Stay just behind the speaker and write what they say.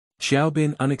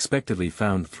Qiaobin unexpectedly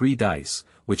found 3 dice,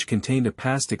 which contained a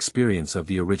past experience of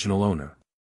the original owner.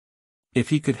 If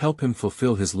he could help him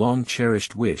fulfill his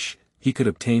long-cherished wish, he could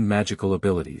obtain magical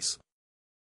abilities.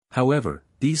 However,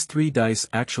 these 3 dice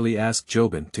actually asked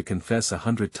Jobin to confess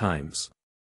 100 times.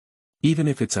 Even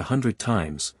if it's 100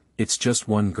 times, it's just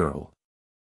one girl.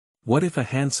 What if a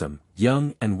handsome,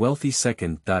 young and wealthy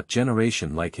second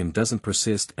generation like him doesn't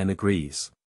persist and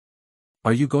agrees?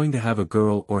 Are you going to have a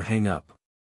girl or hang up?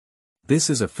 This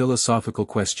is a philosophical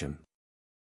question.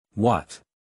 What?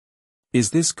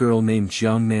 Is this girl named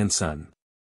Jiang Nansun?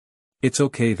 It's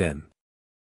okay then.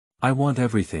 I want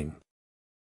everything.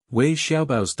 Wei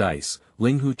Xiaobao's dice,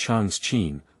 Linghu Chang's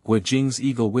qin, Hua Jing's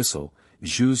eagle whistle,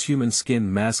 Zhu's human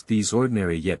skin mask. These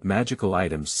ordinary yet magical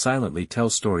items silently tell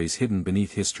stories hidden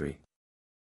beneath history.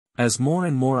 As more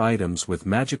and more items with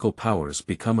magical powers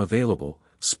become available,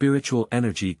 spiritual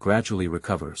energy gradually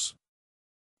recovers.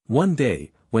 One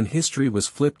day, when history was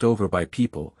flipped over by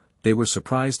people, they were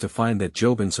surprised to find that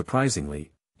Jobin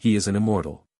surprisingly, he is an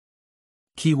immortal.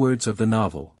 Keywords of the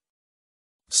novel.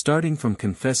 Starting from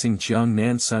confessing Jiang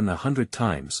Nansun 100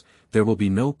 times, there will be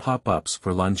no pop-ups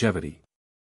for longevity.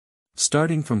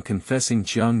 Starting from confessing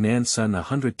Jiang Nansun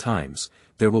 100 times,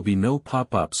 there will be no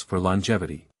pop-ups for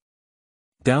longevity.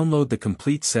 Download the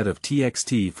complete set of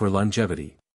TXT for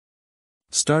longevity.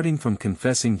 Starting from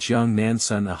confessing Jiang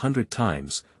Nansun 100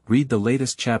 times, read the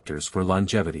latest chapters for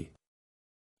longevity.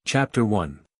 Chapter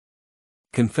 1.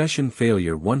 Confession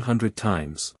Failure 100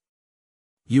 times.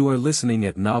 You are listening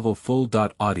at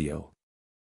novelfull.audio.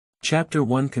 Chapter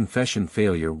 1 Confession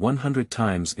Failure 100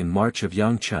 times. In March of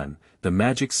Yangchun, the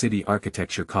Magic City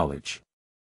Architecture College.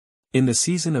 In the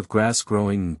season of grass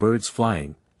growing and birds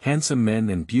flying, handsome men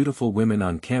and beautiful women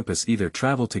on campus either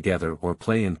travel together or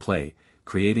play,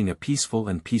 creating a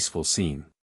peaceful scene.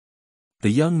 The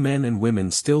young men and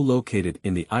women still located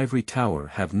in the ivory tower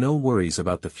have no worries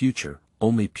about the future,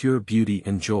 only pure beauty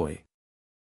and joy.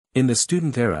 In the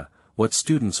student era, what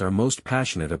students are most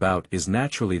passionate about is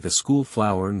naturally the school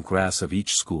flower and grass of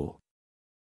each school.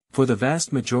 For the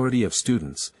vast majority of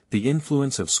students, the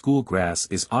influence of school grass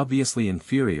is obviously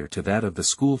inferior to that of the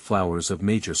school flowers of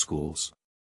major schools.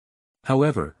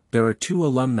 However, there are 2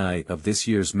 alumni of this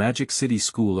year's Magic City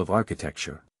School of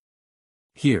Architecture.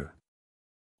 Here.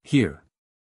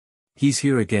 He's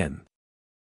here again.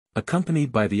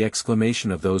 Accompanied by the exclamation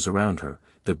of those around her,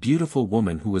 the beautiful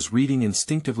woman who was reading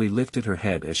instinctively lifted her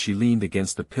head as she leaned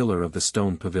against the pillar of the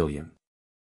stone pavilion.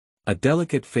 A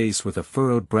delicate face with a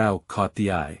furrowed brow caught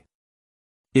the eye.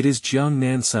 It is Jiang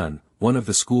Nansun, one of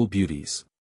the school beauties.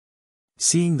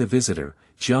 Seeing the visitor,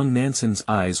 Jiang Nansun's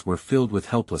eyes were filled with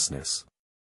helplessness.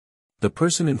 The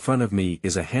person in front of me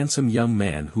is a handsome young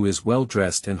man who is well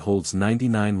dressed and holds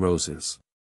 99 roses.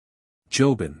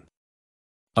 Jobin.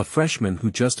 A freshman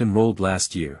who just enrolled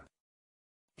last year.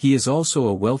 He is also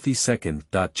a wealthy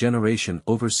second-generation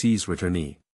overseas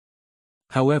returnee.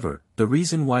 However, the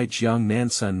reason why Jiang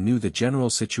Nansun knew the general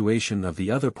situation of the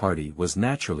other party was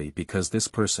naturally because this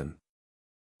person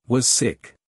was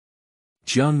sick.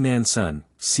 Jiang Nansun,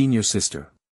 senior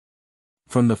sister.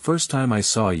 From the first time I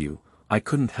saw you, I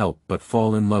couldn't help but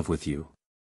fall in love with you.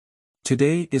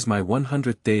 Today is my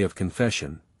 100th day of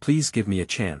confession, please give me a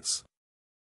chance.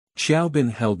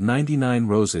 Qiaobin held 99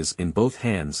 roses in both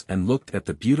hands and looked at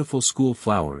the beautiful school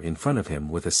flower in front of him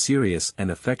with a serious and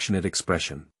affectionate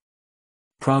expression.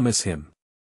 Promise him.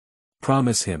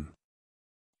 Promise him.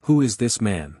 Who is this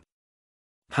man?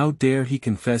 How dare he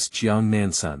confess Jiang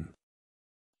Nansun?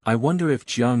 I wonder if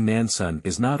Jiang Nansun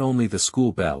is not only the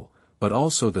school belle, but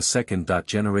also the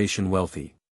second-generation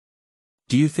wealthy.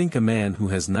 Do you think a man who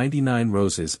has 99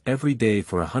 roses every day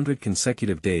for 100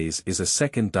 consecutive days is a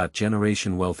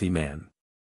second-generation wealthy man?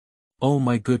 Oh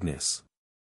my goodness.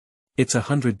 It's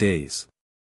 100 days.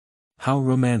 How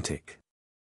romantic.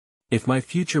 If my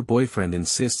future boyfriend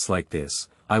insists like this,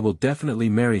 I will definitely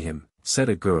marry him, said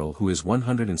a girl who is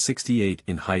 168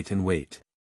 in height and weight.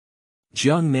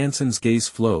 Jiang Nansun's gaze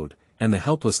flowed, and the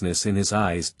helplessness in his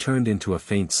eyes turned into a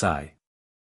faint sigh.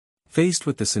 Faced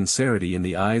with the sincerity in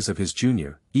the eyes of his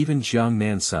junior, even Jiang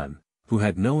Nansun, who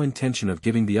had no intention of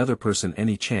giving the other person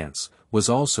any chance, was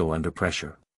also under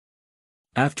pressure.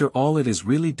 After all, it is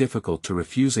really difficult to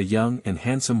refuse a young and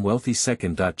handsome wealthy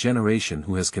second-generation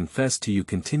who has confessed to you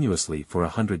continuously for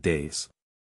 100 days.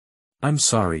 I'm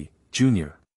sorry,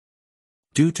 Junior.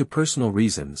 Due to personal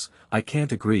reasons, I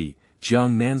can't agree,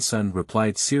 Jiang Nansun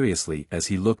replied seriously as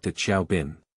he looked at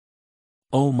Qiaobin.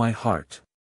 Oh my heart.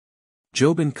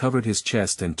 Jobin covered his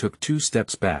chest and took 2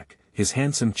 steps back, his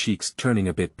handsome cheeks turning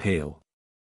a bit pale.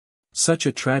 Such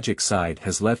a tragic side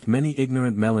has left many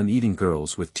ignorant melon-eating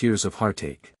girls with tears of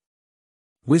heartache.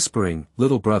 whispering,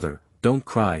 "Little brother, don't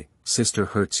cry, sister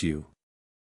hurts you."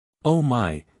 Oh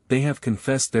my, they have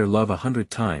confessed their love 100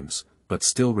 times, but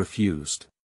still refused.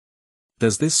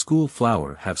 Does this school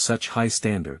flower have such high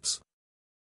standards?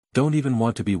 Don't even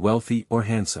want to be wealthy or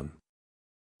handsome.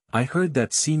 I heard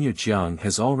that senior Jiang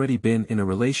has already been in a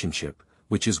relationship,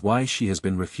 which is why she has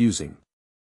been refusing.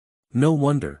 No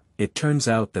wonder, it turns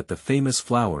out that the famous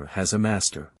flower has a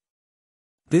master.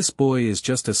 This boy is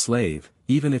just a slave,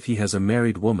 even if he has a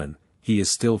married woman, he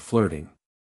is still flirting.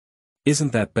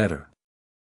 Isn't that better?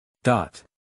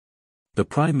 The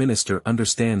Prime Minister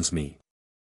understands me.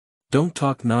 Don't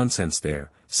talk nonsense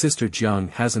there, Sister Jiang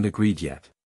hasn't agreed yet.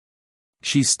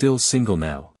 She's still single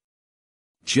now.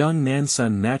 Jiang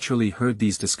Nansun naturally heard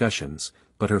these discussions,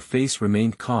 but her face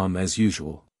remained calm as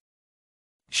usual.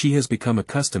 She has become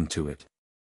accustomed to it.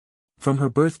 From her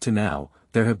birth to now,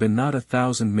 there have been not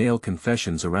 1,000 male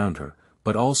confessions around her,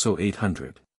 but also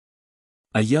 800.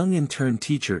 A young intern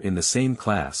teacher in the same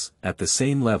class, at the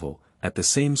same level, at the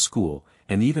same school,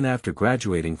 and even after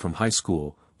graduating from high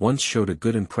school, once showed a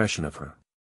good impression of her.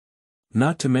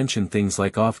 Not to mention things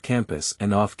like off-campus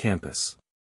and off-campus.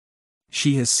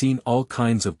 She has seen all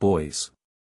kinds of boys.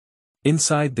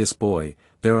 Inside this boy,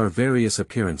 there are various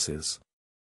appearances.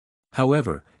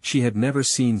 However, she had never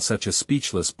seen such a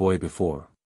speechless boy before.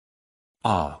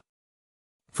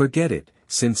 Forget it,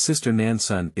 since Sister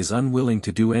Nansun is unwilling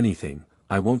to do anything,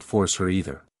 I won't force her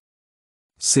either.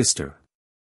 Sister.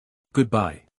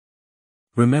 Goodbye.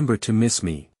 Remember to miss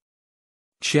me.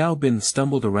 Qiaobin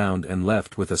stumbled around and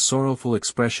left with a sorrowful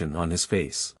expression on his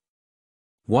face.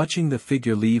 Watching the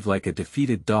figure leave like a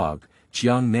defeated dog,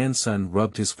 Jiang Nansun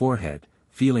rubbed his forehead,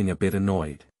 feeling a bit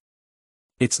annoyed.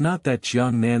 It's not that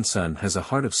Jiang Nansun has a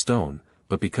heart of stone,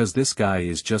 but because this guy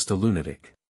is just a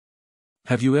lunatic.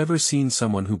 Have you ever seen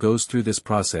someone who goes through this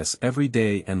process every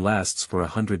day and lasts for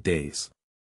 100 days?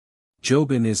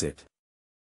 Jobin is it?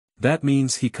 That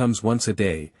means he comes once a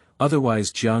day,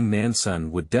 otherwise Jiang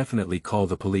Nansun would definitely call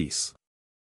the police.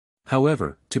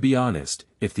 However, to be honest,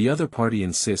 if the other party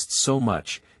insists so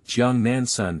much, Jiang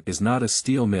Nansun is not a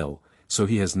steel mill, so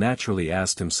he has naturally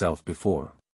asked himself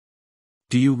before.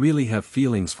 Do you really have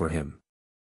feelings for him?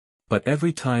 But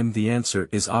every time the answer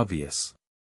is obvious.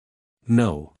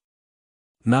 No.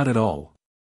 Not at all.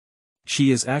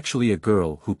 She is actually a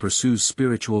girl who pursues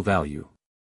spiritual value.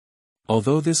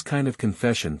 Although this kind of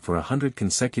confession for 100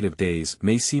 consecutive days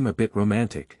may seem a bit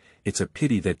romantic, it's a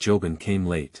pity that Jobin came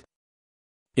late.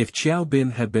 If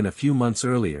Qiaobin had been a few months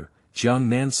earlier, Jiang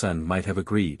Nansun might have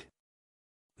agreed.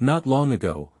 Not long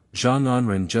ago, Zhang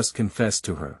Anren just confessed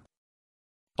to her.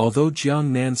 Although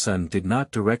Jiang Nansun did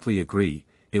not directly agree,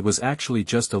 it was actually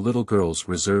just a little girl's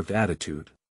reserved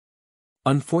attitude.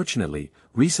 Unfortunately,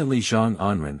 recently Zhang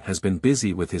Anren has been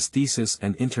busy with his thesis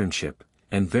and internship,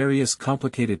 and various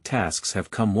complicated tasks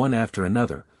have come one after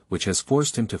another, which has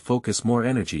forced him to focus more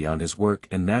energy on his work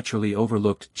and naturally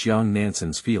overlooked Jiang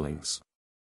Nansun's feelings.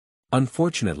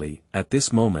 Unfortunately, at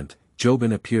this moment,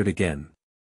 Jobin appeared again.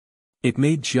 It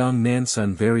made Jiang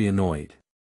Nansun very annoyed.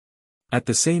 At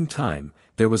the same time,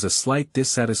 there was a slight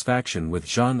dissatisfaction with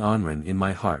Zhang Anren in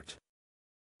my heart.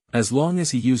 As long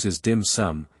as he uses dim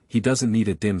sum, he doesn't need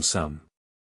a dim sum.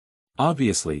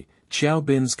 Obviously,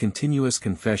 Qiaobin's continuous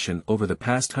confession over the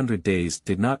past 100 days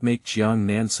did not make Jiang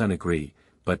Nansun agree,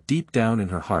 but deep down in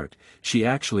her heart, she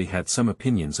actually had some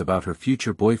opinions about her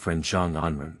future boyfriend Zhang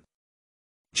Anren.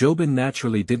 Jobin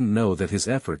naturally didn't know that his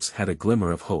efforts had a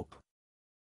glimmer of hope.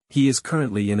 He is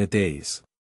currently in a daze.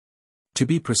 To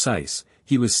be precise,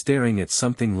 he was staring at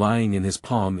something lying in his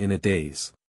palm in a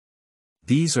daze.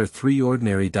 These are 3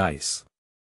 ordinary dice.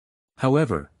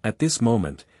 However, at this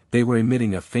moment, they were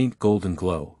emitting a faint golden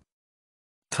glow.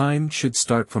 Time should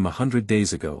start from 100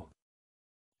 days ago.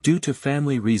 Due to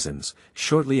family reasons,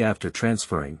 shortly after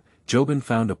transferring, Jobin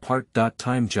found a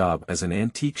part-time job as an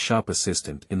antique shop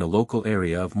assistant in the local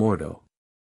area of Niudao.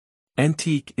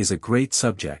 Antique is a great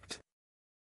subject.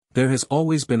 There has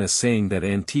always been a saying that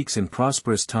antiques in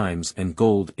prosperous times and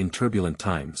gold in turbulent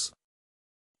times.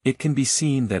 It can be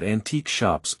seen that antique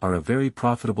shops are a very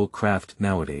profitable craft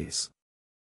nowadays.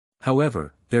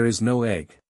 However, there is no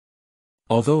egg.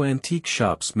 Although antique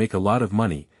shops make a lot of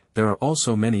money, there are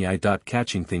also many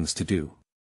eye-catching things to do.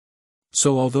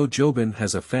 So although Jobin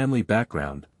has a family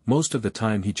background, most of the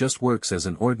time he just works as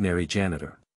an ordinary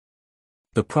janitor.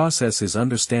 The process is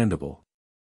understandable.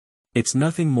 It's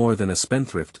nothing more than a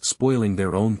spendthrift spoiling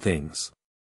their own things.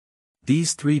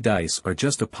 These 3 dice are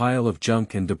just a pile of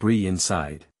junk and debris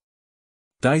inside.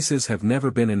 Dices have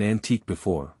never been an antique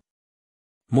before.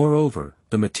 Moreover,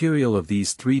 the material of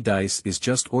these 3 dice is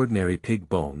just ordinary pig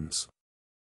bones.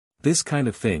 This kind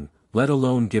of thing, let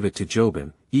alone give it to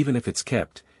Jobin, even if it's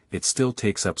kept, it still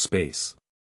takes up space.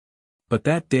 But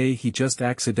that day he just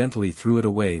accidentally threw it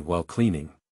away while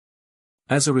cleaning.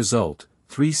 As a result,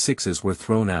 3 sixes were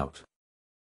thrown out.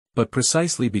 But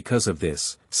precisely because of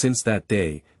this, since that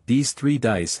day, these 3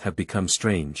 dice have become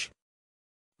strange.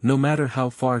 No matter how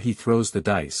far he throws the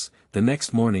dice, the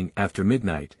next morning after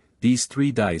midnight, these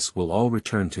 3 dice will all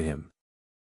return to him.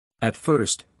 At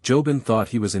first, Jobin thought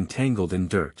he was entangled in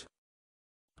dirt.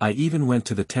 I even went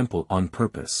to the temple on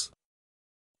purpose.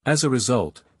 As a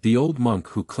result, the old monk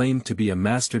who claimed to be a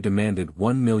master demanded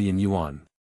 1 million yuan.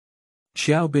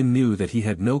 Qiaobin knew that he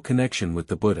had no connection with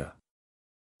the Buddha.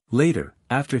 Later,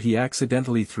 after he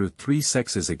accidentally threw 3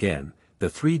 sexes again, the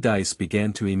 3 dice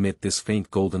began to emit this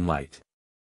faint golden light.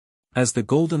 As the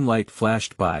golden light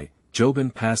flashed by,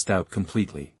 Jobin passed out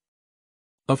completely.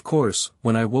 Of course,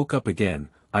 when I woke up again,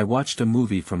 I watched a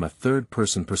movie from a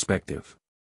third-person perspective.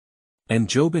 And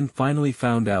Jobin finally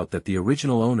found out that the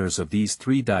original owners of these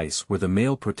 3 dice were the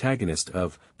male protagonist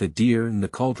of The Deer in the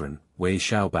Cauldron, Wei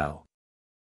Xiaobao.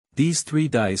 These 3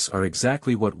 dice are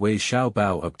exactly what Wei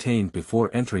Xiaobao obtained before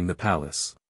entering the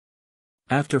palace.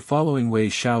 After following Wei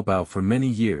Xiaobao for many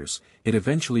years, it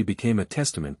eventually became a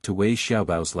testament to Wei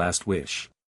Xiaobao's last wish.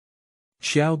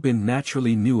 Qiaobin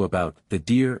naturally knew about The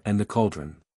Deer and the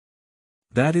Cauldron.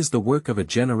 That is the work of a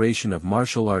generation of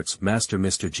martial arts master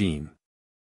Mr. Jin.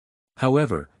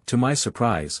 However, to my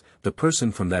surprise, the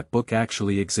person from that book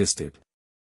actually existed.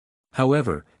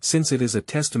 However, since it is a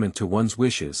testament to one's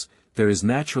wishes, there is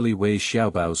naturally Wei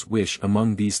Xiaobao's wish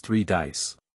among these 3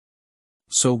 dice.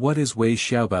 So what is Wei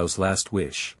Xiaobao's last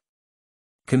wish?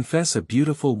 Confess a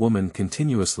beautiful woman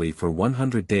continuously for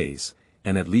 100 days,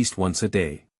 and at least once a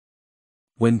day.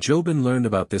 When Jobin learned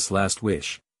about this last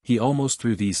wish, he almost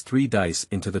threw these 3 dice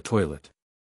into the toilet.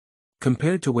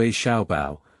 Compared to Wei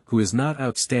Xiaobao, who is not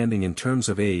outstanding in terms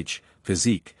of age,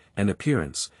 physique, and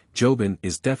appearance, Jobin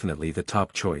is definitely the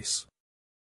top choice.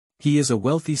 He is a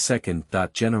wealthy second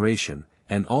generation,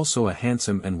 and also a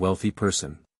handsome and wealthy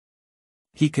person.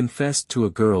 He confessed to a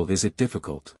girl. Is it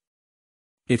difficult?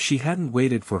 If she hadn't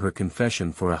waited for her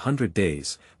confession for 100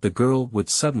 days, the girl would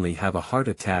suddenly have a heart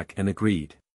attack and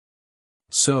agreed.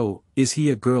 So, is he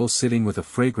a girl sitting with a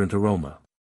fragrant aroma?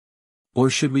 Or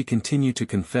should we continue to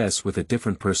confess with a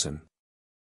different person?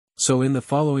 So in the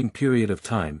following period of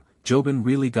time, Jobin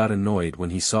really got annoyed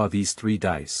when he saw these 3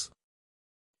 dice.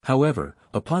 However,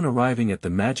 upon arriving at the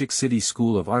Magic City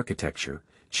School of Architecture,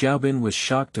 Qiaobin was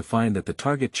shocked to find that the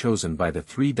target chosen by the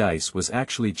 3 dice was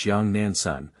actually Jiang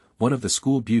Nansun, one of the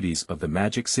school beauties of the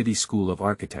Magic City School of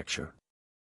Architecture.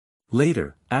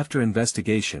 Later, after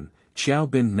investigation,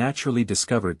 Qiaobin naturally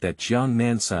discovered that Jiang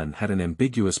Nansun had an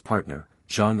ambiguous partner,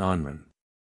 Zhang Anren.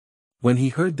 When he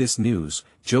heard this news,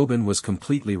 Jobin was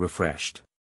completely refreshed.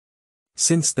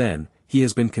 Since then, he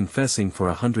has been confessing for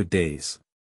 100 days.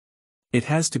 It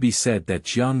has to be said that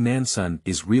Jiang Nansun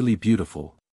is really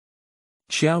beautiful.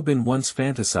 Qiaobin once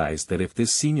fantasized that if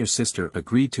this senior sister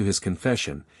agreed to his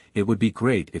confession, it would be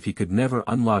great if he could never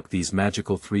unlock these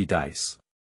magical 3 dice.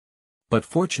 But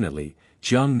fortunately,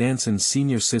 Jiang Nansun's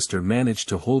senior sister managed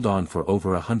to hold on for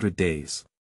over 100 days.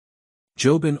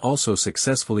 Jobin also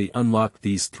successfully unlocked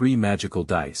these 3 magical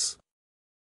dice.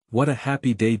 What a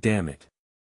happy day, damn it.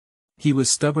 He was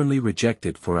stubbornly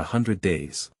rejected for 100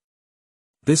 days.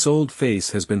 This old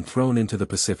face has been thrown into the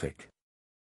Pacific.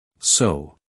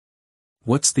 So,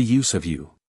 what's the use of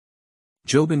you?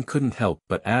 Jobin couldn't help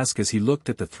but ask as he looked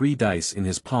at the 3 dice in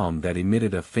his palm that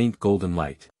emitted a faint golden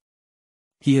light.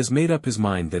 He has made up his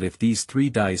mind that if these 3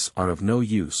 dice are of no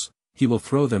use, he will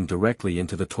throw them directly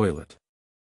into the toilet.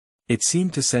 It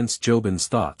seemed to sense Jobin's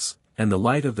thoughts, and the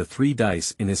light of the 3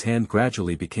 dice in his hand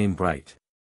gradually became bright.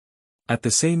 At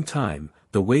the same time,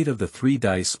 the weight of the 3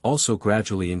 dice also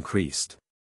gradually increased.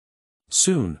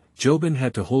 Soon, Jobin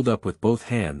had to hold up with both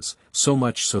hands, so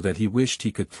much so that he wished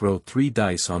he could throw 3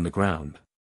 dice on the ground.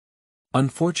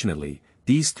 Unfortunately,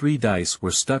 these 3 dice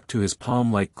were stuck to his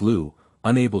palm like glue,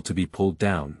 unable to be pulled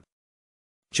down.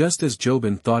 Just as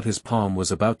Jobin thought his palm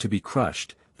was about to be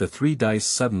crushed, the 3 dice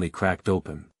suddenly cracked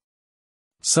open.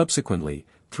 Subsequently,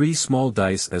 3 small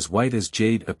dice as white as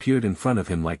jade appeared in front of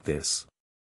him like this.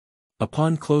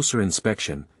 Upon closer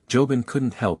inspection, Jobin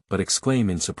couldn't help but exclaim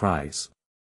in surprise.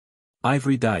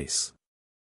 Ivory dice.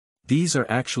 These are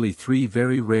actually 3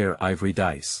 very rare ivory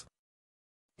dice.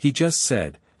 He just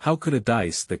said, how could a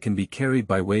dice that can be carried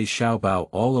by Wei Xiaobao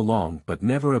all along but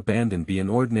never abandoned be an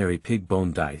ordinary pig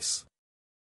bone dice?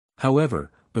 However,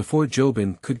 before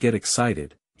Jobin could get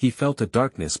excited, he felt a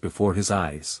darkness before his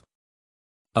eyes.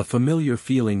 A familiar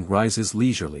feeling rises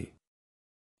leisurely.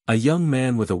 A young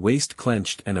man with a waist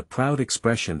clenched and a proud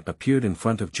expression appeared in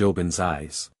front of Jobin's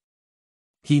eyes.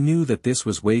 He knew that this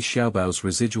was Wei Xiaobao's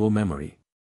residual memory.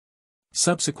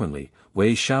 Subsequently,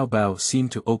 Wei Xiaobao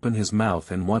seemed to open his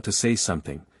mouth and want to say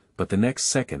something, but the next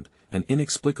second, an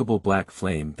inexplicable black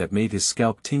flame that made his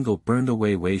scalp tingle burned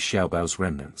away Wei Xiaobao's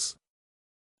remnants.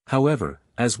 However,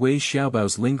 as Wei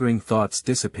Xiaobao's lingering thoughts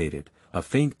dissipated, a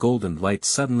faint golden light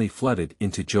suddenly flooded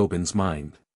into Jobin's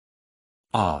mind.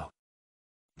 Ah!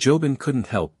 Jobin couldn't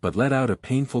help but let out a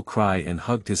painful cry and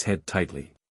hugged his head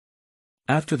tightly.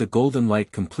 After the golden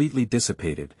light completely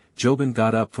dissipated, Jobin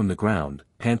got up from the ground,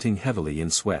 panting heavily in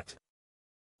sweat.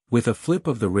 With a flip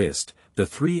of the wrist, the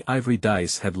 3 ivory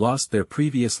dice had lost their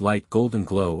previous light golden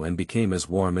glow and became as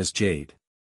warm as jade.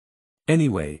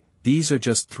 Anyway, these are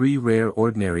just 3 rare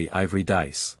ordinary ivory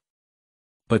dice.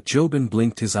 But Jobin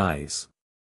blinked his eyes.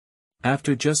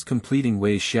 After just completing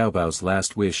Wei Xiaobao's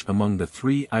last wish among the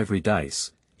 3 ivory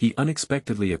dice, he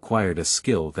unexpectedly acquired a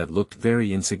skill that looked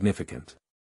very insignificant.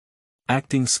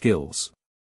 Acting skills.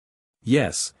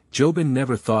 Yes, Jobin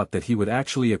never thought that he would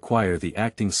actually acquire the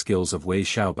acting skills of Wei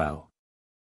Xiaobao.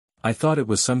 I thought it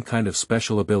was some kind of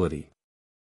special ability.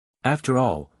 After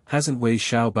all, hasn't Wei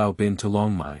Xiaobao been to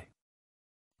Longmai?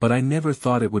 But I never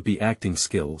thought it would be acting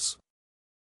skills.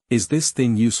 Is this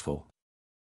thing useful?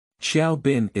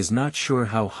 Qiaobin is not sure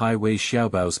how high Wei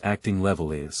Xiaobao's acting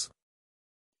level is.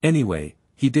 Anyway,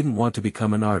 he didn't want to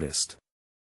become an artist.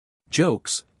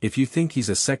 Jokes, if you think he's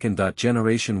a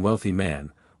second-generation wealthy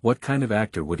man, what kind of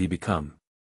actor would he become?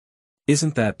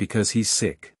 Isn't that because he's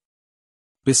sick?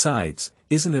 Besides,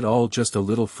 isn't it all just a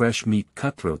little fresh meat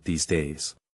cutthroat these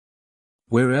days?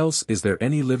 Where else is there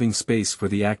any living space for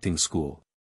the acting school?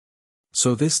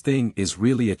 So this thing is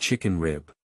really a chicken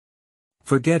rib.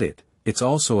 Forget it, it's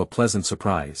also a pleasant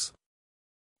surprise.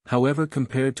 However,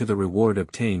 compared to the reward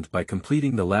obtained by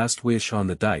completing the last wish on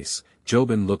the dice,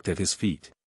 Jobin looked at his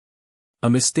feet. A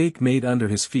mistake made under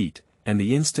his feet, and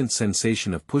the instant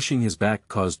sensation of pushing his back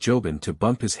caused Jobin to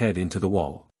bump his head into the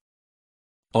wall.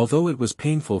 Although it was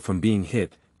painful from being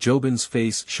hit, Jobin's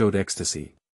face showed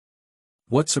ecstasy.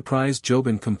 What surprised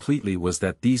Jobin completely was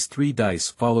that these 3 dice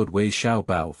followed Wei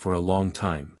Xiaobao for a long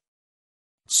time.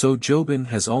 So Jobin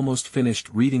has almost finished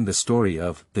reading the story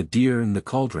of The Deer in the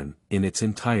Cauldron in its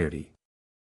entirety.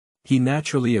 He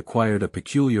naturally acquired a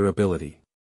peculiar ability.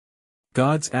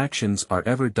 God's actions are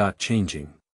ever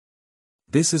changing.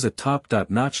 This is a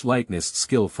top-notch lightness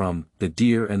skill from The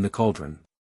Deer and the Cauldron.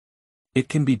 It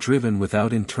can be driven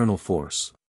without internal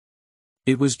force.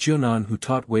 It was Jianan who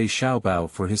taught Wei Xiaobao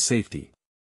for his safety.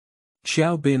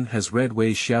 Qiaobin has read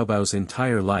Wei Xiaobao's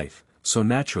entire life, so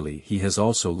naturally he has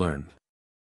also learned.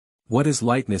 What is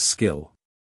lightness skill?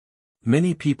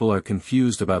 Many people are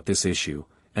confused about this issue,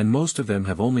 and most of them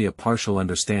have only a partial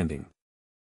understanding.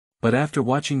 But after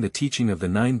watching the teaching of the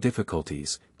 9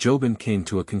 difficulties, Jobin came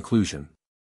to a conclusion.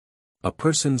 A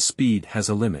person's speed has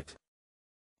a limit.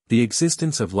 The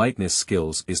existence of lightness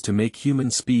skills is to make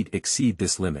human speed exceed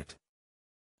this limit.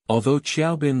 Although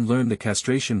Qiaobin learned the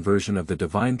castration version of the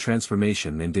divine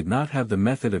transformation and did not have the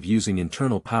method of using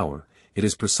internal power, it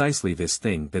is precisely this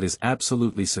thing that is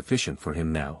absolutely sufficient for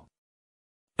him now.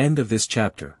 End of this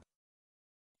chapter.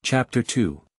 Chapter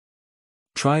 2.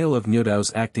 Trial of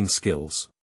Niudao's acting skills.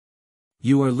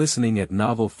 You are listening at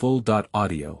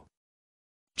novelfull.audio.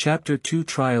 Chapter 2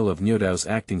 Trial of Niudao's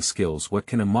acting skills. What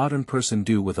can a modern person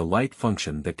do with a light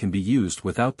function that can be used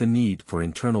without the need for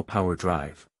internal power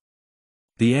drive?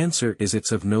 The answer is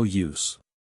it's of no use.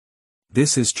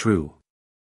 This is true.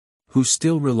 Who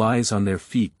still relies on their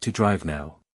feet to drive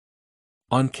now?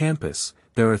 On campus,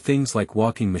 there are things like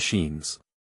walking machines.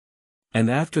 And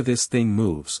after this thing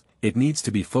moves, it needs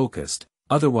to be focused,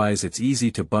 otherwise it's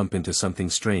easy to bump into something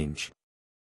strange.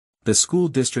 The school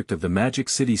district of the Magic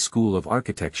City School of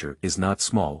Architecture is not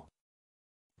small.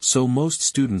 So most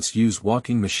students use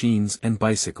walking machines and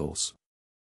bicycles.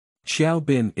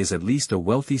 Qiaobin is at least a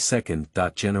wealthy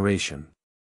second-generation.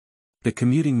 The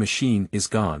commuting machine is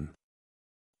gone.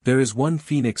 There is one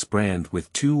Phoenix brand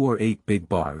with 2 or 8 big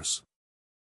bars.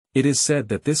 It is said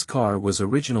that this car was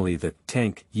originally the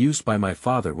tank used by my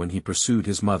father when he pursued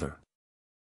his mother.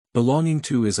 Belonging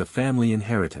to is a family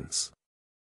inheritance.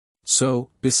 So,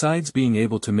 besides being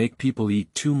able to make people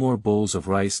eat 2 more bowls of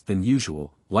rice than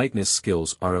usual, lightness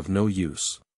skills are of no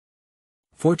use.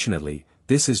 Fortunately,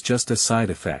 this is just a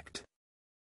side effect.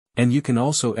 And you can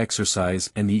also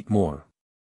exercise and eat more.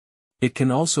 It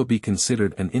can also be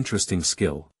considered an interesting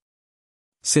skill.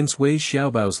 Since Wei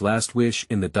Xiaobao's last wish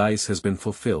in the dice has been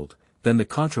fulfilled, then the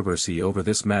controversy over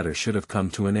this matter should have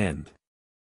come to an end.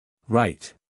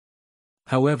 Right.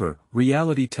 However,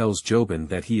 reality tells Jobin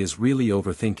that he is really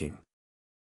overthinking.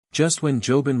 Just when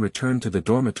Jobin returned to the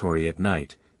dormitory at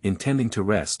night, intending to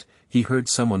rest, he heard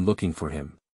someone looking for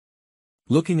him.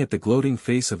 Looking at the gloating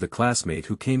face of the classmate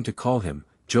who came to call him,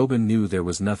 Jobin knew there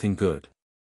was nothing good.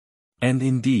 And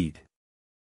indeed,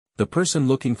 the person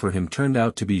looking for him turned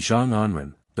out to be Jiang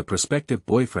Nansun, the prospective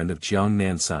boyfriend of Jiang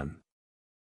Nansun.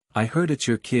 I heard it's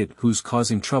your kid who's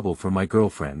causing trouble for my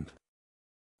girlfriend.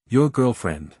 Your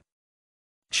girlfriend?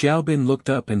 Qiaobin looked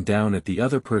up and down at the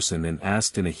other person and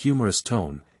asked in a humorous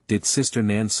tone, did Sister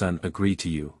Nansun agree to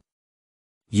you?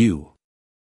 You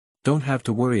don't have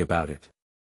to worry about it.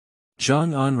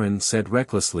 Jiang Nansun said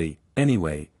recklessly,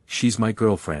 anyway, she's my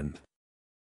girlfriend.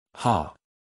 Ha!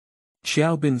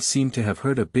 Qiaobin seemed to have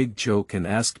heard a big joke and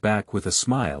asked back with a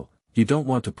smile, you don't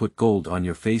want to put gold on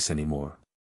your face anymore.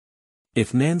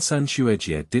 If Nansun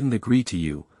Xuejie didn't agree to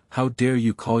you, how dare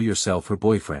you call yourself her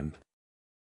boyfriend?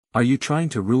 Are you trying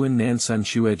to ruin Nansun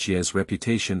Xuejie's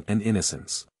reputation and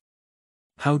innocence?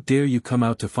 How dare you come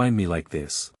out to find me like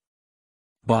this?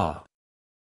 Bah!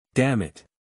 Damn it!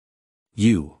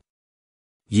 You!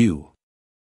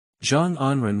 Jiang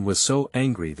Nansun was so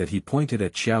angry that he pointed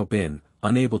at Qiaobin,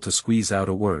 unable to squeeze out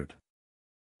a word.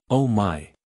 Oh my!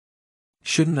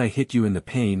 Shouldn't I hit you in the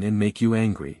pain and make you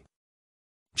angry?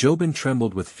 Jobin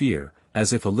trembled with fear,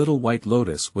 as if a little white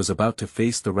lotus was about to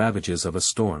face the ravages of a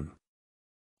storm.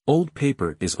 Old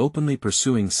paper is openly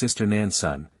pursuing Sister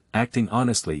Nansun, acting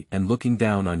honestly and looking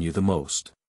down on you the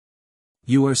most.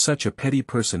 You are such a petty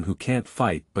person who can't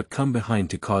fight but come behind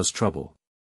to cause trouble.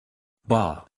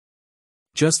 Bah!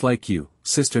 Just like you,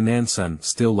 Sister Nansun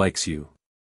still likes you.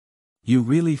 You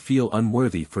really feel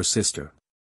unworthy for Sister.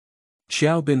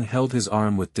 Qiaobin held his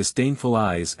arm with disdainful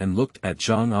eyes and looked at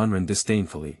Jiang Nansun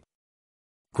disdainfully.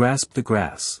 Grasp the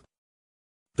grass.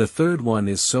 The third one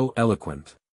is so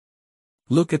eloquent.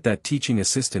 Look at that teaching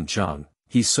assistant Jiang,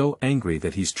 he's so angry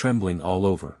that he's trembling all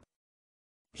over.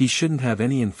 He shouldn't have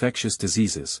any infectious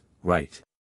diseases, right?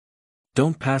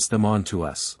 Don't pass them on to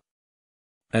us.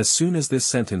 As soon as this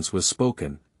sentence was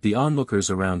spoken, the onlookers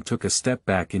around took a step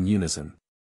back in unison.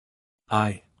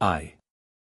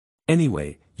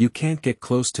 Anyway, you can't get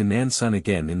close to Nansun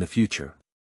again in the future.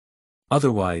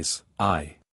 Otherwise,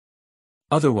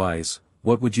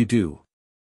 what would you do?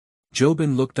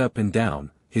 Jobin looked up and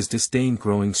down, his disdain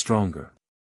growing stronger.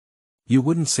 You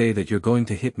wouldn't say that you're going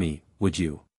to hit me, would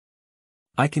you?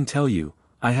 I can tell you,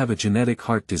 I have a genetic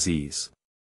heart disease.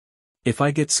 If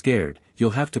I get scared,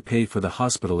 you'll have to pay for the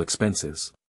hospital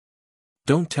expenses.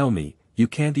 Don't tell me, you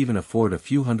can't even afford a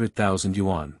few 100,000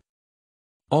 yuan.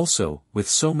 Also, with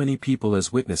so many people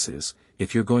as witnesses,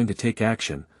 if you're going to take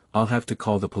action, I'll have to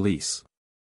call the police.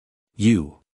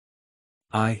 You.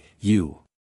 Jiang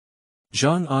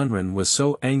Nansun was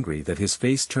so angry that his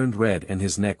face turned red and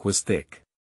his neck was thick.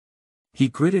 He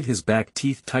gritted his back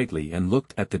teeth tightly and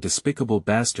looked at the despicable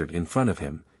bastard in front of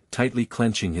him, tightly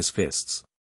clenching his fists.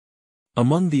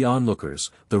 Among the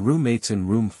onlookers, the roommates in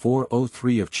room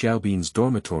 403 of Qiaobin's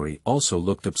dormitory also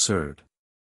looked absurd.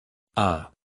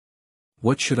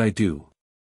 What should I do?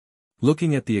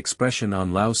 Looking at the expression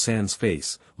on Lao San's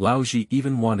face, Lao Ji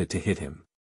even wanted to hit him.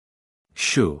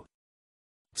 Shoo!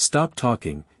 Stop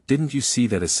talking, didn't you see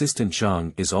that Assistant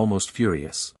Zhang is almost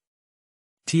furious?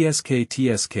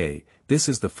 TSK, this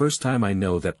is the first time I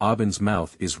know that Jobin's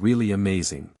mouth is really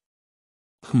amazing.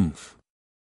 Humph.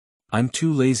 I'm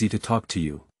too lazy to talk to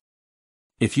you.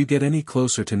 If you get any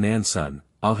closer to Nansun,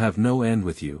 I'll have no end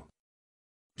with you.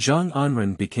 Jiang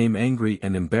Nansun became angry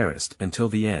and embarrassed until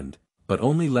the end, but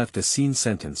only left a scene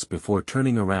sentence before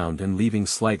turning around and leaving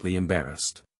slightly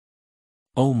embarrassed.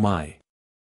 Oh my!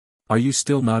 Are you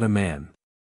still not a man?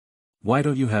 Why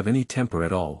don't you have any temper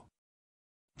at all?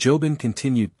 Jobin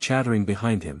continued chattering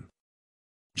behind him.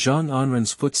 Jiang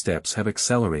Nansun's footsteps have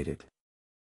accelerated.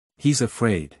 He's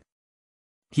afraid.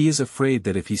 He is afraid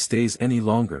that if he stays any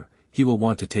longer, he will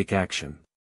want to take action.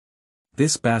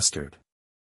 This bastard.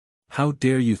 How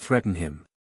dare you threaten him?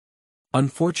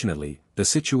 Unfortunately, the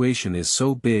situation is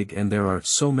so big and there are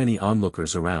so many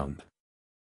onlookers around.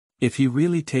 If he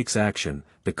really takes action,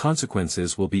 the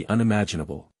consequences will be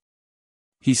unimaginable.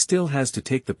 He still has to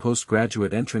take the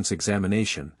postgraduate entrance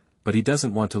examination, but he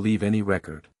doesn't want to leave any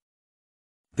record.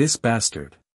 This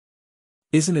bastard.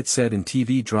 Isn't it said in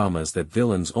TV dramas that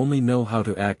villains only know how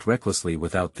to act recklessly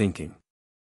without thinking?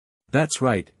 That's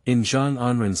right, in Jiang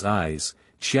Nansun's eyes,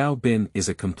 Qiaobin is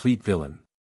a complete villain.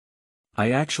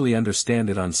 I actually understand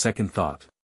it on second thought.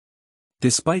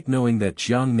 Despite knowing that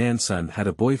Jiang Nansun had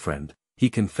a boyfriend, he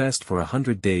confessed for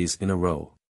 100 days in a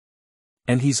row.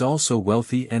 And he's also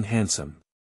wealthy and handsome.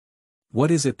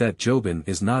 What is it that Jobin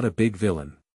is not a big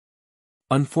villain?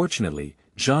 Unfortunately,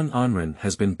 Jiang Nansun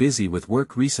has been busy with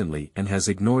work recently and has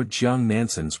ignored Jiang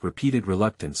Nansun's repeated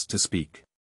reluctance to speak.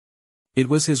 It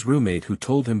was his roommate who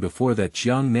told him before that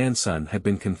Jiang Nansun had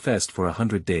been confessed for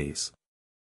 100 days.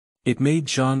 It made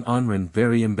Jiang Anren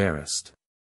very embarrassed.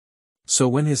 So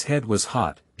when his head was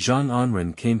hot, Jiang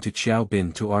Anren came to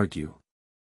Qiaobin to argue.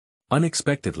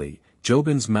 Unexpectedly,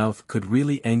 Jobin's mouth could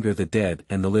really anger the dead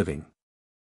and the living.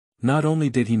 Not only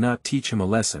did he not teach him a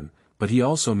lesson, but he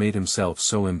also made himself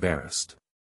so embarrassed.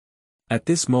 At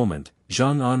this moment,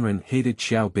 Jiang Anren hated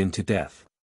Qiaobin to death.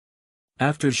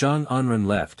 After Jiang Anren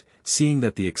left, seeing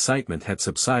that the excitement had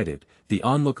subsided, the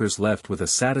onlookers left with a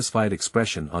satisfied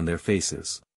expression on their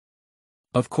faces.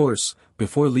 Of course,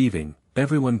 before leaving,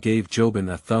 everyone gave Jobin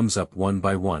a thumbs up one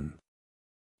by one.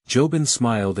 Jobin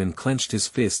smiled and clenched his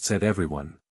fists at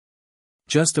everyone.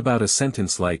 Just about a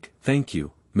sentence like, "Thank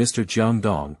you, Mr.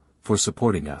 Jiangdong, for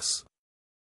supporting us."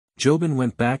 Jobin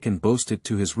went back and boasted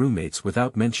to his roommates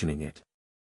without mentioning it.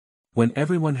 When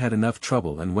everyone had enough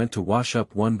trouble and went to wash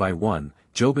up one by one,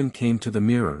 Jobin came to the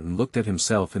mirror and looked at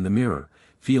himself in the mirror,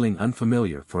 feeling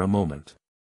unfamiliar for a moment.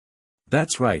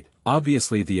 That's right,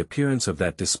 obviously the appearance of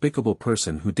that despicable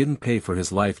person who didn't pay for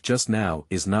his life just now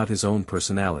is not his own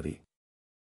personality.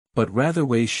 But rather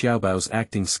Wei Xiaobao's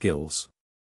acting skills.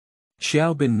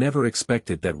 Qiaobin never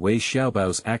expected that Wei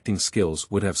Xiaobao's acting skills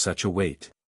would have such a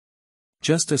weight.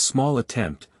 Just a small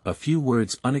attempt, a few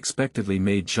words unexpectedly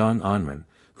made Jiang Anren,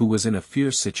 who was in a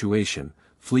fierce situation,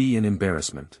 flee in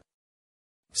embarrassment.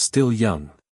 Still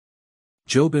young.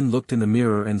 Jobin looked in the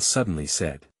mirror and suddenly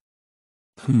said.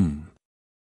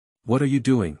 What are you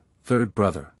doing, third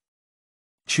brother?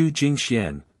 Chu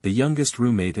Jingxian, the youngest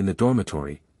roommate in the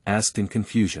dormitory, asked in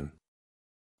confusion.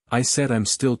 I said I'm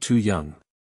still too young.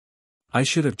 I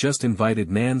should have just invited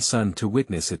Nansun to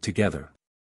witness it together.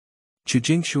 Chu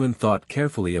Jingxian thought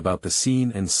carefully about the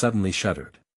scene and suddenly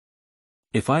shuddered.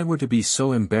 If I were to be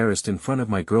so embarrassed in front of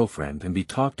my girlfriend and be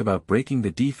talked about breaking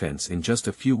the defense in just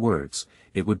a few words,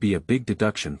 it would be a big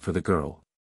deduction for the girl.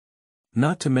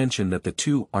 Not to mention that the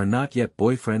two are not yet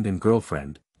boyfriend and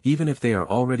girlfriend. Even if they are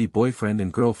already boyfriend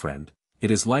and girlfriend,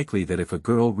 it is likely that if a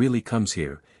girl really comes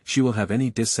here, she will have any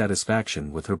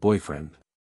dissatisfaction with her boyfriend.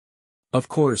 Of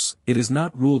course, it is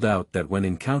not ruled out that when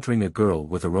encountering a girl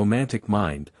with a romantic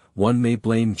mind, one may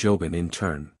blame Jobin in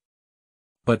turn.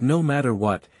 But no matter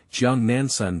what, Jiang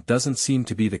Nansun doesn't seem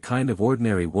to be the kind of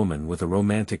ordinary woman with a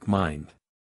romantic mind.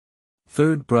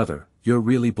 Third brother, you're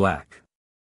really black.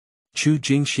 Chu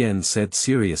Jingxian said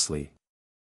seriously.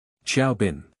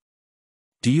 Qiaobin.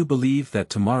 Do you believe that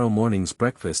tomorrow morning's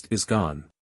breakfast is gone?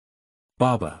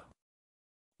 Baba.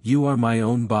 You are my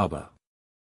own Baba.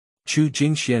 Chu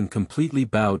Jingxian completely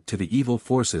bowed to the evil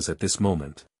forces at this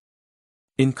moment.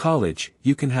 In college,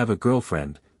 you can have a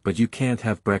girlfriend, but you can't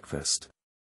have breakfast.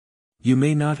 You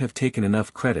may not have taken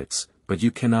enough credits, but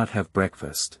you cannot have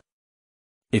breakfast.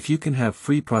 If you can have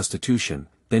free prostitution,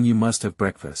 then you must have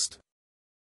breakfast.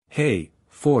 Hey,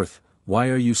 fourth, why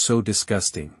are you so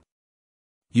disgusting?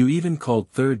 You even called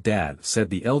third dad, said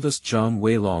the eldest Zhang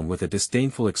Weilong with a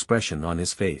disdainful expression on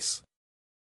his face.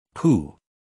 Pooh.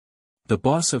 The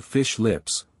boss of Fish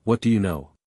Lips, what do you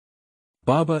know?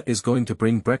 Baba is going to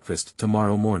bring breakfast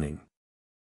tomorrow morning.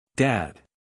 Dad.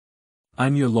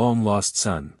 I'm your long-lost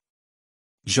son.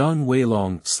 Zhang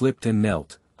Weilong slipped and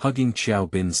knelt, hugging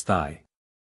Qiaobin's thigh.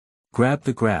 Grab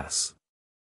the grass.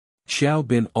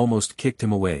 Qiaobin almost kicked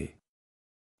him away.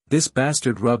 This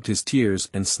bastard rubbed his tears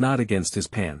and snot against his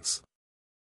pants.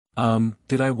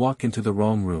 Did I walk into the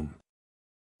wrong room?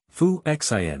 Fu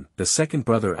Xian, the second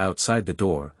brother outside the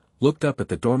door, looked up at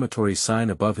the dormitory sign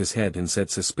above his head and said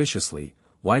suspiciously,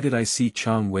 why did I see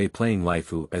Chang Wei playing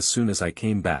Laifu as soon as I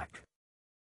came back?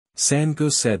 Sangu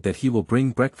said that he will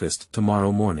bring breakfast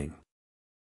tomorrow morning.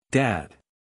 Dad.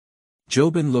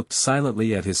 Jobin looked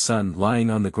silently at his son lying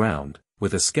on the ground,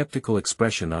 with a skeptical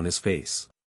expression on his face.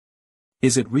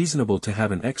 Is it reasonable to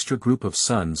have an extra group of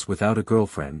sons without a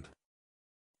girlfriend?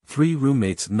 Three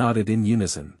roommates nodded in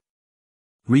unison.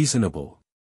 Reasonable.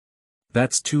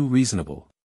 That's too reasonable.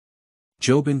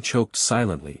 Jobin choked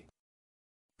silently.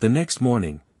 The next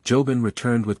morning, Jobin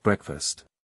returned with breakfast.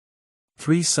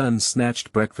 Three sons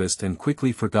snatched breakfast and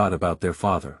quickly forgot about their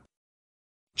father.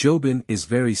 Jobin is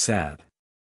very sad.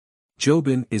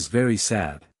 Jobin is very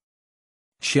sad.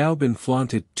 Qiaobin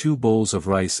flaunted 2 bowls of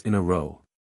rice in a row.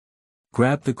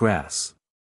 Grab the grass.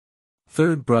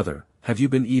 Third brother, have you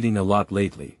been eating a lot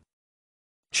lately?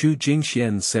 Chu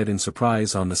Jingxian said in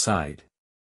surprise on the side.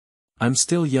 I'm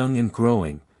still young and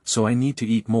growing, so I need to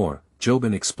eat more,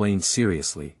 Jobin explained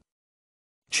seriously.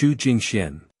 Chu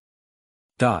Jingxian.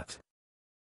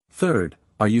 Third,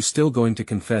 are you still going to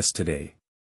confess today?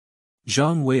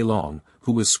 Zhang Weilong,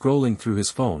 who was scrolling through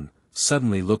his phone,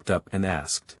 suddenly looked up and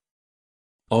asked.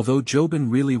 Although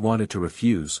Jobin really wanted to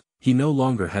refuse, He no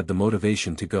longer had the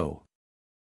motivation to go.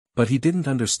 But he didn't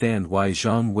understand why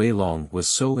Zhang Weilong was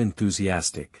so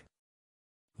enthusiastic.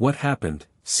 What happened,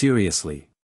 seriously?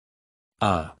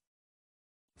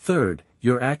 Third,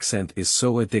 your accent is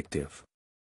so addictive.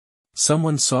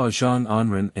 Someone saw Zhang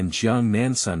Anren and Jiang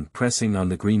Nansun pressing on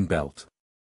the green belt.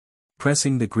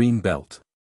 Pressing the green belt.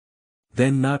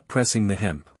 Then not pressing the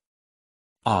hemp.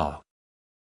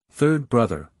 Third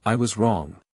brother, I was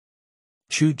wrong.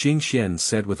 Chu Jingxian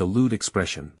said with a lewd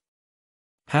expression.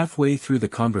 Halfway through the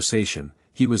conversation,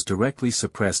 he was directly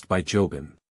suppressed by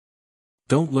Jobin.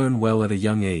 Don't learn well at a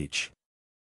young age.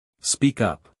 Speak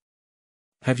up.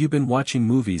 Have you been watching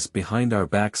movies behind our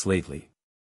backs lately?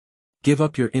 Give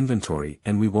up your inventory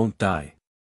and we won't die.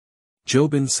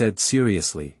 Jobin said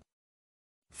seriously.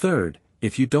 Third,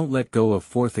 if you don't let go of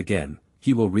fourth again,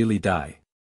 he will really die.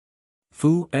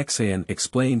 Fu Xian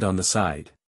explained on the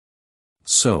side.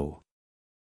 So.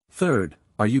 Third,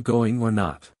 are you going or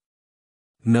not?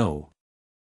 No.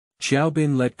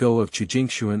 Qiaobin let go of Chu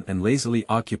Jingxuan and lazily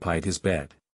occupied his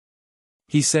bed.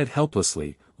 He said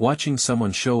helplessly, watching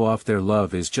someone show off their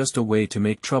love is just a way to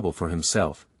make trouble for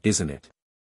himself, isn't it?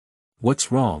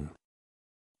 What's wrong?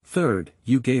 Third,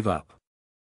 you gave up.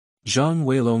 Zhang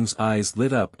Weilong's eyes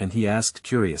lit up and he asked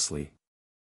curiously.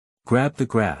 Grab the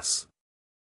grass.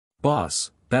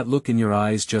 Boss, that look in your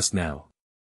eyes just now.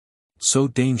 So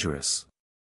dangerous.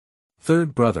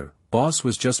 Third brother, boss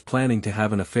was just planning to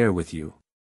have an affair with you.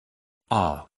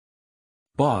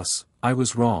 Boss, I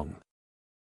was wrong.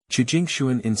 Chu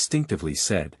Jingxuan instinctively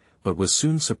said, but was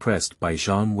soon suppressed by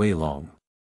Zhang Weilong.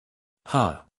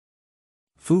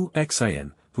 Fu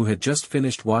Xian, who had just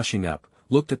finished washing up,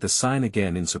 looked at the sign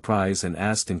again in surprise and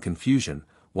asked in confusion,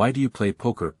 why do you play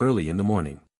poker early in the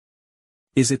morning?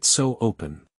 Is it so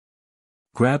open?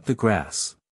 Grab the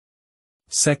grass.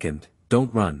 Second,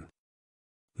 don't run.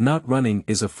 Not running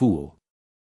is a fool.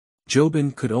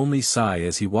 Jobin could only sigh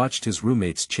as he watched his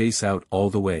roommates chase out all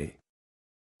the way.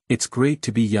 It's great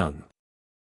to be young.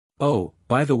 Oh,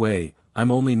 by the way,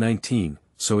 I'm only 19,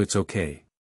 so it's okay.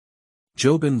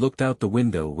 Jobin looked out the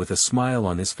window with a smile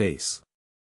on his face.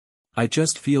 I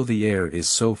just feel the air is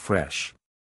so fresh.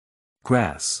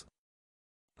 Grass.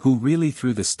 Who really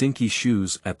threw the stinky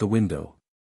shoes at the window?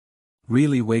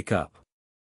 Really wake up.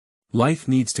 Life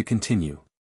needs to continue.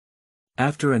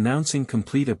 After announcing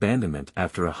complete abandonment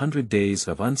after 100 days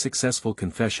of unsuccessful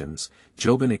confessions,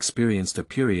 Jobin experienced a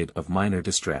period of minor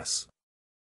distress.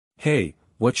 Hey,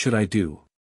 what should I do?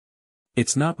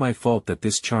 It's not my fault that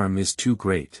this charm is too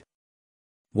great.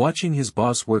 Watching his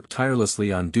boss work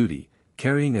tirelessly on duty,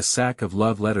 carrying a sack of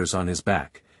love letters on his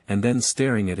back, and then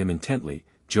staring at him intently,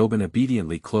 Jobin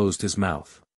obediently closed his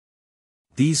mouth.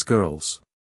 These girls.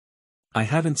 I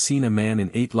haven't seen a man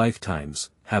in 8 lifetimes,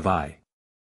 have I?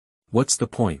 What's the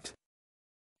point?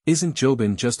 Isn't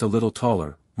Jobin just a little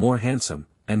taller, more handsome,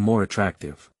 and more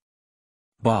attractive?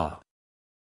 Bah.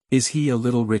 Is he a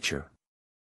little richer?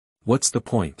 What's the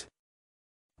point?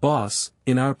 Boss,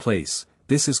 in our place,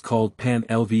 this is called Pan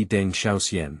Lv Deng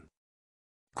Xiaoxian.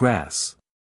 Grass.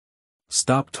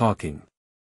 Stop talking.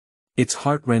 It's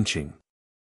heart-wrenching.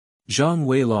 Zhang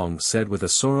Weilong said with a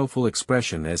sorrowful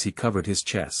expression as he covered his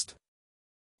chest.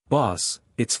 Boss,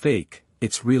 it's fake,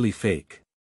 it's really fake.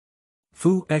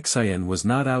 Fu Xian was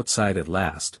not outside at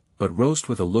last, but rose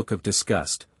with a look of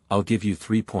disgust. I'll give you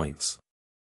 3 points.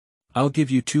 I'll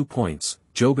give you 2 points,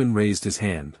 Jobin raised his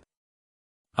hand.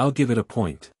 I'll give it a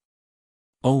point.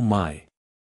 Oh my.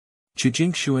 Chu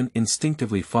Jingxuan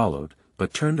instinctively followed,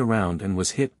 but turned around and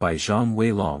was hit by Zhang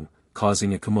Weilong,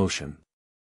 causing a commotion.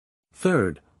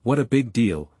 Third, what a big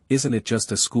deal, isn't it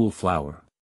just a school flower?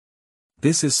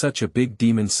 This is such a big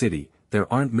demon city,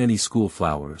 there aren't many school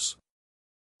flowers.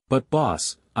 But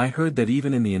boss, I heard that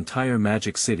even in the entire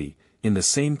Magic City, in the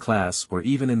same class or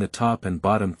even in the top and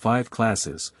bottom 5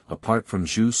 classes, apart from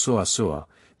Zhu Suasua,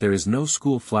 there is no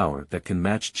school flower that can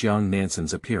match Jiang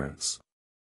Nansun's appearance.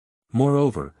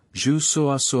 Moreover, Zhu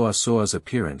Suasua's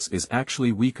appearance is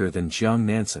actually weaker than Jiang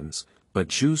Nansun's, but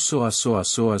Zhu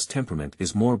Suasua's temperament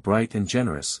is more bright and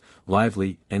generous,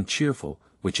 lively and cheerful,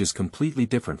 which is completely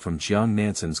different from Jiang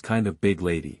Nansun's kind of big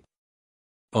lady.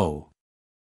 Oh.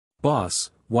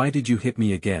 Boss, why did you hit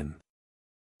me again?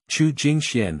 Chu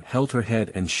Jingxian held her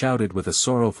head and shouted with a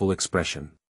sorrowful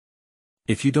expression.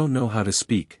 If you don't know how to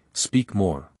speak, speak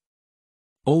more.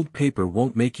 Old paper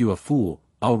won't make you a fool,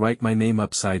 I'll write my name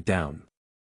upside down.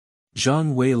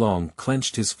 Zhang Weilong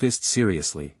clenched his fist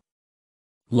seriously.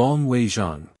 Long Wei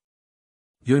Zhang.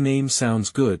 Your name sounds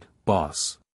good,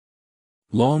 boss.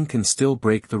 Long can still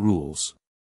break the rules.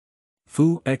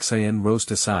 Fu Xian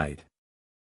rose aside.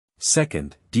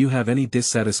 Second, do you have any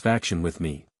dissatisfaction with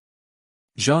me?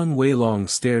 Zhang Weilong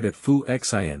stared at Fu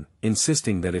Xian,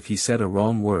 insisting that if he said a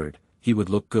wrong word, he would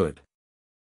look good.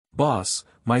 Boss,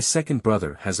 my second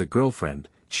brother has a girlfriend.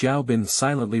 Qiaobin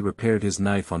silently repaired his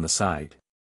knife on the side.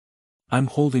 I'm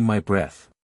holding my breath.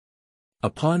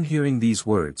 Upon hearing these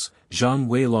words, Zhang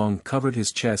Weilong covered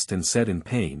his chest and said in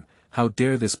pain, how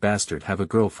dare this bastard have a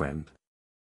girlfriend?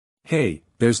 Hey,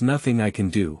 there's nothing I can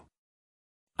do.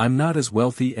 I'm not as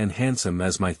wealthy and handsome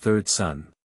as my third son.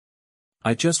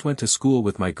 I just went to school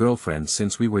with my girlfriend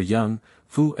since we were young,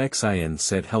 Fu Xian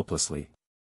said helplessly.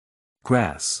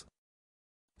 Grass.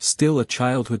 Still a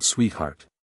childhood sweetheart.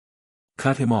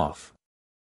 Cut him off.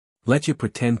 Let you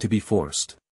pretend to be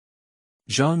forced.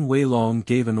 Zhang Weilong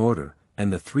gave an order,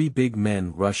 and the three big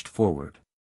men rushed forward.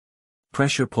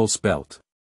 Pressure pulse belt.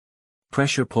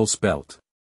 Pressure pulse belt.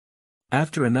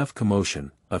 After enough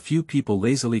commotion, a few people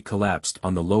lazily collapsed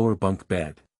on the lower bunk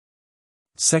bed.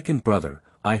 Second brother,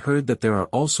 I heard that there are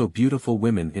also beautiful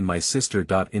women in my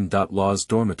sister-in-law's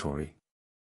dormitory.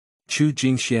 Chu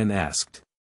Jingxian asked.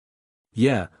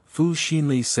 Yeah, Fu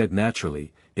Xinli said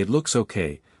naturally, it looks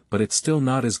okay, but it's still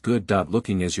not as good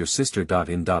looking as your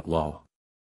sister-in-law.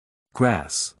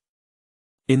 Grass.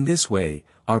 In this way,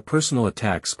 our personal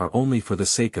attacks are only for the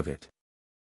sake of it.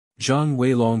 Zhang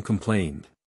Weilong complained.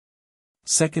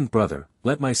 Second brother,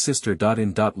 let my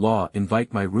sister-in-law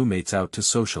invite my roommates out to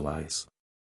socialize.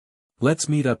 Let's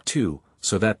meet up too,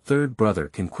 so that third brother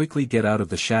can quickly get out of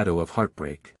the shadow of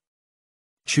heartbreak.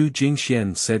 Chu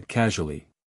Jingxian said casually.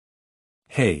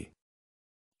 Hey.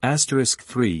 Asterisk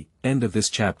 3, end of this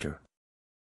chapter.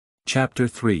 Chapter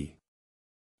 3.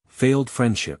 Failed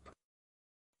Friendship.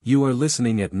 You are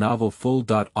listening at Novel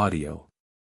Full.audio.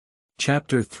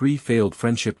 Chapter 3 Failed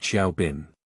Friendship. Qiaobin.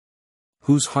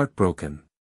 Who's heartbroken?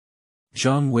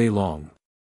 Zhang Weilong.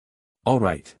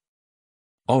 Alright.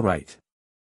 Alright.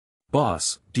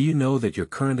 Boss, do you know that your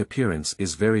current appearance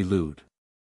is very lewd?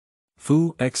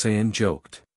 Fu Xian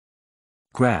joked.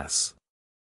 Grass.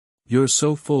 You're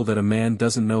so full that a man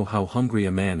doesn't know how hungry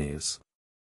a man is.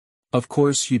 Of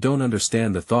course you don't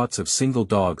understand the thoughts of single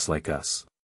dogs like us.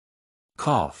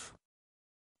 Cough.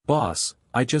 Boss,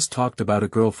 I just talked about a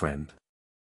girlfriend.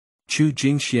 Chu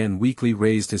Jingxian weakly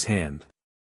raised his hand.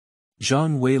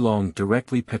 Zhang Weilong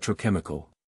directly petrochemical.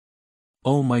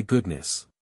 Oh my goodness.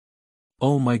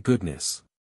 Oh my goodness.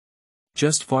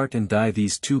 Just fart and die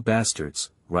these two bastards,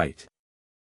 right?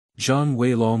 Zhang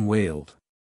Weilong wailed.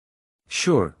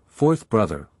 Sure, fourth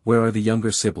brother, where are the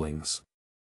younger siblings?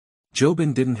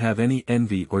 Jobin didn't have any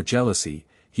envy or jealousy,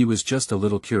 he was just a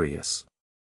little curious.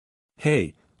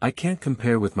 Hey, I can't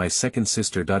compare with my second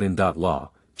sister-in-law,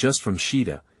 just from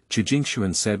Shida, Chu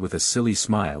Jingxuan said with a silly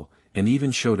smile, and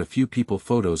even showed a few people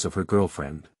photos of her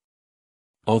girlfriend.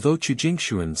 Although Chu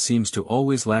Jingxuan seems to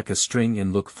always lack a string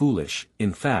and look foolish,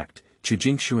 in fact, Chu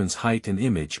Jingxuan's height and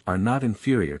image are not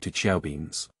inferior to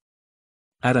Qiaobin's.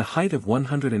 At a height of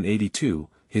 182,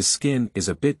 his skin is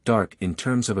a bit dark in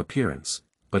terms of appearance,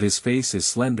 but his face is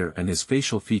slender and his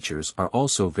facial features are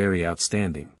also very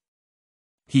outstanding.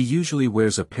 He usually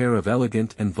wears a pair of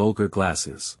elegant and vulgar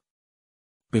glasses.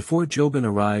 Before Jobin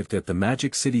arrived at the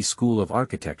Magic City School of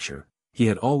Architecture, he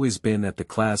had always been at the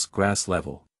class grass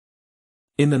level.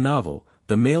 In the novel,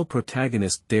 the male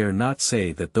protagonist dare not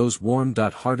say that those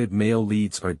warm-hearted male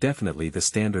leads are definitely the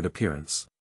standard appearance.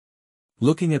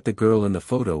 Looking at the girl in the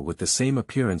photo with the same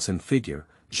appearance and figure,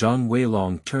 Zhang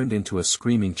Weilong turned into a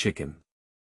screaming chicken.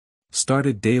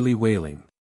 Started daily wailing.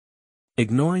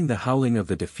 Ignoring the howling of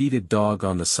the defeated dog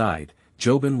on the side,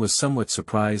 Jobin was somewhat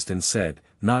surprised and said,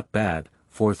 not bad,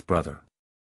 fourth brother.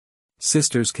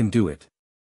 Sisters can do it.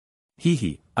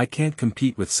 Hee, I can't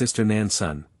compete with Sister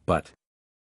Nansun, but...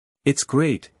 It's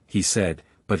great, he said,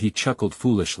 but he chuckled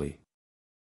foolishly.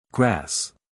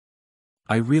 Grass.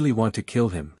 I really want to kill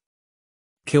him.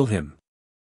 Kill him.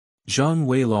 Zhang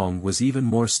Weilong was even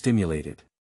more stimulated.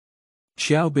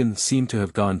 Qiaobin seemed to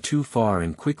have gone too far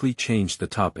and quickly changed the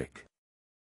topic.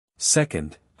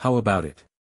 Second, how about it?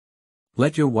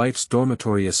 Let your wife's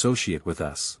dormitory associate with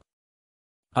us.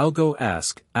 I'll go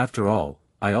ask, after all,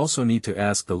 I also need to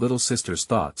ask the little sister's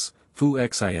thoughts, Fu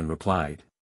Xian replied.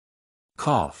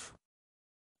 Cough.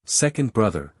 Second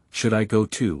brother, should I go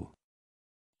too?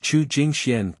 Chu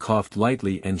Jingxian coughed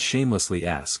lightly and shamelessly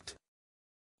asked.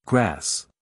 Grass.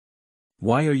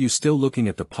 Why are you still looking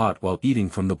at the pot while eating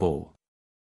from the bowl?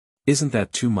 Isn't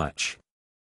that too much?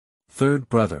 Third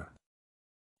brother.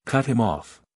 Cut him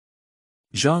off.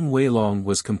 Zhang Weilong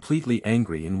was completely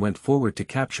angry and went forward to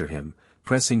capture him,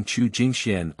 pressing Chu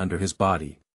Jingxian under his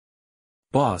body.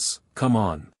 Boss, come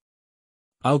on.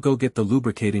 I'll go get the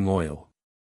lubricating oil.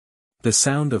 The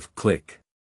sound of click.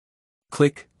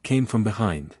 Click came from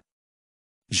behind.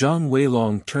 Zhang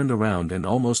Weilong turned around and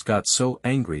almost got so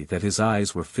angry that his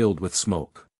eyes were filled with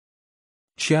smoke.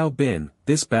 Qiaobin,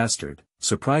 this bastard,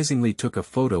 surprisingly took a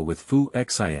photo with Fu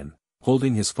Xian,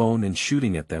 holding his phone and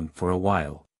shooting at them for a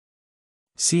while.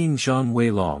 Seeing Zhang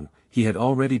Weilong, he had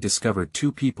already discovered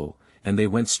two people, and they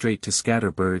went straight to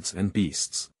scatter birds and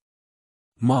beasts.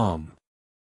 Mom!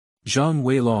 Zhang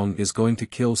Weilong is going to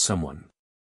kill someone.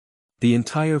 The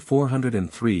entire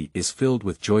 403 is filled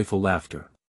with joyful laughter.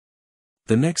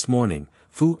 The next morning,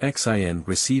 Fu Xian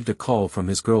received a call from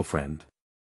his girlfriend.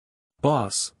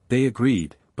 Boss, they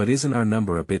agreed, but isn't our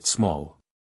number a bit small?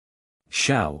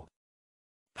 Xiao.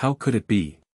 How could it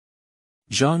be?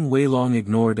 Zhang Weilong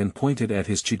ignored and pointed at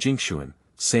his Qijingxuan,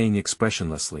 saying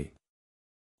expressionlessly.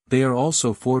 They are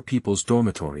also 4 people's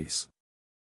dormitories.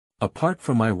 Apart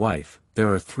from my wife,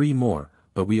 there are 3 more,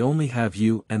 but we only have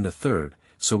you and the third,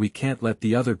 so we can't let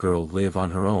the other girl live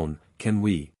on her own, can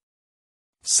we?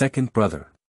 Second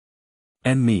brother.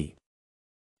 And me.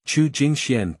 Chu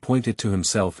Jingxian pointed to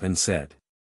himself and said.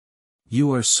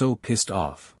 You are so pissed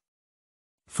off.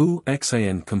 Fu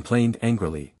Xian complained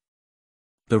angrily.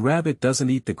 The rabbit doesn't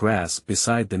eat the grass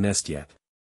beside the nest yet.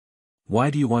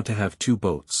 Why do you want to have 2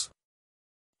 boats?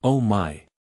 Oh my.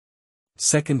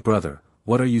 Second brother,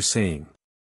 what are you saying?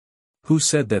 Who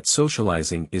said that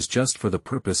socializing is just for the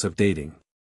purpose of dating?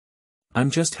 I'm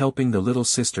just helping the little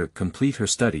sister complete her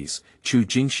studies, Chu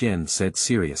Jingxian said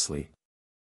seriously.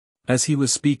 As he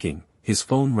was speaking, his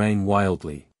phone rang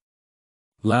wildly.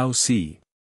 Lao Si.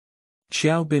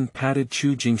 Qiaobin patted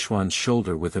Chu Jingxuan's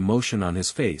shoulder with emotion on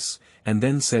his face, and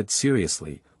then said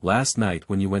seriously, last night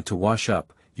when you went to wash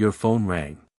up, your phone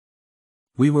rang.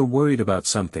 We were worried about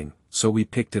something, so we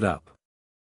picked it up.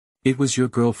 It was your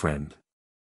girlfriend.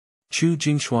 Chu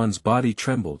Jingxuan's body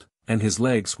trembled, and his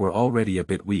legs were already a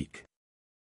bit weak.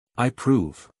 I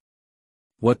prove.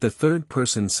 What the third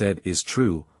person said is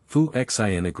true, Fu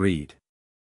Xian agreed.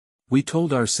 We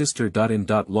told our sister. In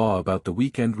law about the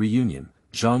weekend reunion,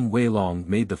 Zhang Weilong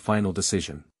made the final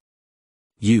decision.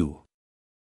 You.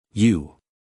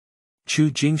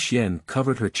 Chu Jingxian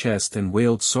covered her chest and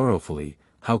wailed sorrowfully,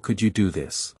 how could you do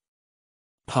this?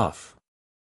 Puff.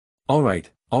 Alright,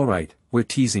 we're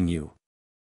teasing you.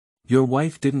 Your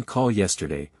wife didn't call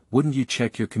yesterday, wouldn't you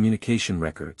check your communication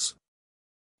records?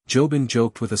 Jobin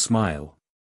joked with a smile.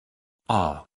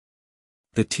 Ah.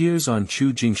 The tears on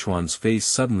Chu Jingxuan's face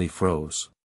suddenly froze.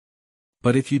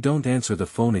 But if you don't answer the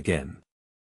phone again.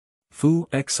 Fu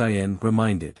Xian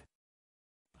reminded.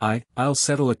 I'll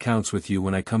settle accounts with you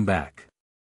when I come back.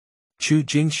 Chu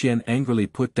Jingxian angrily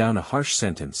put down a harsh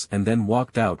sentence and then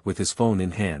walked out with his phone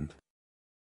in hand.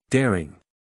 Daring.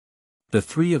 The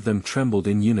 3 of them trembled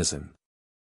in unison.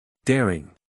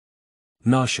 Daring.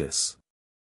 Nauseous.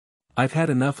 I've had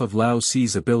enough of Lao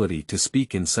Si's ability to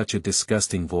speak in such a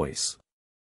disgusting voice.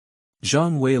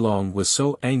 Zhang Weilong was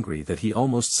so angry that he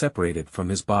almost separated from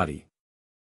his body.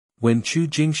 When Chu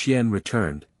Jingxian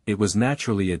returned, it was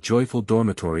naturally a joyful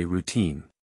dormitory routine.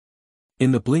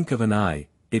 In the blink of an eye,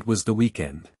 it was the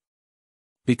weekend.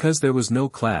 Because there was no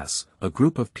class, a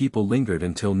group of people lingered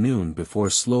until noon before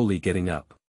slowly getting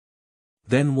up.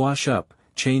 Then wash up,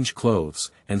 change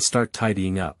clothes, and start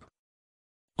tidying up.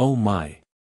 Oh my.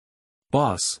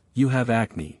 Boss, you have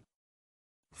acne.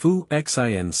 Fu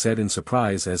Xian said in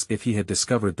surprise as if he had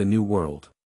discovered the new world.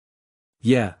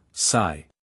 Yeah, sigh.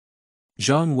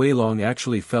 Zhang Weilong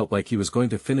actually felt like he was going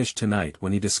to finish tonight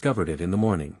when he discovered it in the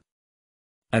morning.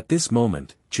 At this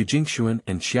moment, Qijingxuan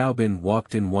and Qiaobin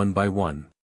walked in one by one.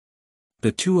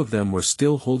 The 2 of them were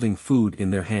still holding food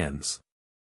in their hands.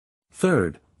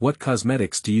 Third, what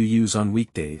cosmetics do you use on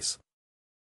weekdays?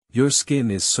 Your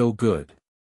skin is so good.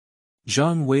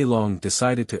 Zhang Weilong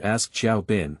decided to ask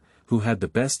Qiaobin, who had the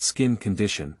best skin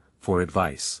condition, for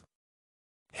advice.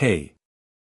 Hey!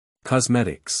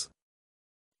 Cosmetics.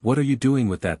 What are you doing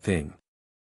with that thing?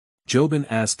 Jobin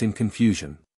asked in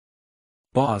confusion.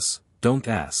 Boss, don't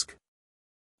ask.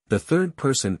 The third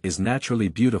person is naturally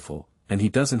beautiful, and he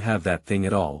doesn't have that thing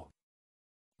at all.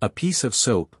 A piece of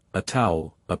soap, a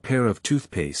towel, a pair of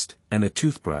toothpaste, and a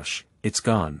toothbrush, it's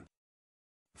gone.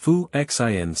 Fu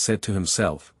Xian said to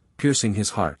himself, piercing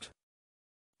his heart.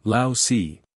 Lao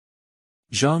Si.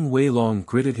 Zhang Weilong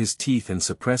gritted his teeth and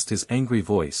suppressed his angry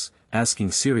voice,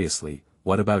 asking seriously,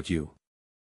 what about you?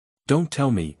 Don't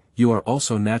tell me, you are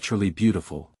also naturally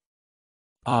beautiful.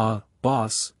 Ah,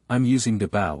 boss, I'm using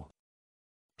Niudao.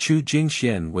 Chu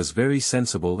Jingxian was very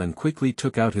sensible and quickly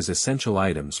took out his essential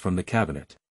items from the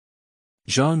cabinet.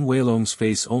 Zhang Weilong's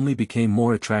face only became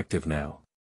more attractive now.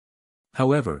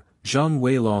 However, Zhang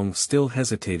Weilong still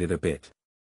hesitated a bit.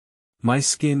 My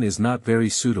skin is not very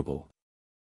suitable.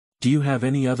 Do you have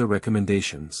any other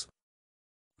recommendations?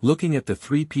 Looking at the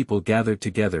three people gathered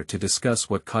together to discuss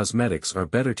what cosmetics are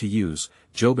better to use,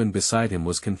 Jobin beside him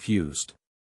was confused.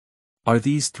 Are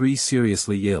these three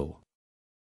seriously ill?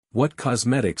 What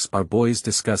cosmetics are boys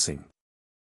discussing?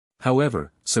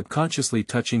 However, subconsciously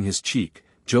touching his cheek,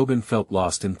 Jobin felt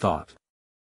lost in thought.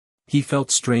 He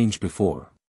felt strange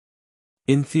before.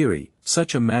 In theory,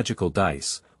 such a magical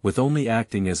dice, with only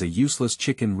acting as a useless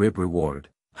chicken rib reward,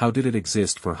 how did it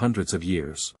exist for hundreds of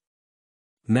years?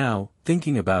 Now,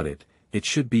 thinking about it, it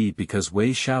should be because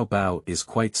Wei Xiaobao is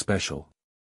quite special.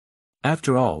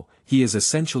 After all, he is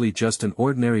essentially just an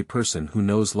ordinary person who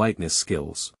knows lightness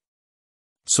skills.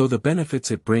 So the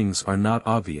benefits it brings are not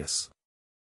obvious.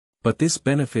 But this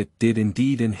benefit did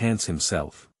indeed enhance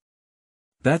himself.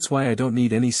 That's why I don't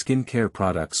need any skincare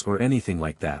products or anything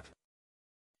like that.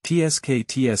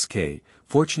 TSK,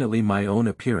 fortunately my own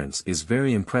appearance is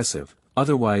very impressive,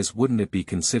 otherwise wouldn't it be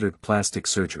considered plastic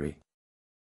surgery?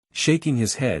 Shaking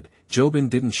his head, Jobin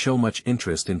didn't show much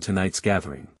interest in tonight's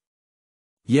gathering.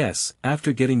 Yes,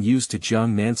 after getting used to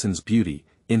Jiang Nansun's beauty,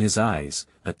 in his eyes,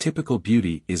 a typical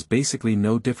beauty is basically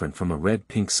no different from a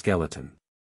red-pink skeleton.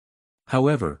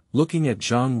 However, looking at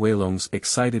Zhang Weilong's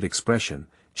excited expression,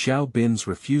 Qiaobin's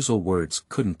refusal words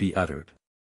couldn't be uttered.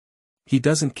 He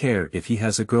doesn't care if he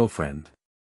has a girlfriend.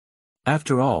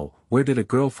 After all, where did a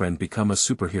girlfriend become a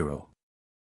superhero?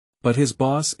 But his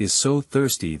boss is so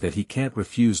thirsty that he can't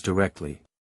refuse directly.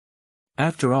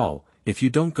 After all, if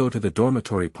you don't go to the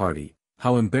dormitory party,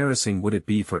 how embarrassing would it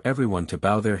be for everyone to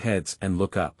bow their heads and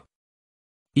look up?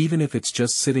 Even if it's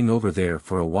just sitting over there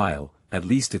for a while, at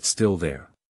least it's still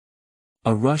there.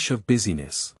 A rush of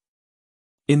busyness.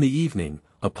 In the evening,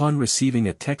 upon receiving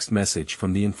a text message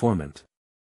from the informant.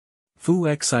 Fu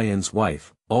Xian's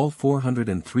wife, all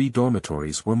 403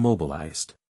 dormitories were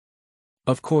mobilized.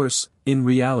 Of course, in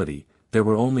reality, there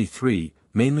were only three,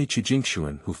 mainly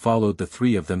Jingshuan who followed the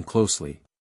three of them closely.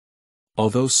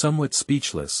 Although somewhat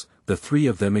speechless, the three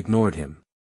of them ignored him.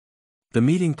 The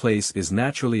meeting place is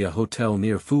naturally a hotel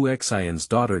near Fu Xian's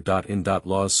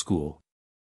daughter-in-law's school.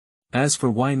 As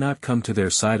for why not come to their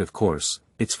side, of course,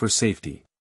 it's for safety.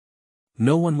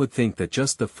 No one would think that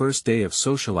just the first day of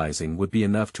socializing would be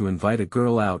enough to invite a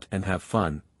girl out and have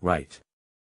fun, right?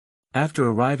 After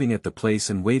arriving at the place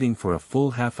and waiting for a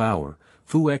full half hour,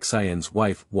 Fu Xian's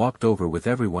wife walked over with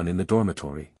everyone in the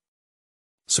dormitory.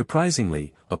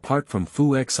 Surprisingly, apart from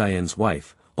Fu Xian's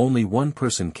wife, only one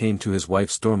person came to his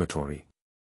wife's dormitory.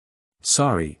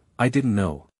 Sorry, I didn't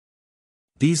know.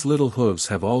 These little hooves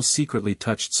have all secretly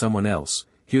touched someone else,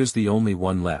 here's the only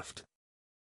one left.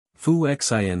 Fu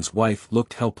Xian's wife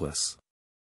looked helpless.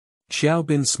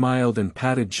 Qiaobin smiled and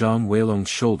patted Zhang Weilong's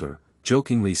shoulder,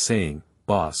 jokingly saying,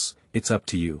 "Boss, it's up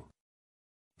to you."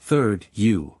 Third,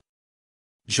 you.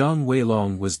 Zhang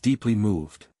Weilong was deeply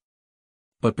moved.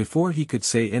 But before he could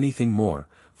say anything more,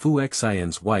 Fu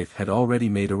Xian's wife had already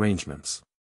made arrangements.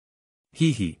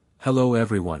 Hee, hello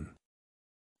everyone.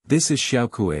 This is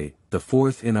Xiaokue, the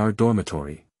fourth in our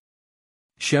dormitory.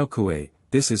 Xiaokue,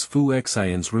 this is Fu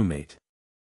Xian's roommate.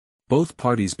 Both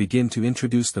parties begin to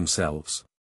introduce themselves.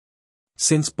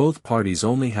 Since both parties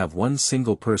only have one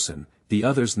single person, the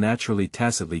others naturally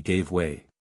tacitly gave way.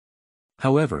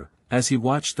 However, as he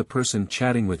watched the person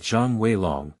chatting with Zhang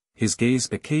Weilong, his gaze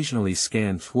occasionally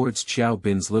scanned towards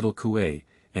Qiaobin's little Kue,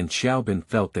 and Qiaobin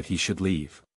felt that he should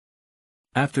leave.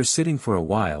 After sitting for a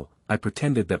while, I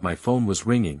pretended that my phone was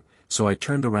ringing, so I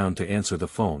turned around to answer the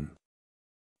phone.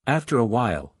 After a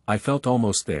while, I felt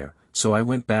almost there, so I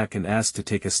went back and asked to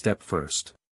take a step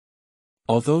first.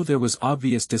 Although there was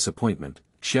obvious disappointment,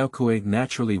 Xiaokue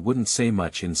naturally wouldn't say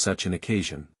much in such an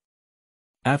occasion.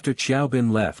 After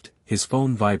Qiaobin left, his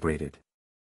phone vibrated.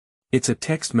 It's a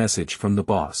text message from the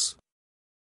boss.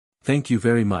 Thank you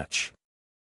very much.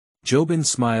 Jobin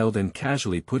smiled and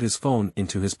casually put his phone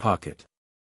into his pocket.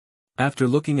 After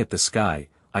looking at the sky,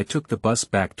 I took the bus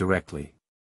back directly.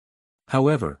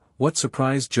 However, what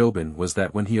surprised Jobin was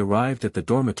that when he arrived at the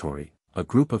dormitory, a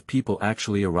group of people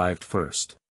actually arrived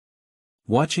first.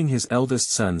 Watching his eldest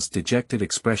son's dejected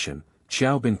expression,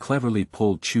 Qiaobin cleverly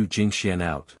pulled Chu Jingxian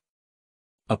out.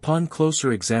 Upon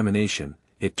closer examination,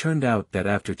 it turned out that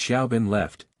after Qiaobin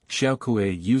left,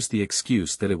 Xiaokue used the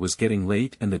excuse that it was getting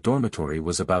late and the dormitory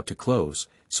was about to close,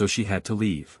 so she had to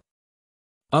leave.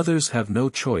 Others have no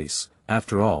choice,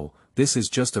 after all, this is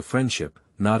just a friendship,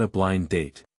 not a blind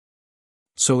date.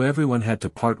 So everyone had to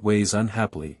part ways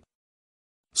unhappily.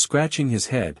 Scratching his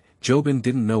head, Jobin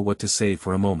didn't know what to say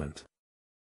for a moment.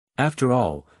 After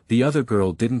all, the other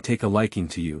girl didn't take a liking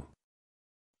to you.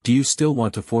 Do you still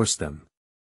want to force them?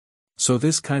 So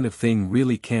this kind of thing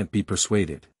really can't be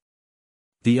persuaded.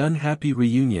 The unhappy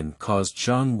reunion caused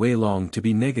Zhang Weilong to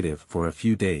be negative for a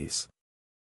few days.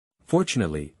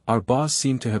 Fortunately, our boss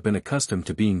seemed to have been accustomed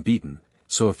to being beaten,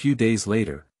 so a few days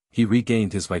later, he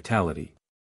regained his vitality.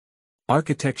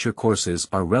 Architecture courses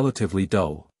are relatively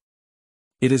dull.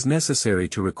 It is necessary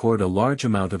to record a large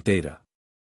amount of data.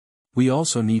 We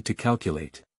also need to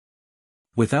calculate.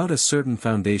 Without a certain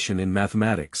foundation in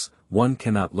mathematics, one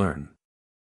cannot learn.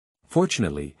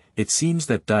 Fortunately, it seems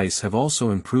that Dice have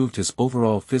also improved his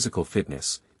overall physical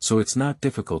fitness, so it's not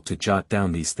difficult to jot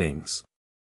down these things.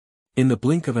 In the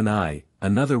blink of an eye,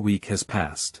 another week has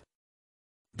passed.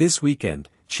 This weekend,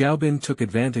 Qiaobin took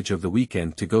advantage of the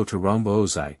weekend to go to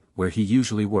Rongbaozai, where he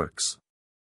usually works.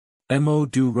 Mo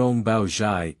du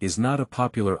Rongbaozhai is not a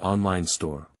popular online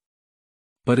store.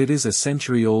 But it is a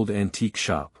century-old antique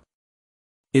shop.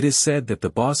 It is said that the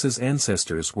boss's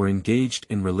ancestors were engaged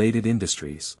in related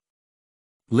industries.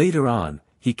 Later on,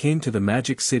 he came to the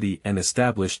Magic City and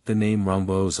established the name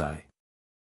Rongbaozai.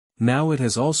 Now it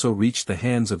has also reached the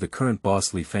hands of the current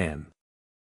boss Li Fan.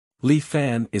 Li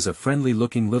Fan is a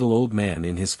friendly-looking little old man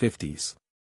in his 50s.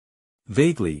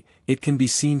 Vaguely, it can be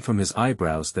seen from his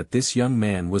eyebrows that this young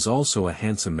man was also a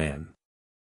handsome man.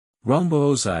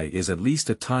 Rongbaozai is at least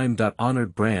a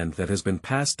time-honored brand that has been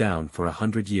passed down for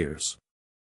 100 years.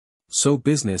 So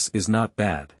business is not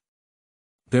bad.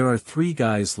 There are 3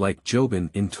 guys like Jobin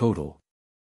in total.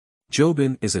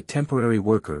 Jobin is a temporary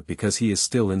worker because he is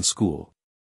still in school.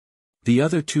 The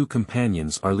other 2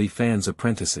 companions are Li Fan's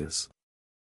apprentices.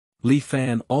 Li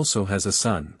Fan also has a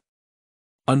son.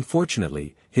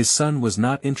 Unfortunately, his son was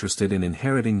not interested in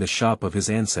inheriting the shop of his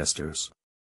ancestors.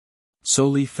 So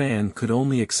Li Fan could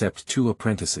only accept 2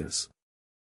 apprentices.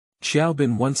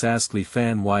 Qiaobin once asked Li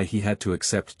Fan why he had to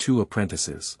accept 2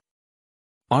 apprentices.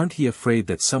 Aren't he afraid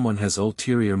that someone has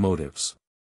ulterior motives?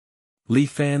 Li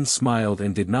Fan smiled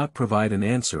and did not provide an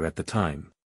answer at the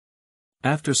time.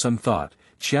 After some thought,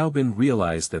 Qiaobin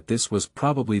realized that this was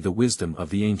probably the wisdom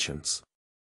of the ancients.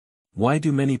 Why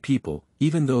do many people,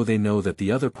 even though they know that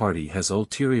the other party has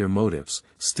ulterior motives,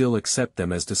 still accept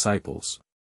them as disciples?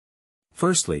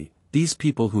 Firstly, these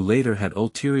people who later had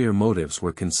ulterior motives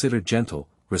were considered gentle,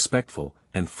 respectful,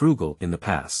 and frugal in the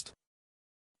past.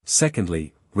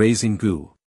 Secondly, raising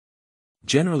gu.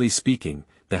 Generally speaking,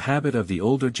 the habit of the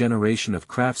older generation of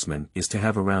craftsmen is to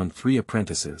have around 3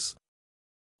 apprentices.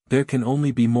 There can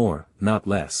only be more, not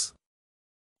less.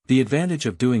 The advantage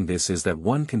of doing this is that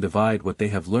one can divide what they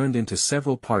have learned into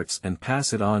several parts and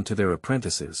pass it on to their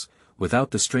apprentices, without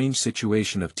the strange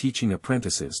situation of teaching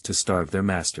apprentices to starve their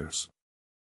masters.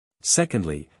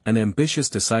 Secondly, an ambitious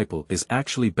disciple is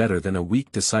actually better than a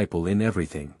weak disciple in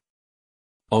everything.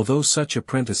 Although such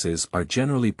apprentices are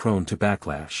generally prone to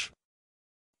backlash.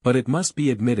 But it must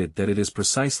be admitted that it is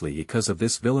precisely because of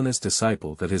this villainous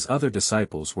disciple that his other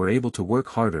disciples were able to work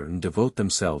harder and devote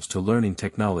themselves to learning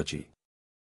technology.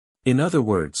 In other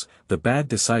words, the bad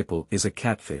disciple is a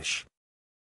catfish.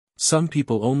 Some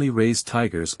people only raise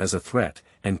tigers as a threat,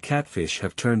 and catfish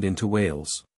have turned into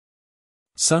whales.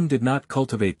 Some did not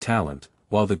cultivate talent,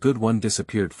 while the good one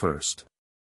disappeared first.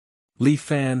 Li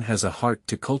Fan has a heart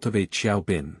to cultivate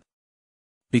Qiaobin.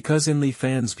 Because in Li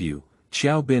Fan's view,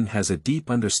 Qiaobin has a deep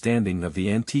understanding of the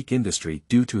antique industry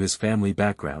due to his family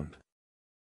background.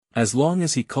 As long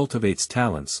as he cultivates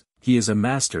talents, he is a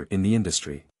master in the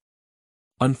industry.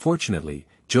 Unfortunately,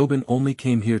 Jobin only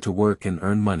came here to work and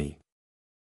earn money.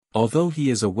 Although he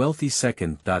is a wealthy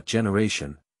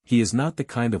second-generation, he is not the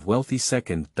kind of wealthy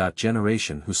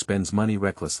second-generation who spends money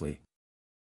recklessly.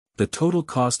 The total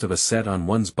cost of a set on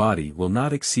one's body will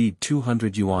not exceed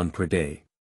 200 yuan per day.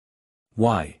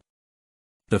 Why?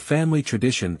 The family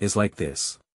tradition is like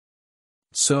this.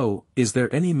 So, is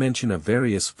there any mention of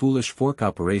various foolish fork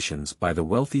operations by the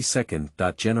wealthy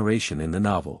second-generation in the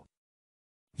novel?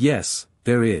 Yes,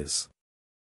 there is.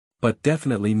 But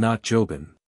definitely not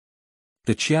Jobin.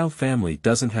 The Qiao family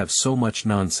doesn't have so much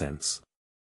nonsense.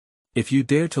 If you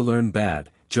dare to learn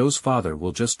bad, Zhou's father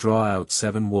will just draw out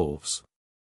 7 wolves.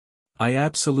 I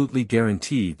absolutely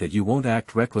guarantee that you won't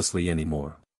act recklessly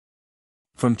anymore.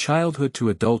 From childhood to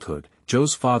adulthood,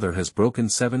 Zhou's father has broken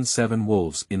 7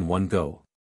 wolves in one go.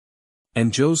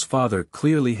 And Zhou's father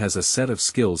clearly has a set of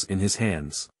skills in his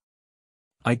hands.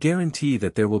 I guarantee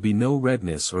that there will be no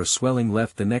redness or swelling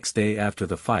left the next day after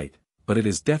the fight, but it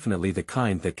is definitely the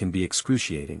kind that can be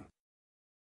excruciating.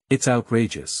 It's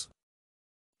outrageous.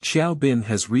 Qiaobin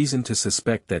has reason to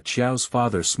suspect that Qiao's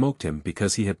father smoked him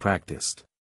because he had practiced.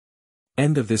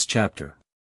 End of this chapter.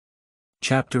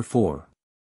 Chapter 4.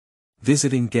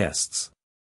 Visiting Guests.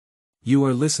 You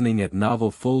are listening at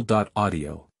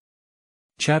novelfull.audio.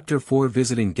 Chapter 4.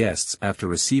 Visiting Guests. After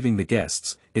receiving the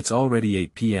guests, it's already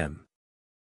 8 p.m.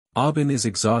 Jobin is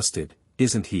exhausted,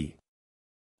 isn't he?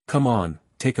 Come on,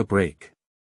 take a break.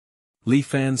 Li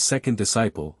Fan's second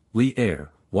disciple, Li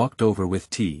Er, walked over with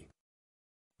tea.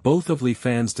 Both of Li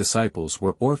Fan's disciples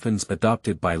were orphans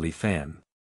adopted by Li Fan.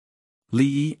 Li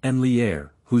Yi and Li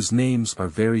Er, whose names are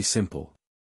very simple.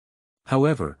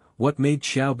 However, what made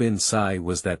Qiaobin sigh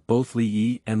was that both Li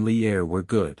Yi and Li Er were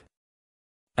good.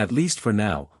 At least for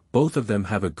now, both of them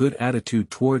have a good attitude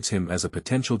towards him as a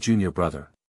potential junior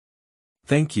brother.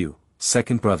 Thank you,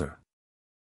 second brother.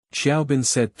 Qiaobin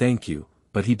said thank you,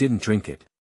 but he didn't drink it.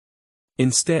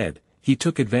 Instead, he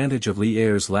took advantage of Li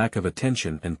Er's lack of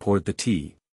attention and poured the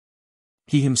tea.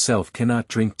 He himself cannot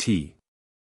drink tea.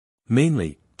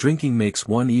 Mainly, drinking makes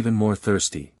one even more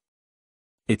thirsty.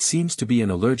 It seems to be an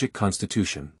allergic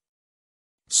constitution.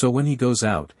 So when he goes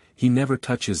out, he never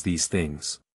touches these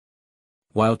things.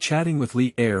 While chatting with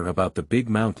Li Er about the big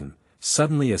mountain,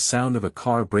 suddenly a sound of a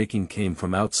car braking came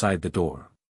from outside the door.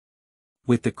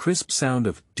 With the crisp sound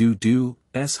of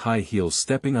doo-doo's high heels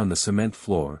stepping on the cement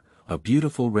floor, a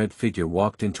beautiful red figure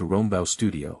walked into Rongbao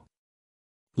studio.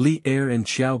 Li Er and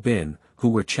Qiaobin, who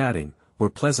were chatting, were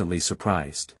pleasantly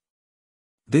surprised.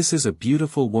 This is a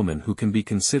beautiful woman who can be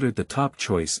considered the top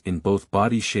choice in both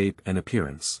body shape and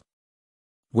appearance.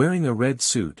 Wearing a red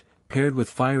suit, paired with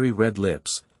fiery red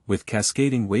lips, with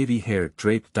cascading wavy hair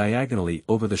draped diagonally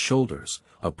over the shoulders,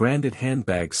 a branded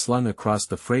handbag slung across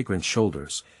the fragrant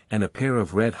shoulders, and a pair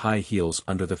of red high heels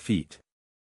under the feet.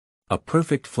 A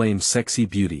perfect flame sexy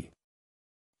beauty.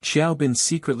 Qiaobin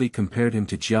secretly compared him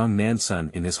to Jiang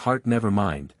Nansun in his heart. Never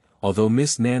mind, although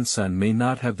Miss Nansun may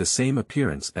not have the same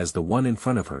appearance as the one in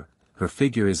front of her, her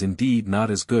figure is indeed not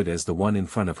as good as the one in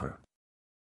front of her.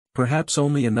 Perhaps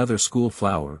only another school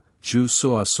flower, Zhu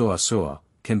Soa Soa Soa,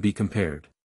 can be compared.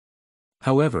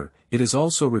 However, it is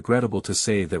also regrettable to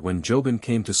say that when Jobin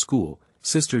came to school,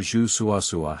 Sister Zhu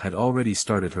Suasua had already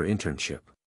started her internship.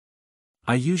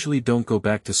 I usually don't go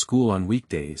back to school on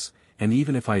weekdays, and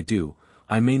even if I do,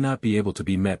 I may not be able to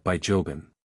be met by Jobin.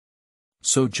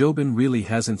 So Jobin really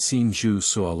hasn't seen Zhu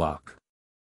Sualak.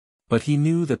 But he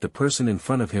knew that the person in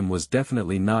front of him was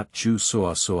definitely not Zhu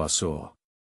Soa Soa Soa.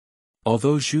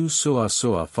 Although Zhu Soa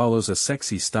Soa follows a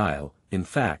sexy style, in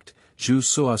fact, Zhu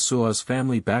Soa Soa's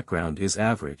family background is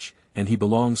average, and he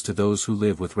belongs to those who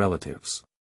live with relatives.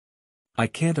 I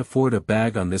can't afford a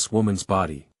bag on this woman's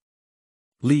body.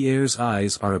 Li Er's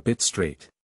eyes are a bit straight.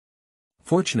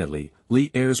 Fortunately, Li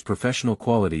Er's professional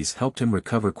qualities helped him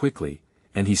recover quickly,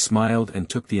 and he smiled and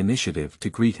took the initiative to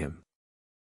greet him.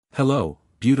 Hello,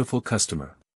 beautiful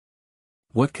customer.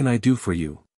 What can I do for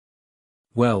you?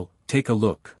 Well, take a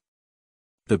look.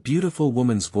 The beautiful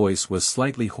woman's voice was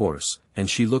slightly hoarse, and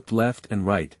she looked left and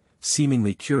right,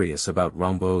 seemingly curious about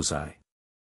Rongbao's eye.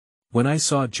 When I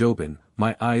saw Jobin,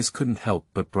 my eyes couldn't help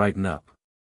but brighten up.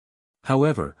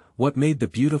 However, what made the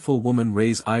beautiful woman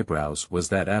raise eyebrows was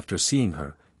that after seeing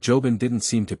her, Jobin didn't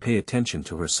seem to pay attention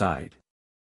to her side.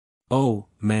 Oh,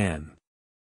 man.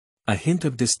 A hint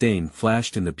of disdain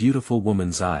flashed in the beautiful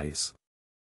woman's eyes.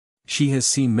 She has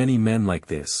seen many men like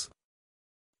this.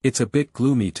 It's a bit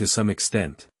gloomy to some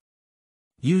extent.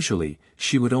 Usually,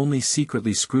 she would only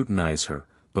secretly scrutinize her,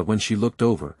 but when she looked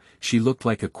over, she looked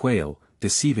like a quail,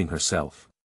 deceiving herself.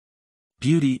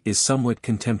 Beauty is somewhat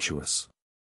contemptuous.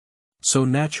 So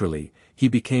naturally, he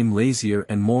became lazier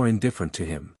and more indifferent to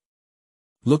him.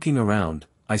 Looking around,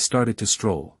 I started to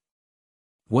stroll.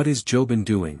 What is Jobin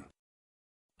doing?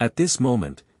 At this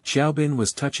moment, Qiaobin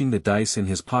was touching the dice in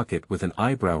his pocket with an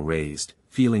eyebrow raised,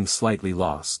 feeling slightly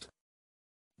lost.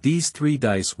 These 3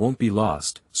 dice won't be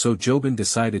lost, so Jobin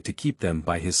decided to keep them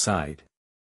by his side.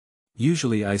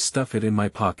 Usually I stuff it in my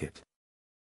pocket.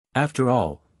 After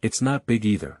all, it's not big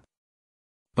either.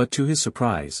 But to his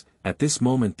surprise, at this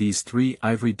moment these 3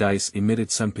 ivory dice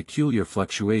emitted some peculiar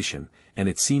fluctuation, and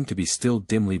it seemed to be still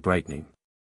dimly brightening.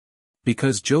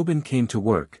 Because Jobin came to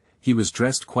work, he was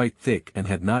dressed quite thick and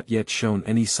had not yet shown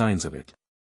any signs of it.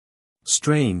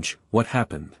 Strange, what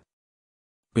happened?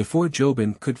 Before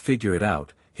Jobin could figure it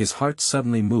out, his heart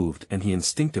suddenly moved and he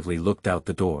instinctively looked out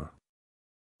the door.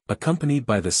 Accompanied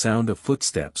by the sound of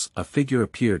footsteps, a figure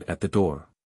appeared at the door.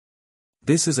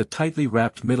 This is a tightly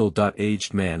wrapped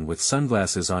middle-aged man with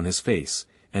sunglasses on his face,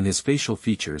 and his facial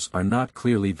features are not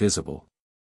clearly visible.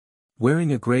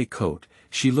 Wearing a gray coat,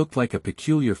 she looked like a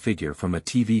peculiar figure from a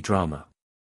TV drama.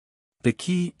 The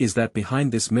key is that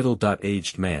behind this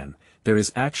middle-aged man, there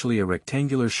is actually a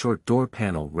rectangular short door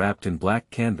panel wrapped in black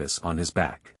canvas on his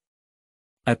back.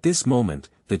 At this moment,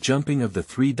 the jumping of the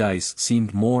 3 dice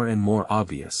seemed more and more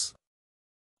obvious.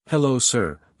 Hello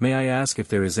sir, may I ask if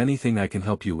there is anything I can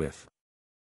help you with?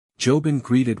 Jobin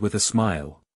greeted with a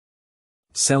smile.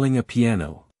 Selling a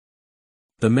piano.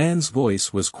 The man's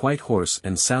voice was quite hoarse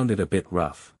and sounded a bit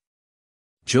rough.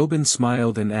 Jobin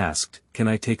smiled and asked, "Can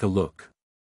I take a look?"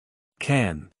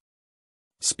 "Can."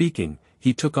 Speaking,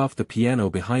 he took off the piano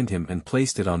behind him and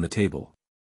placed it on the table.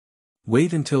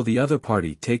 "Wait until the other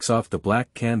party takes off the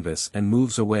black canvas and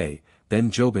moves away,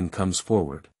 then Jobin comes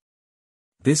forward.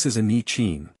 This is a Yanyu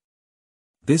Qin.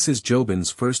 This is Jobin's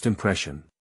first impression.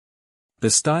 The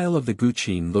style of the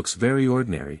guqin looks very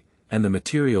ordinary, and the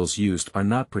materials used are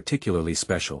not particularly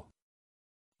special.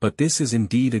 But this is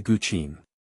indeed a guqin.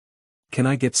 Can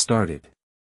I get started?"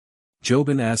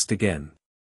 Jobin asked again.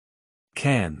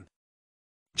 "Can."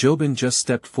 Jobin just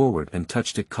stepped forward and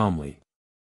touched it calmly.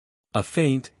 A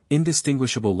faint,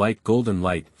 indistinguishable light golden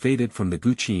light faded from the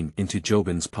guqin into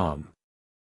Jobin's palm.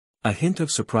 A hint of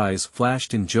surprise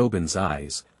flashed in Jobin's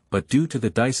eyes, but due to the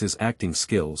dice's acting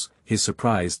skills, his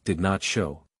surprise did not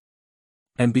show.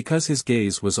 And because his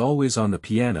gaze was always on the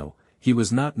piano, he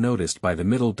was not noticed by the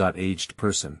middle-aged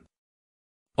person.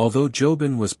 Although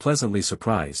Jobin was pleasantly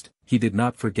surprised, he did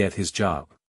not forget his job.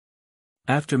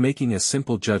 After making a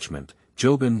simple judgment,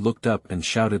 Jobin looked up and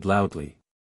shouted loudly.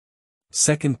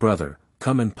 "Second brother,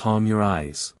 come and palm your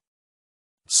eyes."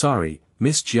 "Sorry,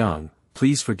 Miss Jiang,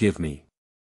 please forgive me."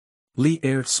 Li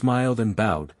Er smiled and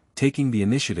bowed, taking the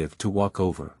initiative to walk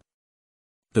over.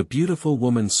 The beautiful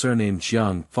woman surnamed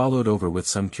Jiang followed over with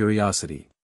some curiosity.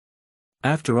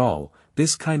 After all,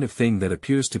 this kind of thing that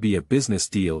appears to be a business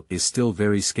deal is still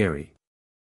very scary.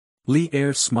 Li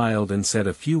Er smiled and said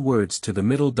a few words to the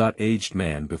middle-aged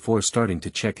man before starting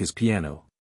to check his piano.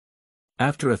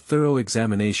 After a thorough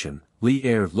examination, Li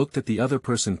Er looked at the other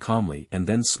person calmly and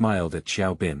then smiled at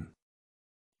Qiaobin.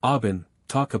 "Jobin,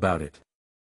 talk about it."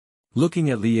 Looking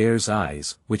at Li Er's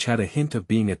eyes, which had a hint of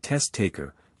being a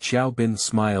test-taker, Qiaobin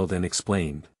smiled and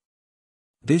explained.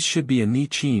 "This should be a Yanyu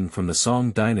Qin from the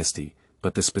Song dynasty,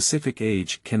 but the specific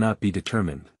age cannot be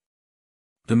determined.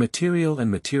 The material and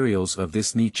materials of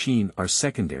this Yanyu Qin are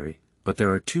secondary, but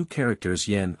there are 2 characters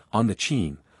yen on the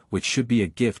qin, which should be a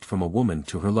gift from a woman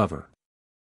to her lover.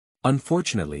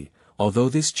 Unfortunately, although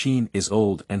this qin is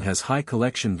old and has high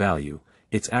collection value,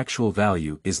 its actual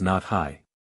value is not high.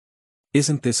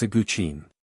 Isn't this a guqin?"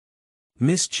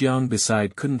 Miss Jiang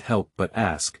beside couldn't help but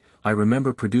ask, "I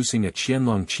remember producing a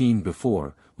Qianlong qin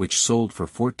before, which sold for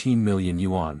 14 million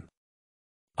yuan.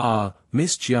 "Ah,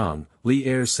 Miss Jiang," Li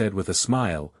Er said with a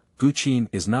smile, "guqin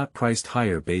is not priced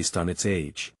higher based on its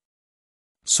age.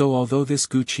 So although this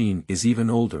guqin is even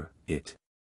older, it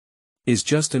is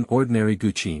just an ordinary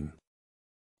guqin.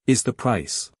 Is the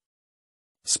price?"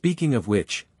 Speaking of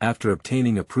which, after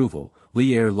obtaining approval,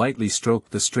 Li Er lightly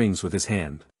stroked the strings with his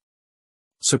hand.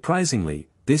 Surprisingly,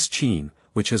 this qin,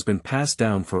 which has been passed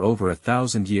down for over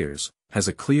 1,000 years, has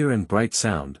a clear and bright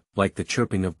sound, like the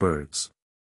chirping of birds.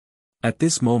 At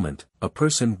this moment, a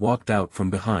person walked out from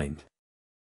behind.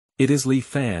 It is Li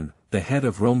Fan, the head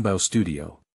of Rongbao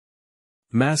Studio.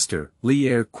 "Master," Li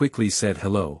Er quickly said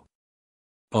hello.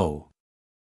 "Oh.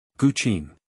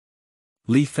 Guqin."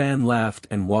 Li Fan laughed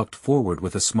and walked forward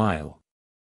with a smile.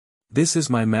 "This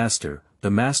is my master, the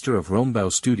master of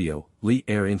Rongbao Studio," Li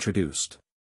Er introduced.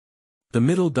 The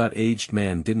middle-aged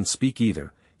man didn't speak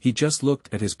either, he just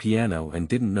looked at his piano and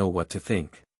didn't know what to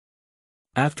think.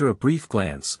 After a brief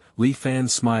glance, Li Fan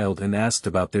smiled and asked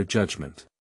about their judgment.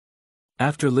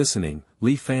 After listening,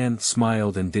 Li Fan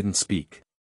smiled and didn't speak.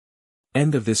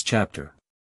 End of this chapter.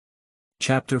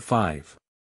 Chapter 5.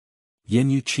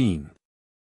 Yanyu Qin.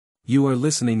 You are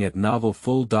listening at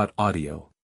novelfull.audio.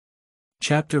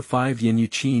 Chapter 5 Yanyu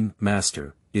Qin.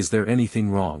 Master, is there anything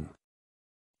wrong?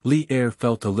 Li Er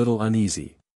felt a little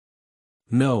uneasy.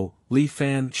 "No," Li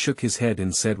Fan shook his head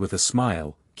and said with a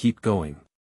smile, "Keep going."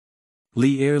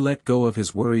 Li Er let go of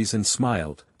his worries and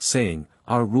smiled, saying,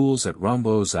 "Our rules at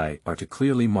Rongbao are to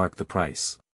clearly mark the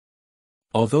price.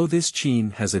 Although this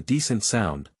qin has a decent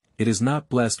sound, it is not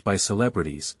blessed by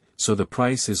celebrities, so the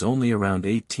price is only around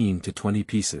 18 to 20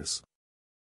 pieces.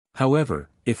 However,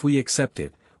 if we accept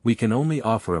it, we can only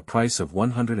offer a price of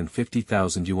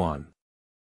 150,000 yuan."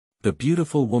 The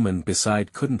beautiful woman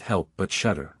beside couldn't help but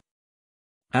shudder.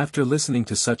 "After listening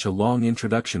to such a long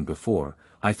introduction before,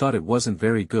 I thought it wasn't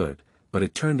very good, but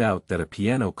it turned out that a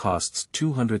piano costs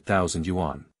 200,000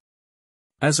 yuan.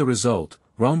 As a result,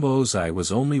 Rongbao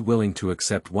was only willing to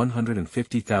accept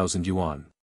 150,000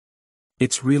 yuan.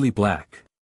 It's really black."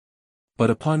 But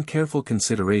upon careful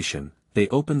consideration, they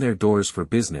open their doors for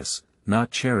business, not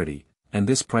charity, and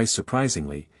this price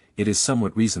surprisingly, it is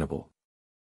somewhat reasonable.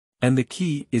 And the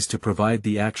key is to provide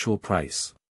the actual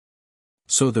price.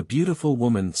 So the beautiful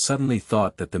woman suddenly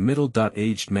thought that the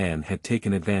middle-aged man had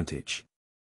taken advantage.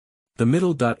 The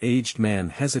middle-aged man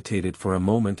hesitated for a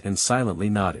moment and silently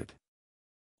nodded.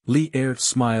 Li Er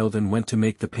smiled and went to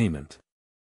make the payment.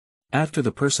 After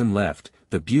the person left,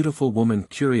 the beautiful woman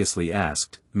curiously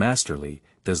asked, "Master Li,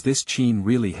 does this Qin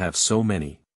really have so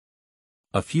many?"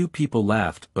 A few people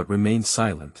laughed but remained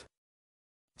silent.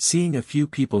 Seeing a few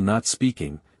people not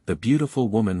speaking, the beautiful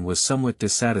woman was somewhat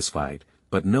dissatisfied,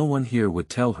 but no one here would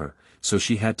tell her, so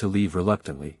she had to leave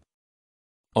reluctantly.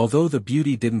 Although the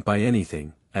beauty didn't buy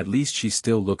anything, at least she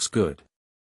still looks good.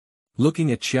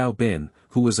 Looking at Qiaobin,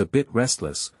 who was a bit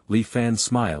restless, Li Fan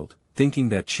smiled, thinking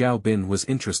that Qiaobin was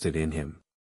interested in him.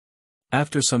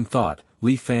 After some thought,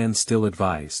 Li Fan still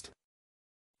advised.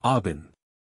 "Jobin.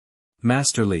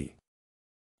 Master Li.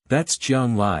 That's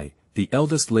Jiang Lai, the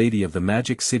eldest lady of the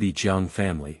Magic City Jiang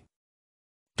family.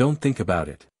 Don't think about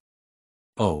it."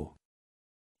 "Oh.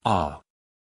 Ah.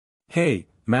 Hey,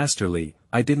 Master Li,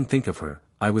 I didn't think of her,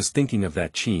 I was thinking of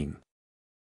that Qin."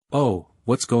 "Oh,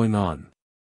 what's going on?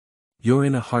 You're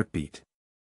in a heartbeat."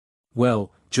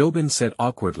 "Well," Jobin said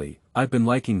awkwardly, "I've been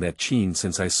liking that Qin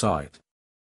since I saw it."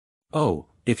 "Oh,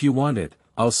 if you want it,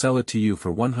 I'll sell it to you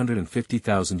for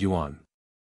 150,000 yuan.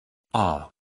 "Ah.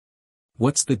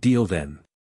 What's the deal then?"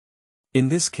 "In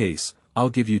this case, I'll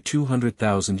give you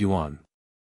 200,000 yuan.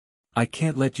 I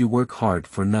can't let you work hard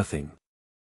for nothing.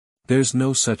 There's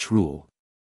no such rule."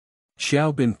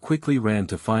 Qiaobin quickly ran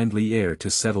to find Li Er to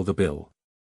settle the bill.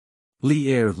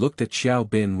 Li Er looked at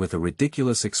Qiaobin with a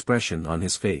ridiculous expression on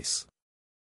his face.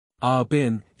 "Ah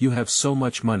Bin, you have so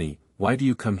much money, why do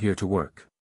you come here to work?"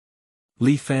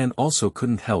 Li Fan also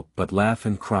couldn't help but laugh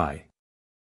and cry.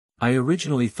 "I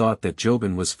originally thought that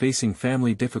Jobin was facing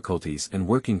family difficulties and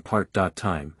working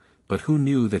part-time, but who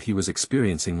knew that he was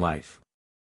experiencing life?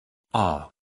 Ah.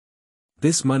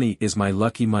 This money is my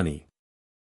lucky money.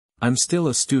 I'm still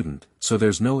a student, so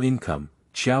there's no income,"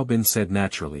 Qiaobin said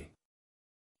naturally.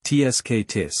 Tsk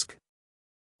tisk.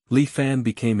 Li Fan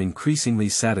became increasingly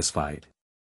satisfied.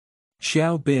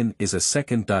 Qiaobin is a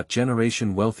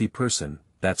second-generation wealthy person,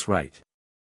 that's right.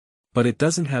 But it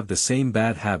doesn't have the same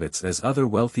bad habits as other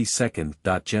wealthy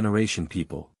second-generation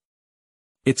people.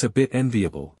 It's a bit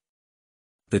enviable.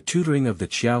 The tutoring of the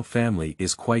Qiao family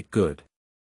is quite good.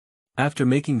 After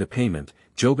making the payment,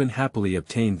 Jobin happily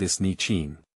obtained this Ni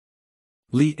Qin.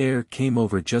 Li Er came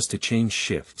over just to change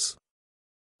shifts.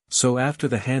 So after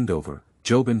the handover,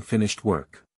 Jobin finished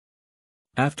work.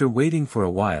 After waiting for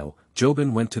a while,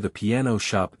 Jobin went to the piano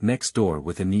shop next door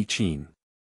with a Ni Qin.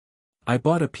 "I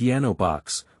bought a piano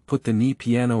box, put the Ni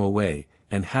piano away,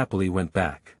 and happily went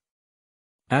back.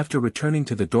 After returning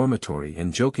to the dormitory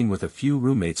and joking with a few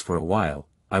roommates for a while,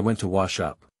 I went to wash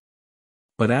up.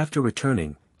 But after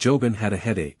returning, Jobin had a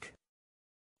headache.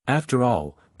 After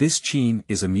all, this Qin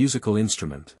is a musical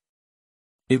instrument.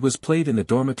 It was played in the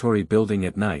dormitory building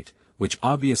at night, which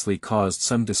obviously caused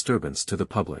some disturbance to the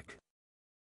public.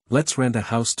 Let's rent a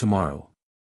house tomorrow."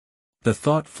 The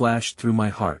thought flashed through my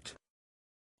heart.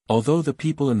 Although the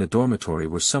people in the dormitory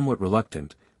were somewhat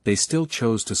reluctant, they still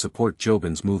chose to support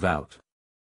Jobin's move out.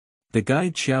 The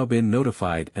guide Qiaobin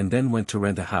notified and then went to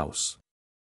rent a house.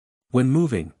 When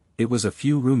moving, it was a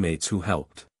few roommates who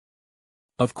helped.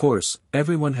 Of course,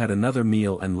 everyone had another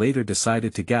meal and later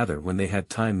decided to gather when they had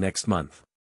time next month.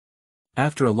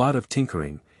 After a lot of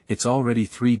tinkering, it's already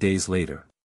 3 days later.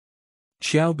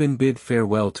 Qiaobin bid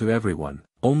farewell to everyone,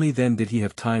 only then did he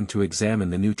have time to examine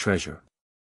the new treasure.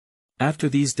 After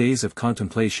these days of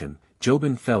contemplation,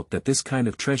 Jobin felt that this kind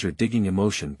of treasure-digging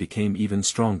emotion became even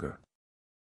stronger.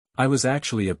 I was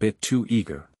actually a bit too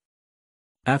eager.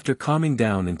 After calming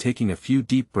down and taking a few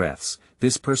deep breaths,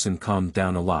 this person calmed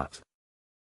down a lot.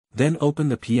 Then open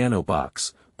the piano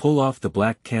box, pull off the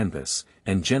black canvas,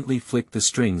 and gently flick the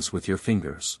strings with your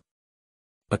fingers.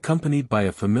 Accompanied by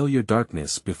a familiar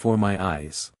darkness before my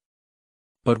eyes.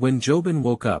 But when Jobin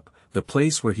woke up, the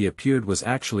place where he appeared was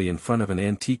actually in front of an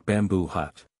antique bamboo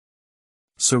hut.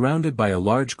 Surrounded by a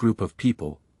large group of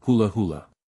people, hula hula.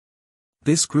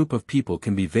 This group of people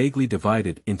can be vaguely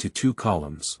divided into 2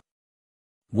 columns.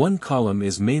 One column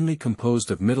is mainly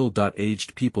composed of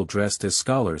middle-aged people dressed as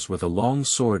scholars with a long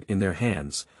sword in their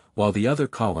hands, while the other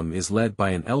column is led by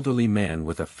an elderly man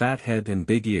with a fat head and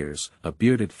big ears, a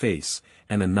bearded face,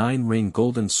 and a 9-ring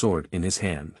golden sword in his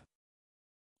hand.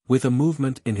 With a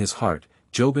movement in his heart,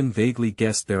 Jobin vaguely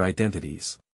guessed their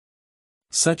identities.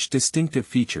 Such distinctive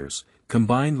features,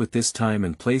 combined with this time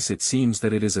and place, it seems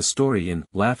that it is a story in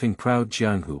Laughing Proud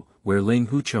Jianghu, where Ling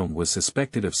Huchong was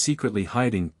suspected of secretly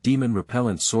hiding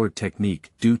demon-repellent sword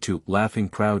technique due to Laughing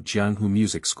Proud Jianghu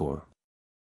music score.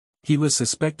 He was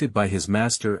suspected by his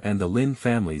master and the Lin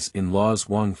family's in-laws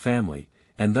Wang family,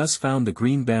 and thus found the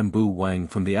green bamboo Wang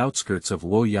from the outskirts of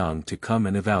Luoyang to come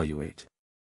and evaluate.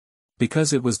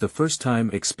 Because it was the first time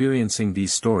experiencing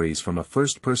these stories from a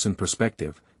first-person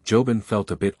perspective, Jobin felt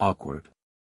a bit awkward.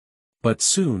 But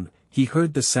soon, he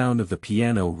heard the sound of the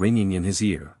piano ringing in his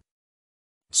ear.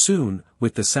 Soon,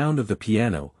 with the sound of the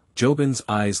piano, Jobin's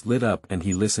eyes lit up and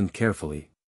he listened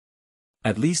carefully.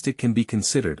 At least it can be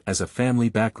considered as a family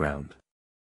background.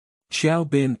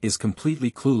 Qiaobin is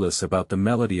completely clueless about the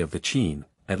melody of the qin,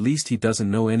 at least he doesn't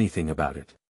know anything about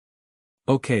it.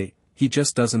 Okay, he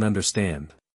just doesn't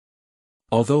understand.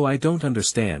 Although I don't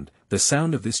understand, the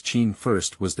sound of this qin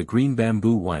first was the green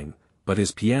bamboo wang, but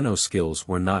his piano skills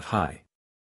were not high.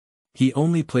 He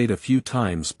only played a few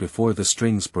times before the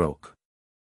strings broke.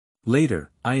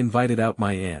 Later, I invited out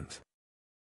my aunt.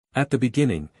 At the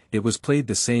beginning, it was played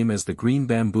the same as the green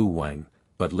bamboo wang,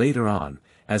 but later on,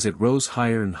 as it rose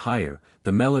higher and higher,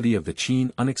 the melody of the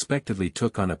qin unexpectedly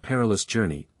took on a perilous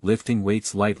journey, lifting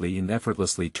weights lightly and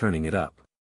effortlessly turning it up.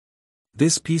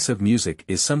 This piece of music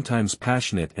is sometimes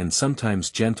passionate and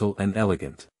sometimes gentle and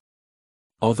elegant.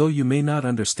 Although you may not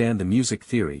understand the music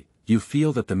theory, you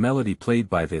feel that the melody played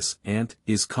by this aunt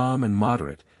is calm and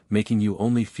moderate, making you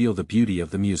only feel the beauty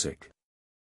of the music.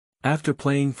 After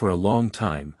playing for a long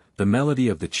time, the melody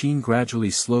of the qin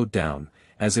gradually slowed down,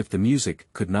 as if the music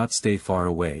could not stay far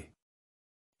away.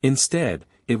 Instead,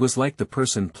 it was like the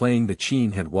person playing the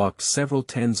qin had walked several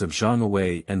tens of zhang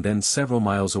away and then several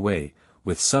miles away,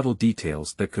 with subtle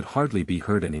details that could hardly be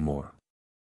heard anymore.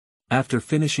 After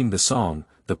finishing the song,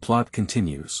 the plot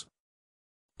continues.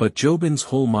 But Jobin's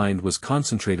whole mind was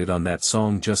concentrated on that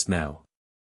song just now.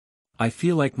 I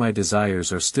feel like my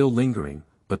desires are still lingering,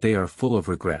 but they are full of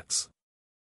regrets.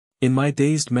 In my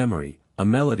dazed memory, a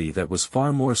melody that was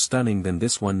far more stunning than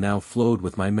this one now flowed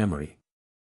with my memory.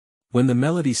 When the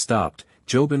melody stopped,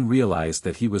 Jobin realized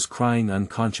that he was crying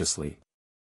unconsciously.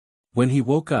 When he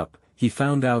woke up, he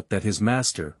found out that his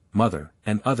master, mother,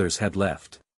 and others had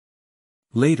left.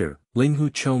 Later, Yanyu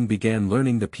Qin began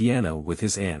learning the piano with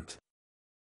his aunt.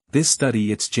 This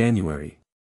study it's January.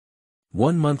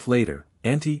 1 month later,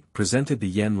 Auntie presented the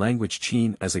Yan language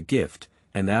qin as a gift,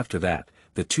 and after that,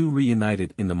 the two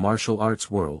reunited in the martial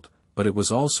arts world, but it was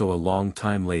also a long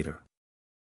time later.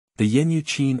 The Yanyu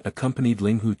Qin accompanied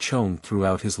Yanyu Qin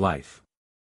throughout his life.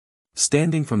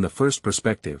 Standing from the first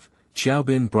perspective,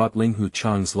 Qiaobin brought Yanyu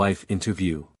Qin's life into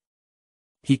view.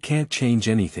 He can't change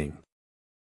anything.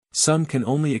 Some can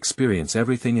only experience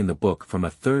everything in the book from a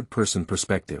third-person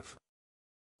perspective.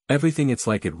 Everything it's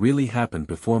like it really happened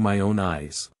before my own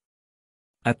eyes.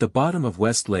 At the bottom of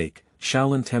West Lake,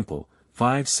 Shaolin Temple,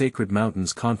 5 Sacred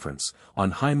Mountains Conference,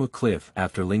 on Haimu Cliff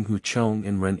after Yanyu Qin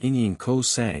and Ren Yingying Ko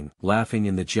sang, laughing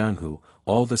in the Jianghu,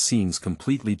 all the scenes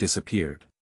completely disappeared.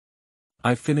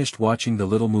 I finished watching the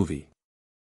little movie.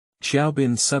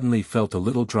 Qiaobin suddenly felt a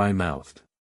little dry-mouthed.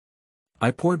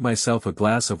 I poured myself a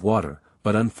glass of water,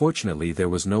 but unfortunately there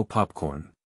was no popcorn.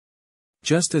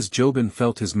 Just as Jobin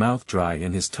felt his mouth dry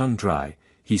and his tongue dry,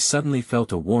 he suddenly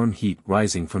felt a warm heat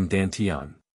rising from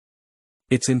Dantian.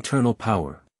 It's internal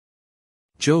power.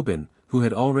 Jobin, who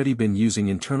had already been using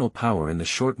internal power in the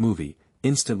short movie,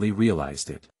 instantly realized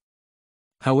it.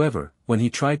 However, when he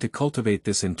tried to cultivate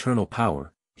this internal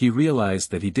power, he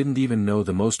realized that he didn't even know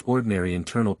the most ordinary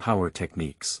internal power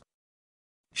techniques.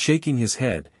 Shaking his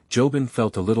head, Jobin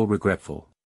felt a little regretful.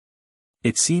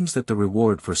 It seems that the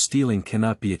reward for stealing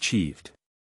cannot be achieved.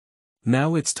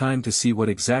 Now it's time to see what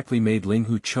exactly made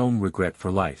Yanyu Qin regret for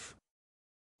life.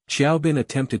 Qiaobin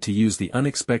attempted to use the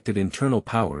unexpected internal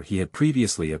power he had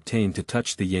previously obtained to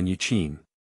touch the Yanyu Qin.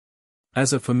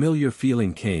 As a familiar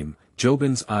feeling came,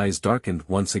 Jobin's eyes darkened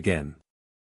once again.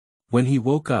 When he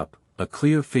woke up, a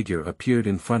clear figure appeared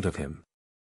in front of him.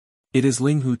 It is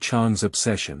Yanyu Qin's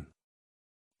obsession.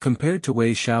 Compared to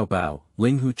Wei Xiaobao,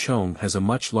 Yanyu Qin has a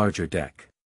much larger deck.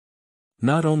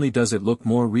 Not only does it look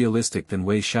more realistic than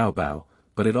Wei Xiaobao,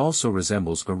 but it also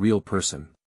resembles a real person.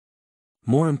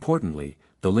 More importantly,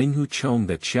 the Yanyu Qin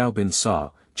that Qiaobin saw,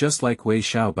 just like Wei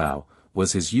Xiaobao,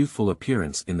 was his youthful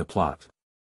appearance in the plot.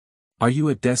 Are you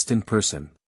a destined person?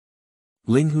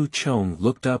 Yanyu Qin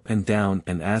looked up and down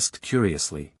and asked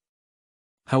curiously.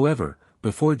 However,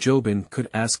 before Jobin could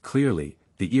ask clearly,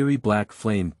 the eerie black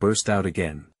flame burst out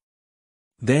again.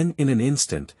 Then in an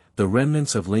instant, the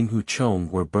remnants of Yanyu Qin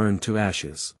were burned to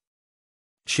ashes.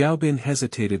 Qiaobin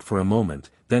hesitated for a moment,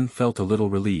 then felt a little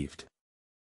relieved.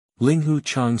 Yanyu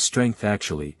Qin's strength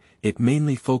actually, it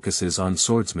mainly focuses on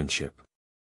swordsmanship.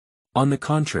 On the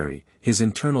contrary, his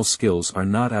internal skills are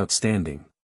not outstanding.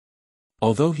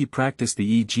 Although he practiced the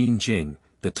Yi Jin Jing,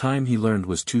 the time he learned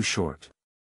was too short.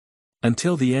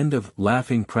 Until the end of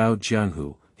Laughing Proud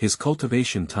Jianghu, his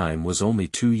cultivation time was only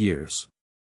 2 years.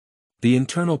 The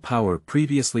internal power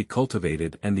previously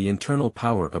cultivated and the internal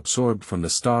power absorbed from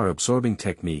the star-absorbing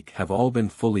technique have all been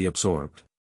fully absorbed.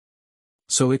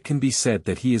 So it can be said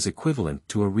that he is equivalent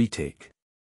to a retake.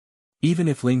 Even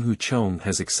if Ling Hucheng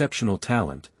has exceptional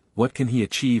talent, what can he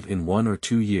achieve in 1 or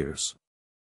 2 years?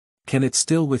 Can it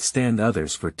still withstand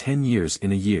others for 10 years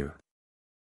in a year?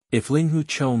 If Ling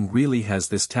Hucheng really has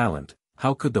this talent,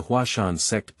 how could the Huashan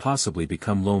sect possibly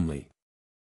become lonely?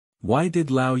 Why did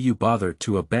Lao Yu bother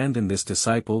to abandon this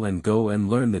disciple and go and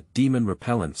learn the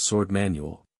demon-repellent sword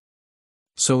manual?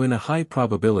 So in a high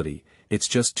probability, it's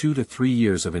just 2 to 3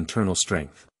 years of internal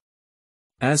strength.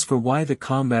 As for why the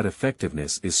combat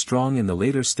effectiveness is strong in the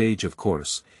later stage, of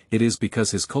course, it is because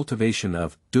his cultivation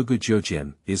of Dugu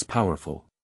Jiujian is powerful.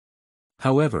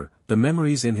 However, the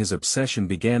memories in his obsession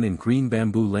began in Green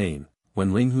Bamboo Lane,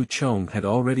 when Ling Hucheng had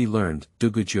already learned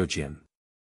Dugu Jiujian.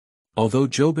 Although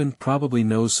Jobin probably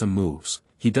knows some moves,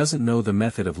 he doesn't know the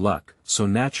method of luck, so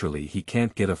naturally he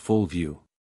can't get a full view.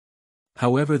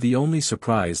 However, the only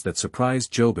surprise that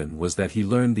surprised Jobin was that he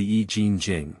learned the I Jin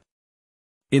Jing.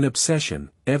 In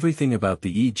Obsession, everything about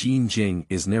the I Jin Jing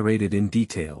is narrated in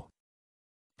detail.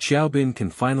 Qiaobin can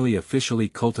finally officially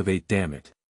cultivate, damn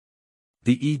it.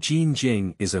 The I Jin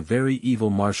Jing is a very evil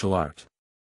martial art.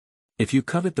 If you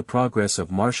covet the progress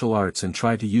of martial arts and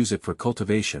try to use it for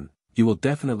cultivation, you will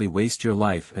definitely waste your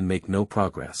life and make no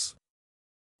progress.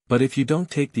 But if you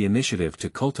don't take the initiative to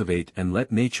cultivate and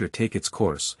let nature take its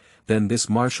course, then this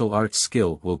martial arts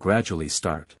skill will gradually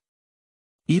start.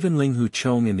 Even Ling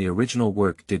Hucheng in the original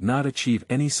work did not achieve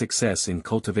any success in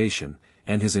cultivation,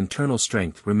 and his internal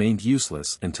strength remained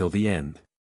useless until the end.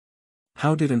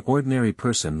 How did an ordinary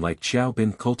person like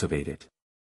Qiaobin cultivate it?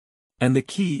 And the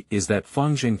key is that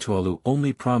Fangjing Tuolu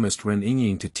only promised Ren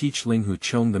Yingying to teach Ling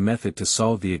Hucheng the method to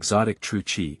solve the exotic true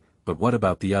qi, but what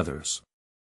about the others?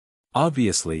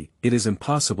 Obviously, it is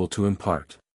impossible to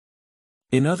impart.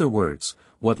 In other words,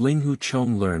 what Ling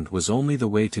Hucheng learned was only the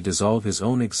way to dissolve his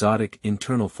own exotic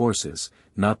internal forces,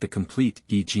 not the complete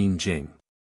I Jin Jing.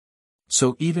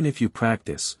 So even if you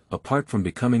practice, apart from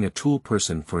becoming a tool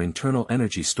person for internal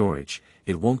energy storage,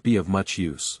 it won't be of much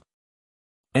use.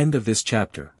 End of this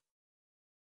chapter.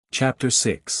 Chapter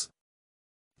 6.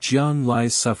 Jiang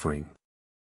lies suffering.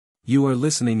 You are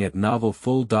listening at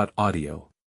novelfull.audio.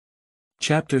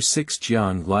 Chapter 6.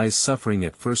 Jiang lies suffering.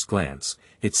 At first glance,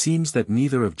 it seems that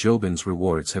neither of Jobin's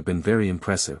rewards have been very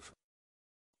impressive.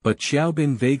 But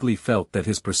Qiaobin vaguely felt that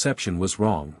his perception was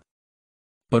wrong.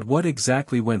 But what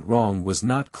exactly went wrong was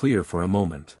not clear for a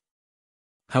moment.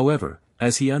 However,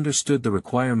 as he understood the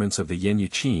requirements of the Yanyu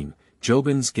Qin,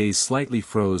 Jobin's gaze slightly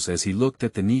froze as he looked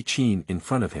at the Ni Qin in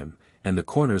front of him, and the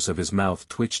corners of his mouth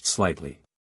twitched slightly.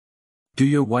 Do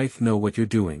your wife know what you're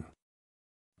doing?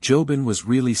 Jobin was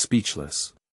really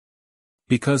speechless.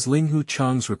 Because Ling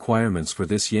Hucheng's requirements for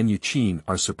this Yanyu Qin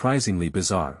are surprisingly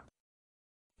bizarre.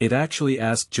 It actually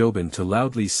asked Jobin to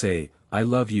loudly say, "I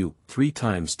love you," 3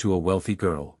 times to a wealthy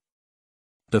girl.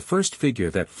 The first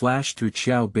figure that flashed through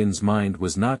Qiaobin's mind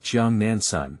was not Jiang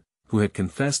Nansun, who had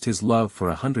confessed his love for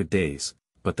 100 days,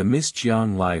 but the Miss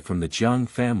Jiang Lai from the Jiang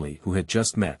family who had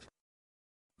just met.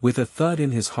 With a thud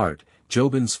in his heart,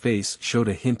 Jobin's face showed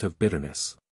a hint of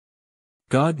bitterness.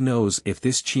 God knows if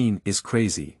this Qin is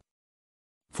crazy.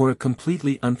 For a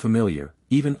completely unfamiliar,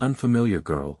 even unfamiliar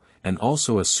girl, and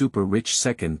also a super rich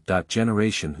second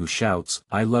generation who shouts,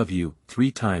 "I love you,"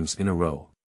 3 times in a row.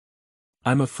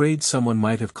 I'm afraid someone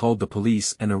might have called the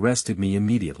police and arrested me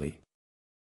immediately.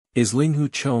 Is Ling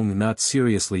Hucheng not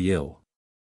seriously ill?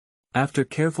 After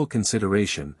careful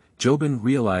consideration, Jobin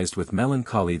realized with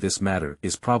melancholy this matter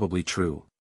is probably true.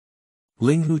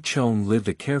 Ling Hucheng lived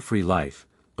a carefree life,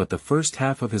 but the first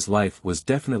half of his life was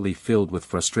definitely filled with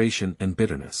frustration and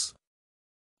bitterness.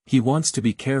 He wants to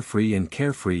be carefree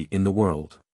in the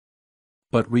world.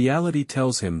 But reality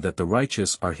tells him that the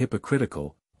righteous are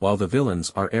hypocritical, while the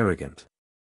villains are arrogant.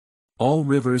 All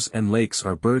rivers and lakes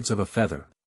are birds of a feather.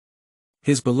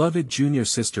 His beloved junior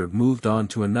sister moved on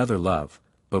to another love,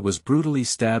 but was brutally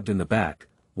stabbed in the back,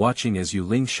 watching as Yu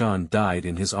Lingshan died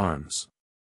in his arms.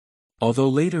 Although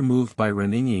later moved by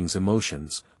Ren Yingying's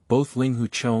emotions, both Ling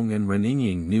Hucheng and Ren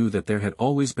Yingying knew that there had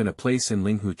always been a place in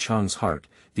Ling Hucheng's heart,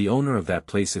 the owner of that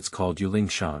place it's called Yu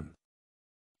Lingshan.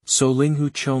 So Ling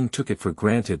Hucheng took it for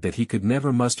granted that he could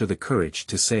never muster the courage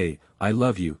to say, "I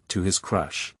love you," to his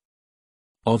crush.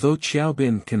 Although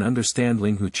Qiaobin can understand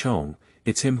Ling Hucheng,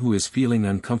 it's him who is feeling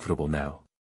uncomfortable now.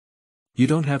 You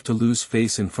don't have to lose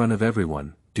face in front of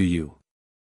everyone, do you?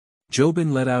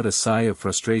 Jobin let out a sigh of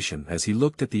frustration as he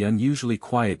looked at the unusually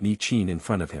quiet Ni Qin in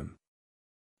front of him.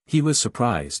 He was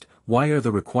surprised. Why are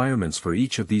the requirements for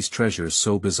each of these treasures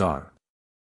so bizarre?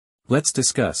 Let's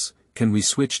discuss. can we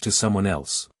switch to someone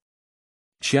else?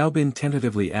 Qiaobin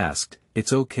tentatively asked.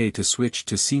 It's okay to switch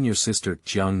to senior sister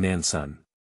Jiang Nansun.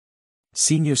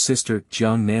 Senior sister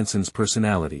Jiang Nansun's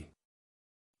personality.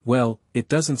 Well, it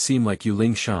doesn't seem like you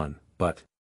Ling Shan, but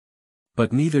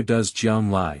neither does Jiang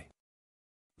Lai.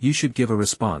 You should give a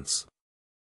response.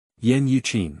 Yanyu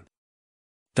Qin.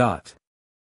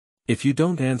 If you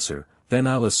don't answer, then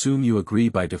I'll assume you agree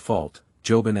by default,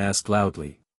 Jobin asked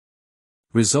loudly.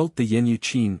 Result: the Yanyu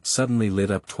Qin suddenly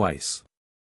lit up twice.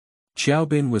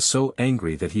 Qiaobin was so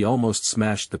angry that he almost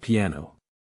smashed the piano.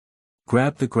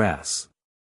 Grab the grass.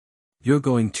 You're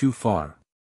going too far.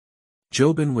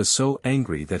 Jobin was so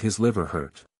angry that his liver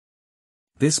hurt.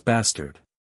 This bastard.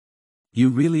 You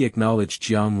really acknowledge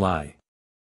Jiang Lai.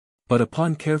 But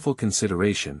upon careful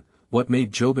consideration, what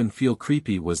made Jobin feel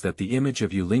creepy was that the image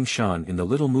of Yu Lingshan in the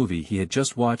little movie he had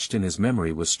just watched in his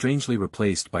memory was strangely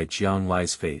replaced by Jiang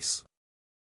Lai's face.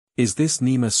 Is this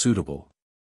Nima suitable?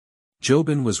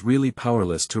 Jobin was really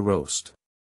powerless to roast.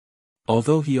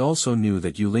 Although he also knew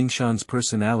that Yu Lingshan's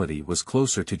personality was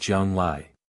closer to Jiang Lai.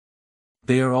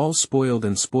 They are all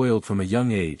spoiled from a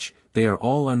young age, they are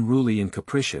all unruly and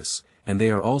capricious, and they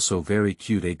are also very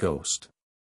cute. A ghost.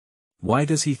 Why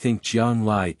does he think Jiang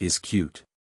Lai is cute?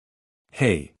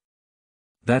 Hey.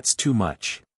 That's too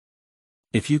much.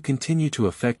 If you continue to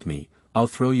affect me, I'll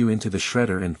throw you into the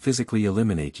shredder and physically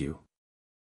eliminate you.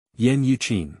 Yanyu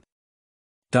Qin.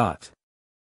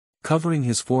 Covering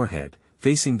his forehead,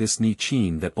 facing this Ni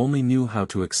Qin that only knew how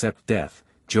to accept death,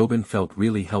 Jobin felt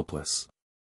really helpless.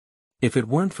 If it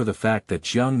weren't for the fact that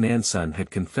Jiang Nansun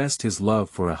had confessed his love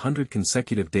for 100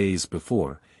 consecutive days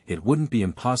before, it wouldn't be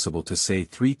impossible to say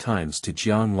 3 times to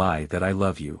Jiang Lai that I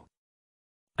love you.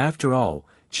 After all,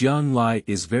 Jiang Lai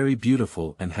is very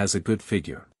beautiful and has a good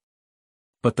figure.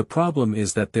 But the problem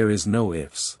is that there is no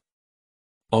ifs.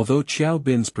 Although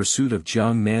Qiaobin's pursuit of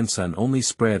Jiang Nansun only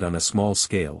spread on a small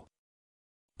scale.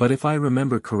 But if I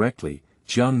remember correctly,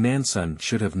 Jiang Nansun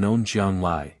should have known Jiang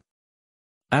Lai.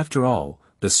 After all,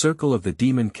 the circle of the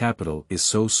demon capital is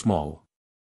so small.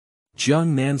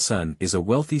 Jiang Nansun is a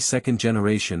wealthy second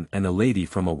generation and a lady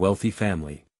from a wealthy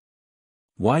family.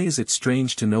 Why is it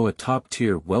strange to know a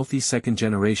top-tier wealthy second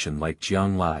generation like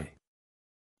Jiang Lai?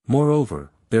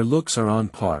 Moreover, their looks are on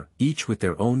par, each with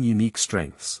their own unique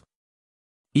strengths.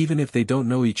 Even if they don't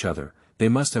know each other, they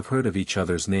must have heard of each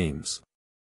other's names.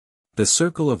 The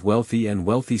circle of wealthy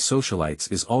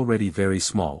socialites is already very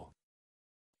small.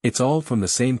 It's all from the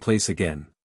same place again.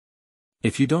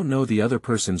 If you don't know the other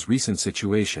person's recent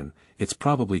situation, it's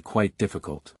probably quite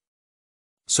difficult.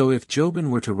 So if Jobin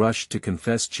were to rush to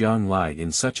confess Jiang Lai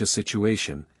in such a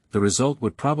situation, the result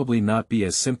would probably not be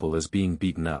as simple as being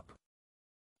beaten up.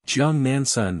 Jiang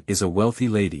Nansun is a wealthy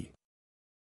lady.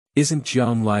 Isn't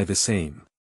Jiang Lai the same?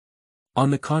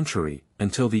 On the contrary,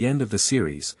 until the end of the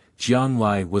series, Jiang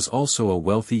Lai was also a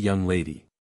wealthy young lady.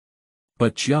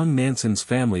 But Jiang Nansun's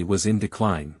family was in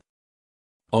decline.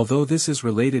 Although this is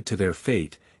related to their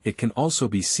fate, it can also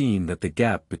be seen that the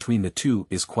gap between the two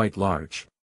is quite large.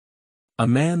 A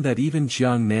man that even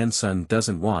Jiang Nansun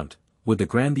doesn't want, would the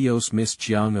grandiose Miss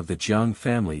Jiang of the Jiang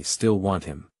family still want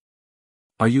him?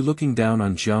 Are you looking down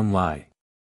on Jiang Lai?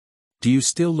 Do you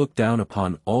still look down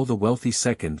upon all the wealthy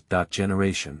second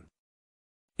generation?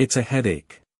 It's a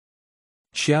headache.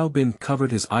 Qiaobin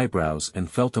covered his eyebrows and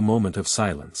felt a moment of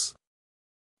silence.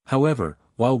 However,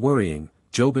 while worrying,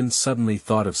 Jobin suddenly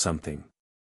thought of something.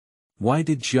 Why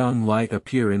did Jiang Lai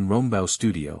appear in Rongbao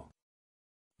studio?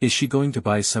 Is she going to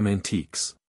buy some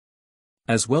antiques?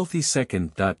 As wealthy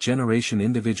second-generation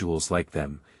individuals like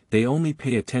them, they only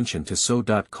pay attention to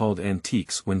so-called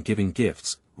antiques when giving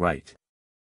gifts, right?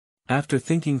 After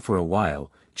thinking for a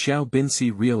while,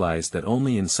 Qiaobin realized that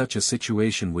only in such a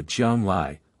situation would Jiang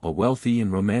Lai, a wealthy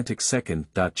and romantic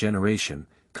second-generation,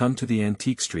 come to the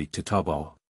antique street to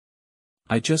Taobao.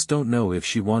 I just don't know if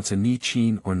she wants a Ni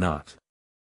Qin or not.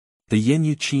 The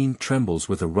Yanyu Qin trembles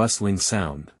with a rustling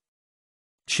sound.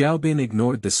 Qiaobin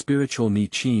ignored the spiritual Ni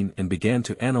Qin and began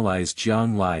to analyze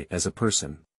Jiang Lai as a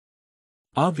person.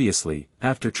 Obviously,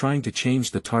 after trying to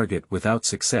change the target without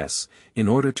success, in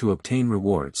order to obtain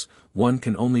rewards, one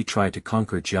can only try to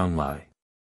conquer Jiang Lai.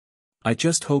 I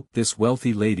just hope this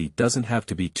wealthy lady doesn't have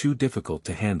to be too difficult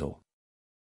to handle.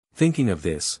 Thinking of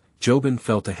this, Jobin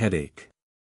felt a headache.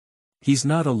 He's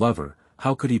not a lover,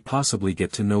 how could he possibly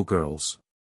get to know girls?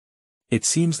 It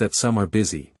seems that some are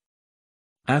busy.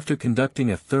 After conducting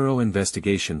a thorough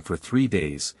investigation for 3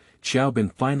 days,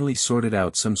 Qiaobin finally sorted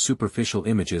out some superficial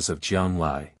images of Jiang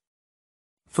Lai.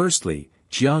 Firstly,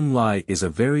 Jiang Lai is a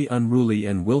very unruly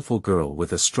and willful girl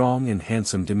with a strong and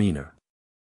handsome demeanor.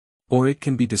 Or it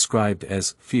can be described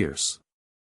as fierce.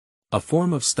 A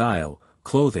form of style,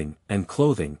 clothing,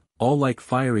 all like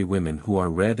fiery women who are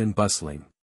red and bustling.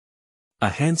 A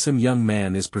handsome young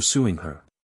man is pursuing her.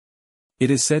 It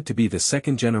is said to be the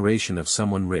second generation of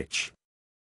someone rich.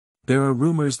 There are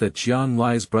rumors that Jiang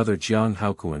Lai's brother Jiang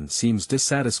Haoquan seems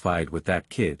dissatisfied with that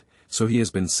kid, so he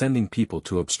has been sending people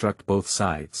to obstruct both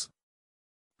sides.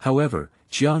 However,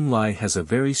 Jiang Lai has a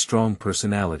very strong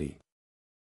personality.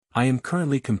 I am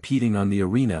currently competing on the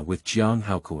arena with Jiang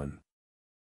Haoquan.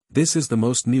 This is the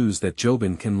most news that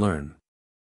Jobin can learn.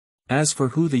 As for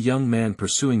who the young man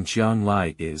pursuing Jiang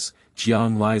Lai is,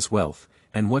 Jiang Lai's wealth,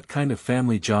 and what kind of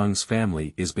family Jiang's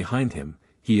family is behind him,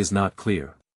 he is not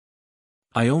clear.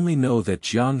 I only know that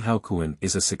Jiang Haoquan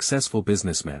is a successful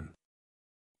businessman.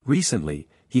 Recently,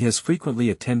 he has frequently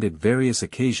attended various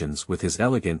occasions with his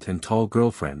elegant and tall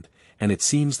girlfriend, and it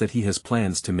seems that he has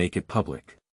plans to make it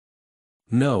public.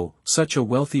 No, such a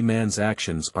wealthy man's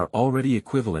actions are already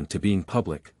equivalent to being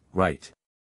public, right?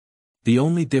 The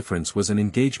only difference was an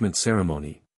engagement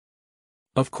ceremony.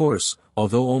 Of course,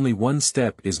 although only one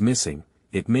step is missing,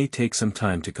 it may take some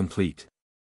time to complete.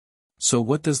 So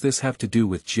what does this have to do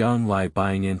with Jiang Lai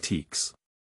buying antiques?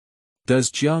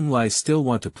 Does Jiang Lai still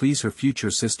want to please her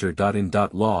future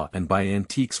sister-in-law and buy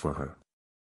antiques for her?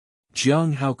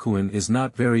 Jiang Haoquan is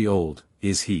not very old,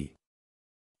 is he?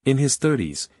 In his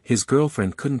 30s, his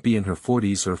girlfriend couldn't be in her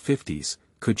 40s or 50s,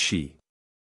 could she?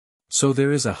 So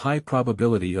there is a high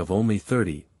probability of only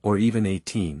 30, or even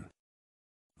 18.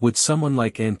 Would someone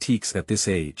like antiques at this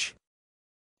age?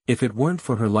 If it weren't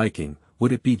for her liking,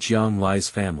 would it be Jiang Lai's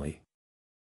family?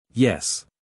 Yes.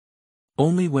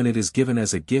 Only when it is given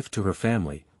as a gift to her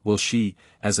family, will she,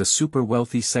 as a super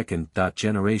wealthy second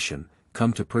generation,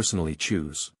 come to personally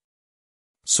choose.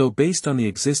 So based on the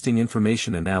existing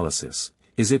information analysis,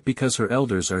 is it because her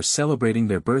elders are celebrating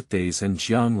their birthdays and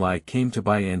Jiang Lai came to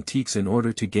buy antiques in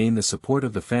order to gain the support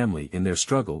of the family in their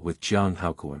struggle with Jiang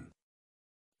Haoquan?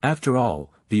 After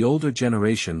all, the older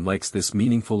generation likes this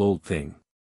meaningful old thing.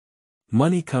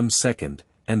 Money comes second,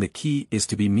 and the key is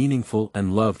to be meaningful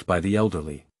and loved by the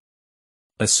elderly.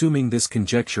 Assuming this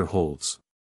conjecture holds.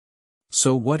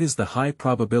 So what is the high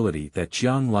probability that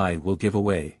Jiang Lai will give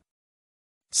away?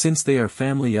 Since they are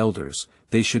family elders,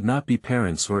 they should not be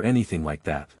parents or anything like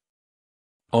that.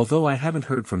 Although I haven't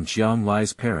heard from Jiang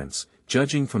Lai's parents,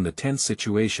 judging from the tense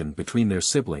situation between their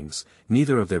siblings,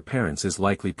 neither of their parents is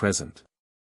likely present.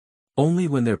 Only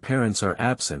when their parents are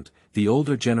absent, the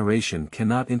older generation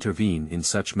cannot intervene in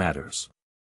such matters.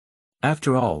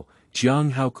 After all,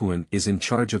 Jiang Haoquan is in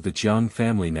charge of the Jiang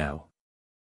family now.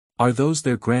 Are those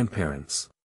their grandparents?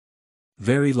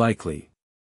 Very likely.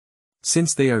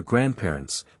 Since they are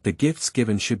grandparents, the gifts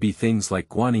given should be things like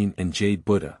guanyin and jade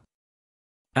Buddha.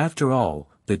 After all,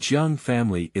 the Jiang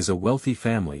family is a wealthy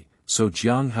family, so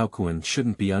Jiang Haoquan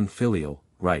shouldn't be unfilial,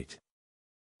 right?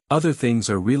 Other things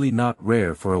are really not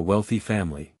rare for a wealthy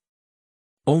family.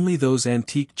 Only those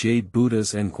antique jade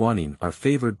Buddhas and guanyin are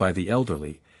favored by the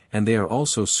elderly, and they are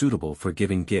also suitable for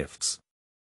giving gifts.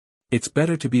 It's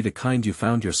better to be the kind you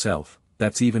found yourself,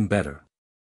 that's even better.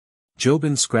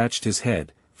 Jobin scratched his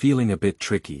head, feeling a bit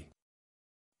tricky.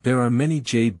 There are many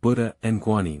jade Buddha and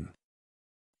guanyin.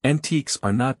 Antiques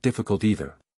are not difficult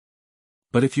either.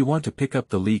 But if you want to pick up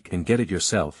the leak and get it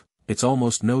yourself, it's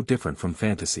almost no different from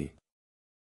fantasy.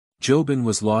 Jobin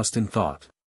was lost in thought.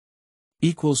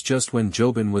 Just when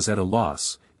Jobin was at a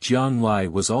loss, Jiang Lai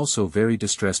was also very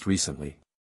distressed recently.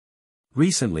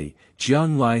 Recently,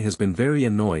 Jiang Lai has been very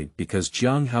annoyed because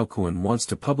Jiang Haoquan wants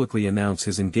to publicly announce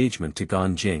his engagement to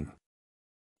Gan Jing.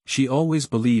 She always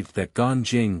believed that Gan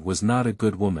Jing was not a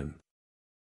good woman.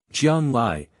 Jiang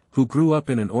Lai, who grew up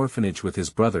in an orphanage with his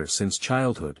brother since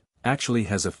childhood, actually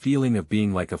has a feeling of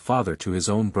being like a father to his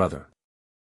own brother.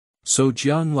 So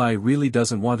Jiang Lai really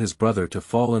doesn't want his brother to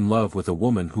fall in love with a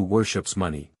woman who worships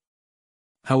money.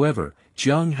 However,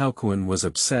 Jiang Haoquan was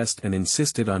obsessed and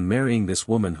insisted on marrying this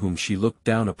woman whom she looked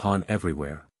down upon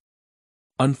everywhere.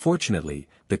 Unfortunately,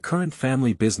 the current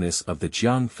family business of the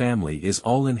Jiang family is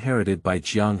all inherited by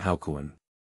Jiang Haoquan.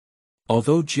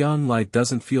 Although Jiang Lai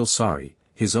doesn't feel sorry,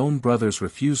 his own brother's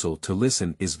refusal to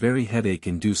listen is very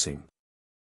headache-inducing.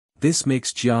 This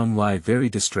makes Jiang Lai very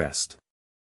distressed.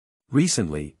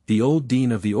 Recently, the old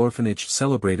dean of the orphanage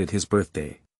celebrated his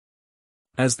birthday.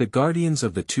 As the guardians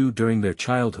of the two during their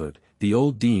childhood, the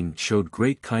old dean showed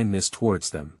great kindness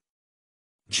towards them.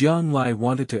 Jiang Lai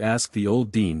wanted to ask the old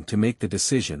dean to make the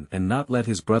decision and not let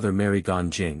his brother marry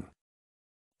Gan Jing.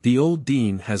 The old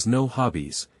dean has no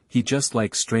hobbies, he just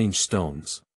likes strange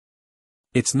stones.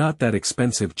 It's not that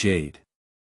expensive jade,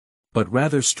 but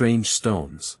rather strange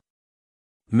stones.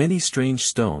 Many strange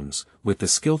stones, with the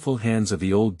skillful hands of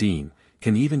the old dean,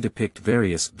 can even depict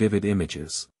various vivid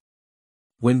images.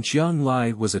 When Jiang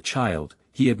Lai was a child,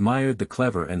 he admired the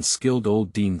clever and skilled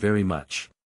old dean very much.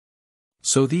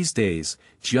 So these days,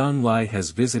 Jiang Lai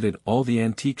has visited all the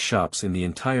antique shops in the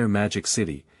entire Magic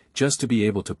City, just to be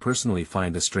able to personally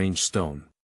find a strange stone.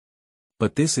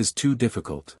 But this is too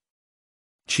difficult.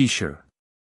 Cherished.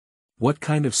 What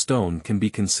kind of stone can be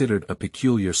considered a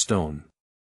peculiar stone?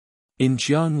 In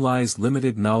Jiang Lai's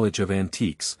limited knowledge of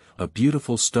antiques, a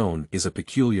beautiful stone is a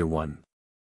peculiar one.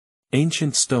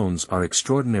 Ancient stones are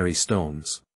extraordinary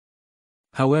stones.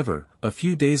 However, a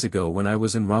few days ago when I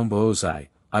was in Rongbaozai,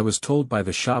 I was told by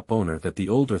the shop owner that the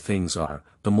older things are,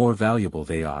 the more valuable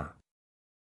they are.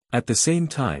 At the same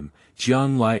time,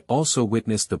 Jiang Lai also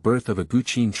witnessed the birth of a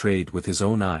Guqin trade with his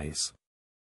own eyes.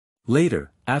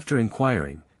 Later, after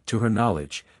inquiring, to her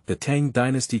knowledge, the Tang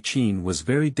dynasty Qin was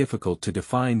very difficult to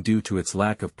define due to its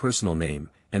lack of personal name,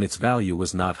 and its value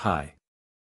was not high.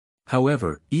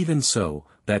 However, even so,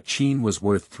 that Qin was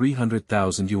worth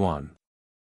 300,000 yuan.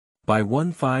 Buy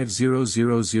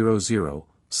 150000,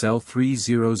 sell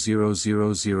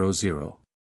 300000.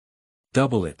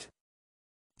 Double it.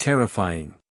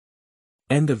 Terrifying.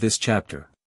 End of this chapter.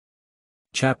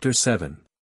 Chapter 7.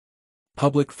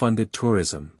 Public-funded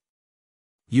tourism.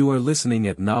 You are listening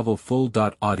at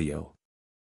novelfull.audio.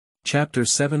 Chapter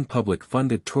 7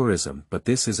 Public-funded tourism. But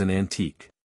this is an antique.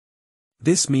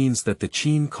 This means that the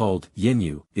Qin called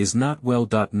Yanyu is not well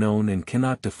known and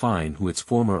cannot define who its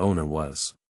former owner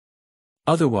was.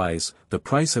 Otherwise, the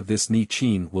price of this Ni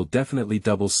Qin will definitely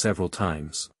double several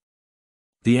times.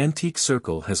 The antique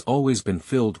circle has always been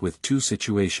filled with two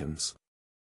situations: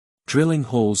 drilling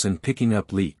holes and picking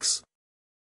up leaks.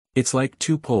 It's like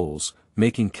two poles,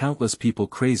 making countless people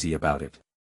crazy about it.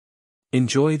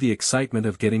 Enjoy the excitement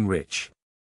of getting rich.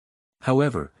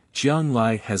 However, Jiang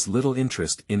Lai has little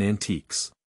interest in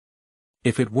antiques.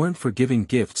 If it weren't for giving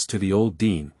gifts to the old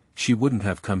dean, she wouldn't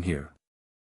have come here.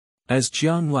 As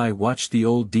Jiang Lai watched the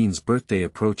old dean's birthday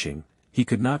approaching, he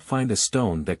could not find a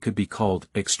stone that could be called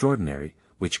extraordinary,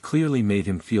 which clearly made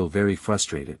him feel very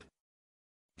frustrated.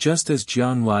 Just as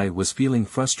Jiang Lai was feeling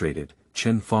frustrated,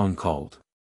 Chen Fong called.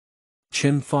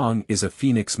 Chen Fong is a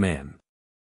phoenix man.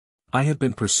 I have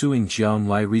been pursuing Jiang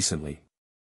Lai recently.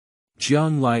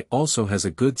 Jiang Lai also has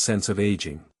a good sense of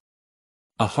aging.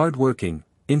 A hard-working,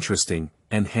 interesting,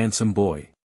 and handsome boy.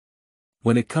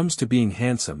 When it comes to being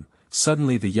handsome,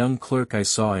 suddenly the young clerk I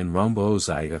saw in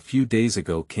Rongbaozai a few days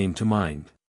ago came to mind.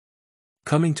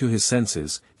 Coming to his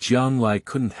senses, Jiang Lai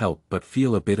couldn't help but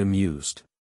feel a bit amused.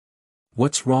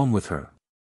 What's wrong with her?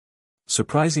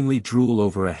 Surprisingly drool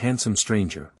over a handsome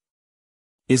stranger.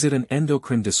 Is it an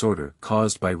endocrine disorder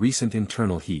caused by recent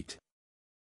internal heat?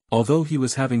 Although he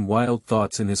was having wild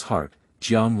thoughts in his heart,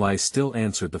 Jiang Lai still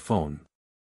answered the phone.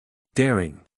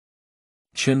 Daring.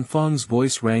 Chen Fong's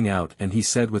voice rang out and he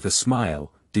said with a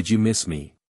smile, "Did you miss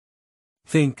me?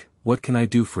 Think, what can I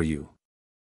do for you?"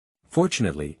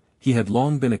 Fortunately, he had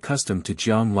long been accustomed to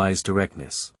Jiang Lai's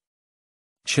directness.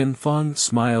 Chen Fong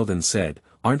smiled and said,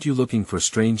 "Aren't you looking for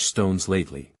strange stones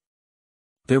lately?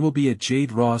 There will be a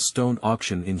jade raw stone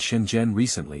auction in Shenzhen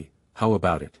recently, how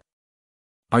about it?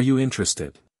 Are you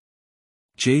interested?"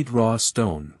 Jade raw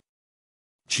stone.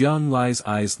 Jiang Lai's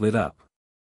eyes lit up.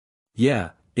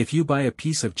 Yeah, if you buy a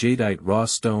piece of jadeite raw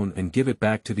stone and give it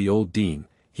back to the old dean,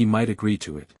 he might agree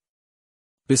to it.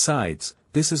 Besides,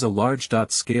 this is a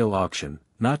large-scale auction,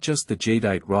 not just the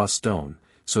jadeite raw stone,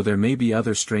 so there may be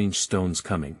other strange stones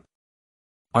coming.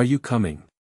 Are you coming?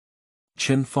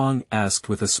 Chen Fong asked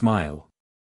with a smile.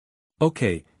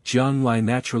 Okay, Jiang Lai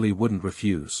naturally wouldn't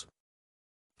refuse.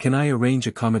 Can I arrange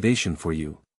accommodation for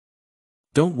you?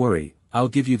 Don't worry, I'll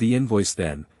give you the invoice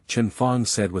then, Chen Fong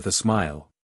said with a smile.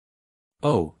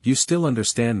 Oh, you still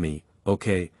understand me,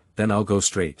 okay, then I'll go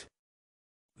straight.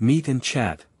 Meet and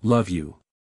chat, love you.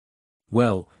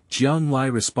 Well, Jiang Lai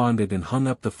responded and hung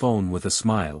up the phone with a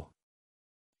smile.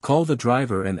 Call the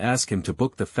driver and ask him to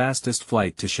book the fastest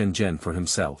flight to Shenzhen for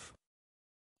himself.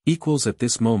 At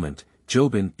this moment,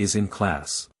 Jobin is in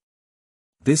class.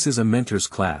 This is a mentor's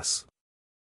class.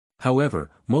 However,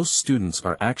 most students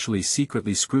are actually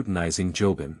secretly scrutinizing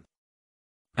Jobin.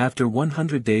 After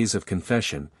 100 days of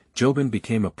confession, Jobin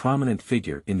became a prominent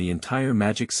figure in the entire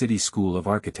Magic City School of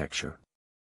Architecture.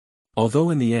 Although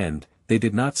in the end, they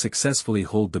did not successfully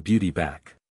hold the beauty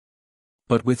back.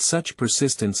 But with such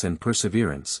persistence and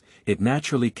perseverance, it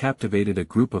naturally captivated a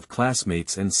group of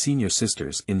classmates and senior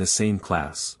sisters in the same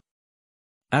class.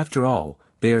 After all,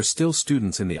 they are still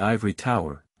students in the ivory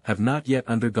tower, have not yet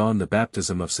undergone the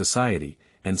baptism of society,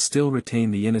 and still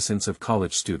retain the innocence of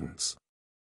college students.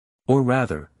 Or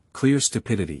rather, clear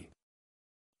stupidity.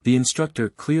 The instructor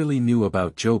clearly knew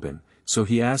about Jobin, so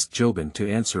he asked Jobin to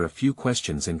answer a few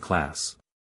questions in class.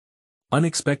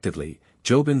 Unexpectedly,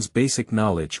 Jobin's basic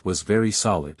knowledge was very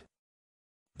solid.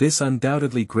 This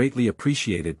undoubtedly greatly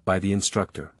appreciated by the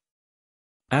instructor.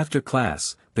 After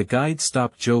class, the guide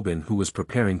stopped Jobin, who was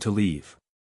preparing to leave.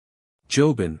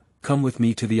 "Jobin, come with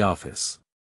me to the office."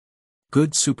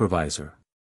 "Good, supervisor."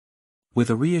 With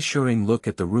a reassuring look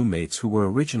at the roommates who were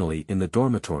originally in the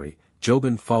dormitory,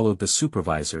 Jobin followed the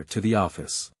supervisor to the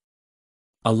office.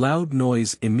 A loud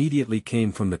noise immediately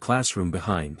came from the classroom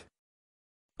behind.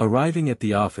 Arriving at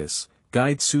the office,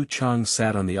 Guide Su Chang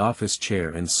sat on the office chair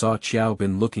and saw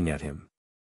Qiaobin looking at him.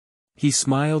 He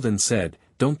smiled and said,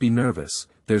 "Don't be nervous,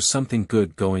 there's something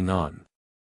good going on."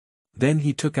 Then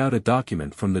he took out a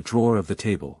document from the drawer of the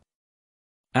table.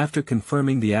 After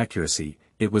confirming the accuracy,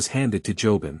 it was handed to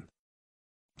Jobin.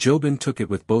 Jobin took it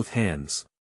with both hands.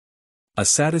 A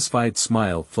satisfied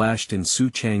smile flashed in Su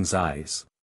Chang's eyes.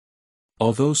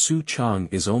 Although Su Chang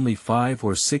is only 5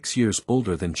 or 6 years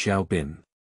older than Qiaobin,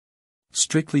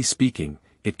 strictly speaking,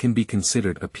 it can be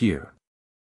considered a peer.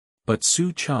 But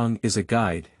Su Chang is a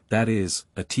guide, that is,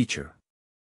 a teacher.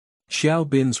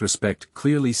 Qiaobin's respect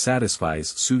clearly satisfies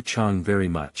Su Chang very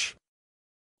much.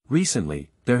 Recently,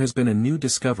 there has been a new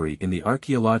discovery in the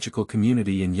archaeological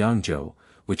community in Yangzhou,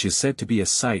 which is said to be a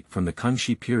site from the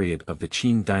Kangxi period of the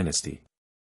Qin dynasty.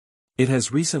 It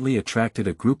has recently attracted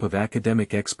a group of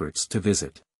academic experts to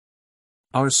visit.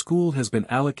 Our school has been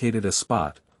allocated a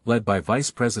spot, led by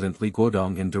Vice President Li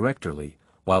Guodong and Director Li,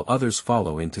 while others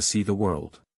follow in to see the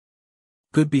world.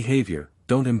 Good behavior,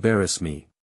 don't embarrass me.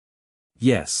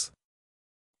 Yes.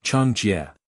 Chang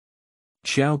Jie.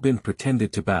 Qiaobin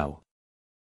pretended to bow.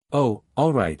 Oh,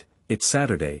 all right, it's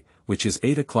Saturday, which is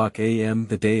 8 a.m.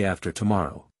 the day after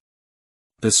tomorrow.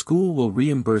 The school will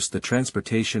reimburse the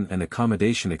transportation and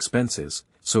accommodation expenses,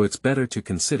 so it's better to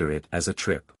consider it as a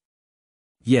trip.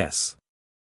 Yes.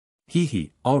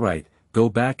 Hee, all right, go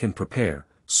back and prepare,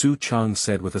 Su Chang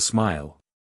said with a smile.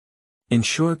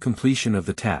 Ensure completion of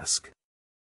the task.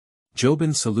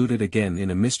 Jobin saluted again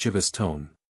in a mischievous tone.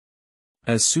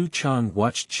 As Su Chang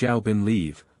watched Qiaobin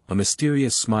leave, a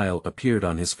mysterious smile appeared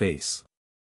on his face.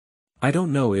 I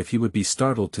don't know if he would be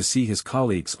startled to see his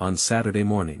colleagues on Saturday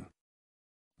morning.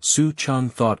 Su Chang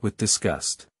thought with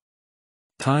disgust.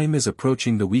 Time is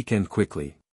approaching the weekend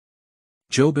quickly.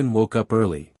 Jobin woke up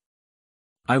early.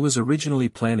 I was originally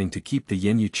planning to keep the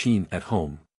Yanyu Qin at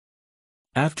home.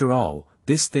 After all,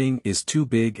 this thing is too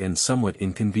big and somewhat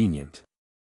inconvenient.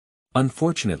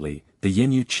 Unfortunately, the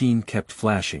Yanyu Qin kept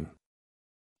flashing.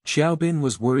 Qiaobin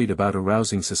was worried about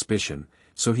arousing suspicion,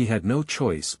 so he had no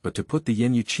choice but to put the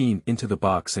Yanyu Qin into the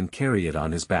box and carry it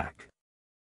on his back.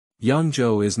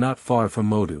 Yangzhou is not far from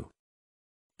Modu.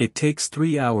 It takes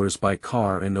 3 hours by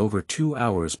car and over 2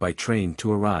 hours by train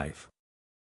to arrive.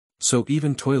 So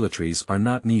even toiletries are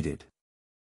not needed.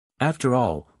 After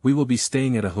all, we will be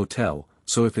staying at a hotel,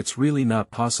 so if it's really not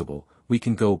possible, we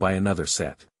can go by another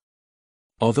set.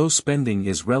 Although spending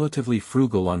is relatively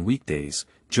frugal on weekdays,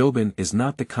 Jobin is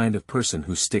not the kind of person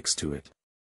who sticks to it.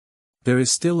 There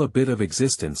is still a bit of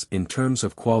existence in terms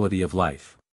of quality of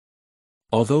life.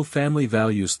 Although family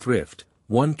values thrift,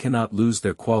 one cannot lose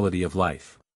their quality of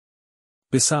life.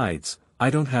 Besides, I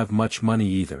don't have much money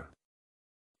either.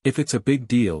 If it's a big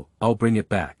deal, I'll bring it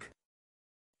back.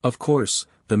 Of course,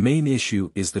 the main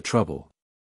issue is the trouble.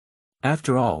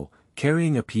 After all,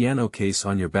 carrying a piano case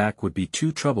on your back would be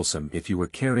too troublesome if you were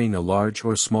carrying a large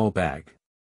or small bag.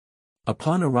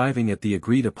 Upon arriving at the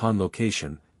agreed-upon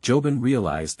location, Jobin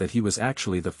realized that he was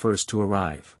actually the first to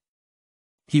arrive.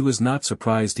 He was not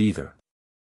surprised either.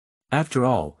 After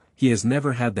all, he has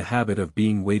never had the habit of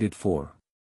being waited for.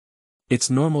 It's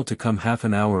normal to come half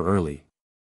an hour early.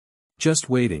 Just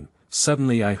waiting,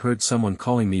 suddenly I heard someone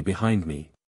calling me behind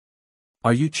me.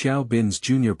 Are you Qiaobin's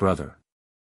junior brother?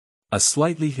 A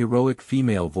slightly heroic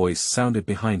female voice sounded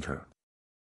behind her.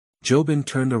 Jobin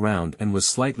turned around and was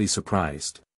slightly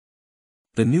surprised.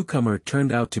 The newcomer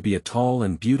turned out to be a tall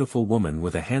and beautiful woman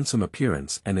with a handsome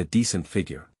appearance and a decent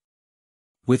figure.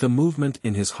 With a movement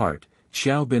in his heart,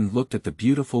 Qiaobin looked at the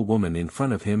beautiful woman in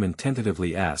front of him and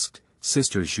tentatively asked,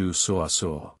 Sister Zhu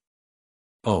Suosuo.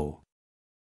 Oh.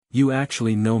 You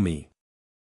actually know me.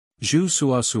 Zhu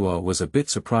Suosuo was a bit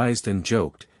surprised and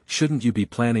joked, shouldn't you be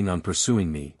planning on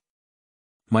pursuing me?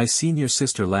 My senior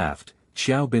sister laughed,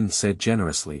 Qiaobin said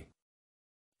generously.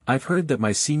 I've heard that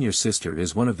my senior sister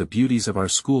is one of the beauties of our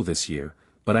school this year,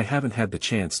 but I haven't had the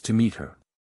chance to meet her.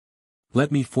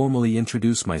 Let me formally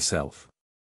introduce myself.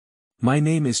 My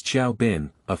name is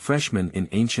Qiaobin, a freshman in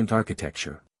ancient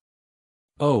architecture.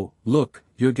 Oh, look,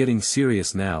 you're getting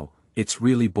serious now, it's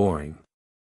really boring.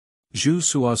 Zhu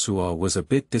Suosuo was a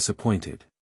bit disappointed.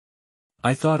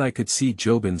 I thought I could see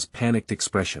Jobin's panicked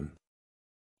expression.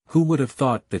 Who would have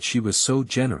thought that she was so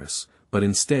generous, but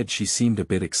instead she seemed a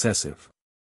bit excessive.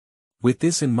 With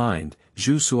this in mind,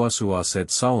 Zhu Suosua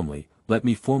said solemnly, "Let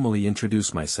me formally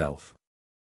introduce myself.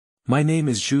 My name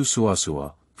is Zhu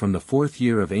Suosua, from the 4th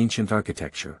year of ancient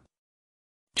architecture."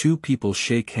 Two people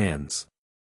shake hands.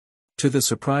 To the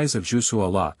surprise of Zhu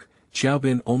Suolok,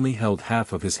 Qiaobin only held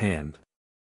half of his hand.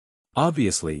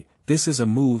 Obviously, this is a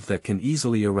move that can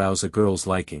easily arouse a girl's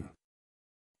liking.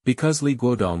 Because Li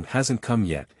Guodong hasn't come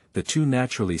yet, the two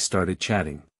naturally started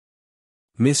chatting.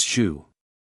 "Miss Zhu.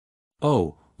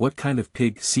 Oh, what kind of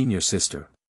pig, senior sister?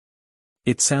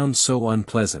 It sounds so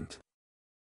unpleasant."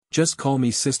 "Just call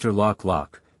me Sister Lok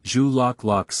Lok," Zhu Lok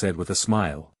Lok said with a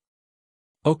smile.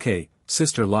 "Okay,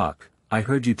 Sister Lok, I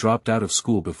heard you dropped out of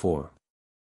school before?"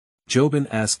 Jobin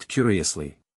asked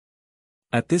curiously.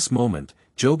 At this moment,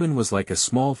 Jobin was like a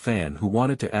small fan who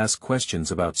wanted to ask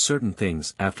questions about certain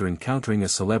things after encountering a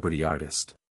celebrity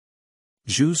artist.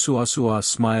 Zhu Suosua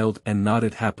smiled and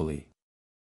nodded happily.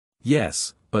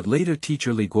 "Yes, but later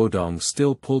teacher Li Guodong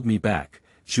still pulled me back,"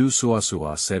 Zhu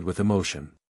Suosua said with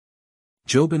emotion.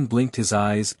 Jobin blinked his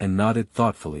eyes and nodded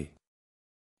thoughtfully.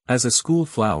 As a school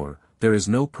flower, there is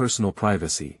no personal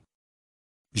privacy.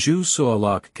 Zhu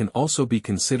Suolok can also be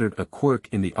considered a quirk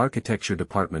in the architecture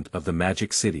department of the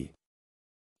Magic City.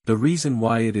 The reason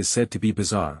why it is said to be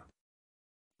bizarre.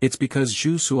 It's because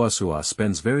Zhu Suosua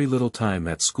spends very little time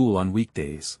at school on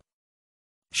weekdays.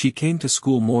 She came to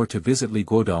school more to visit Li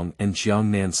Guodong and Jiang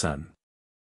Nansun.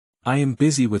 "I am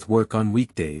busy with work on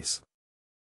weekdays."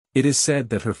 It is said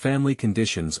that her family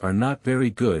conditions are not very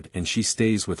good and she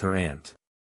stays with her aunt.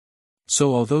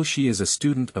 So although she is a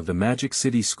student of the Magic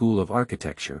City School of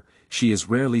Architecture, she is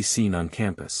rarely seen on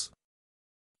campus.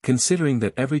 Considering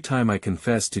that every time I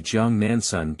confess to Jiang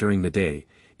Nansun during the day,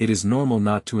 it is normal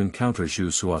not to encounter Zhu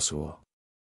Suosua.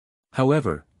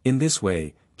 However, in this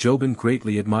way, Jobin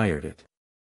greatly admired it.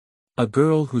 A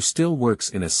girl who still works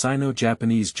in a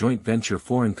Sino-Japanese joint venture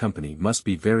foreign company must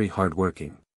be very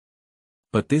hardworking.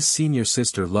 But this senior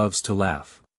sister loves to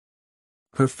laugh.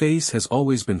 Her face has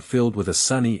always been filled with a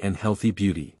sunny and healthy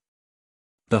beauty.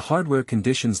 The hardware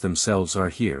conditions themselves are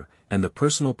here, and the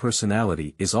personal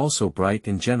personality is also bright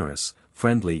and generous,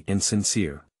 friendly and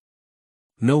sincere.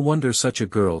 No wonder such a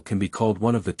girl can be called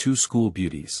one of the two school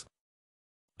beauties.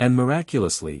 And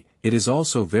miraculously, it is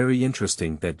also very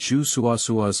interesting that Zhu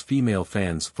Suosua's female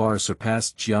fans far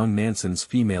surpassed Jiang Nansun's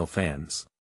female fans.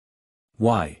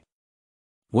 Why?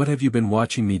 What have you been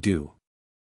watching me do?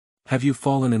 Have you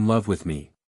fallen in love with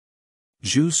me?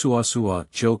 Zhu Suosua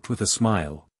joked with a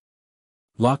smile.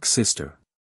 "Lok sister."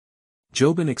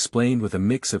 Jobin explained with a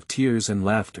mix of tears and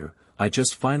laughter, "I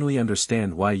just finally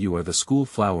understand why you are the school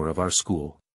flower of our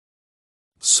school."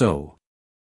 "So?"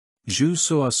 Zhu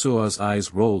Suosua's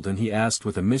eyes rolled and he asked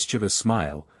with a mischievous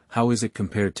smile, "How is it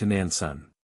compared to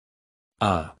Nansun?"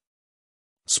 "Ah.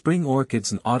 Spring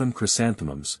orchids and autumn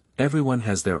chrysanthemums, everyone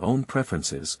has their own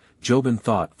preferences," Jobin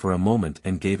thought for a moment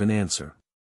and gave an answer.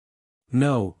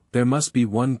 "No, there must be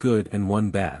one good and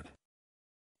one bad.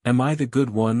 Am I the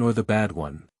good one or the bad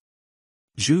one?"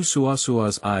 Zhu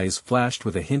Suosua's eyes flashed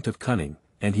with a hint of cunning,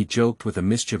 and he joked with a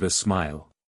mischievous smile.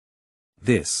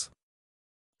 "This."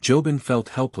 Jobin felt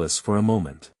helpless for a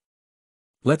moment.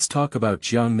 "Let's talk about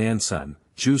Jiang Nansun,"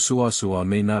 Zhu Suosua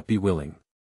may not be willing.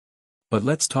 "But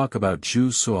let's talk about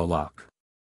Zhu Suolok.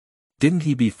 Didn't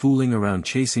he be fooling around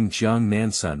chasing Jiang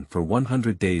Nansun for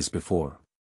 100 days before?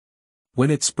 When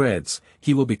it spreads,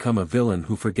 he will become a villain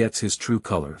who forgets his true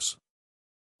colors.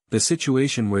 The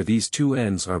situation where these two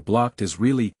ends are blocked is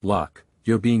really, Lok,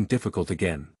 you're being difficult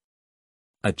again."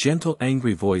 A gentle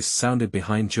angry voice sounded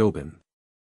behind Jobin.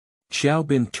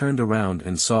 Qiaobin turned around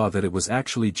and saw that it was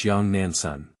actually Jiang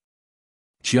Nansun.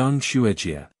 "Jiang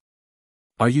Shuejie.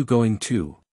 Are you going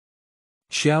too?"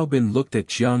 Qiaobin looked at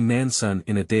Jiang Nansun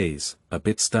in a daze, a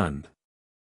bit stunned.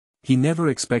 He never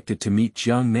expected to meet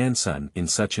Jiang Nansun in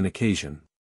such an occasion.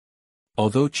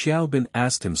 Although Qiaobin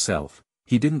asked himself,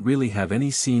 he didn't really have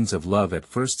any scenes of love at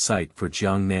first sight for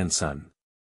Jiang Nansun.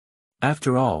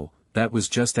 After all, that was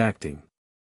just acting.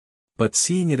 But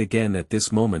seeing it again at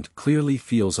this moment clearly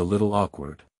feels a little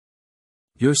awkward.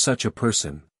 "You're such a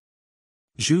person."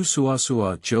 Zhu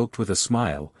Suosua joked with a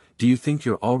smile, "Do you think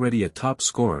you're already a top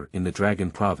scorer in the Dragon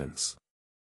Province?"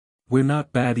 "We're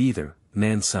not bad either,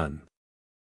 Nansun.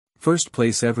 First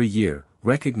place every year,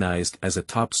 recognized as a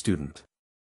top student."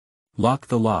 "Lock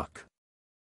the lock."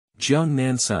 Jiang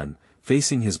Nansun,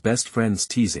 facing his best friend's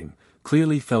teasing,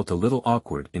 clearly felt a little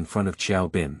awkward in front of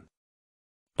Qiaobin.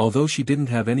 Although she didn't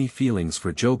have any feelings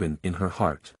for Jobin in her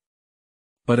heart.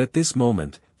 But at this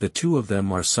moment, the two of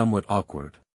them are somewhat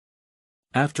awkward.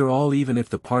 After all, even if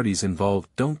the parties involved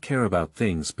don't care about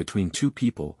things between two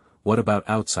people, what about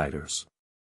outsiders?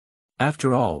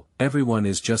 After all, everyone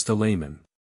is just a layman.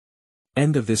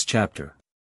 End of this chapter.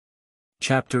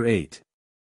 Chapter 8.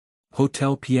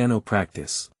 Hotel Piano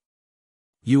Practice.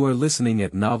 You are listening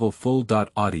at Novel Full.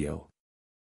 Audio.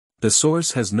 The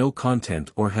source has no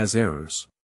content or has errors.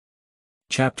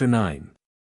 Chapter 9.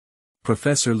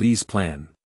 Professor Li's Plan.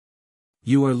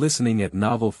 You are listening at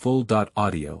Novel Full.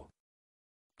 Audio.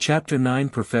 Chapter 9.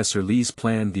 Professor Li's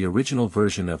Plan. The original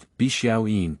version of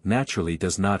Qiaobin naturally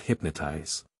does not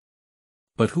hypnotize.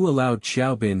 But who allowed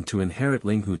Qiaobin to inherit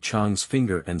Linghu Chang's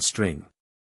finger and string?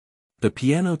 The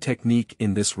piano technique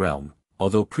in this realm,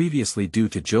 although previously due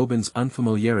to Jobin's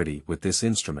unfamiliarity with this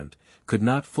instrument, could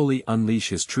not fully unleash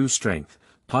his true strength,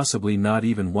 possibly not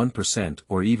even 1%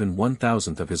 or even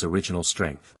 1,000th of his original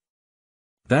strength.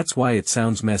 That's why it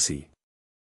sounds messy.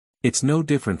 It's no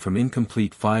different from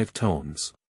incomplete 5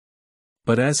 tones.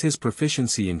 But as his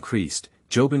proficiency increased,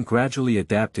 Jobin gradually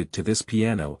adapted to this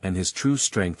piano and his true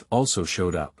strength also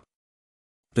showed up.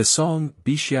 The song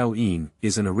Qiaobin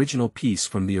is an original piece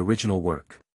from the original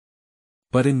work.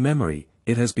 But in memory,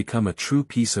 it has become a true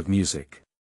piece of music.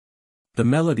 The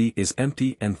melody is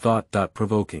empty and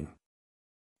thought-provoking.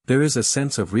 There is a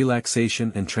sense of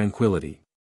relaxation and tranquility.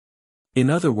 In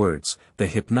other words, the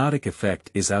hypnotic effect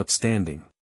is outstanding.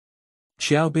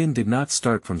 Qiaobin did not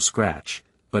start from scratch,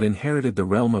 but inherited the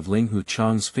realm of Linghu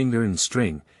Chang's finger and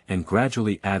string, and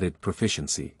gradually added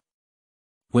proficiency.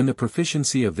 When the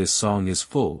proficiency of this song is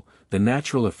full, the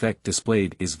natural effect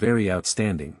displayed is very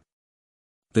outstanding.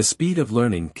 The speed of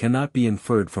learning cannot be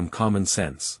inferred from common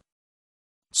sense.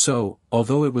 So,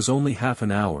 although it was only half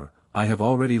an hour, I have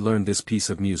already learned this piece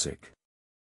of music.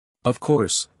 Of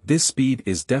course, this speed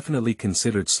is definitely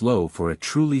considered slow for a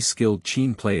truly skilled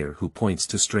Qin player who points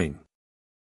to string.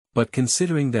 But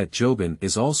considering that Jobin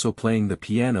is also playing the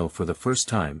piano for the first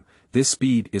time, this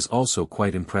speed is also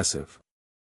quite impressive.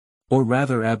 Or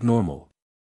rather abnormal.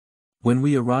 When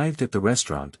we arrived at the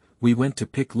restaurant, we went to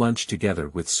pick lunch together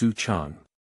with Su Chang.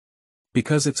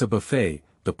 Because it's a buffet,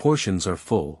 the portions are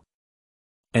full.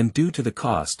 And due to the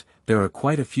cost, there are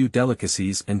quite a few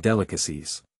delicacies.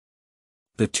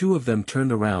 The two of them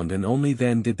turned around and only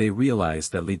then did they realize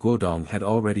that Li Guodong had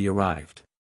already arrived.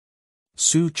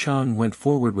 Su Chang went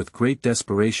forward with great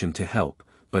desperation to help,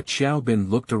 but Qiaobin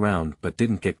looked around but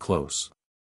didn't get close.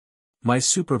 My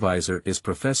supervisor is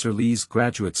Professor Li's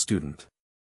graduate student.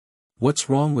 What's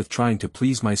wrong with trying to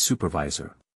please my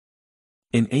supervisor?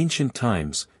 In ancient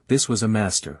times, this was a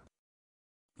master.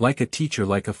 Like a teacher,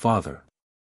 like a father.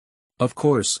 Of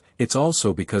course, it's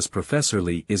also because Professor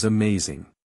Li is amazing.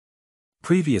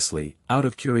 Previously, out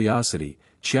of curiosity,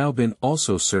 Qiaobin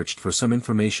also searched for some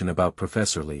information about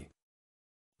Professor Li.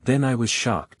 Then I was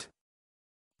shocked.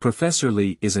 Professor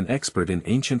Li is an expert in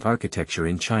ancient architecture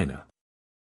in China.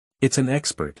 It's an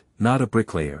expert, not a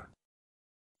bricklayer.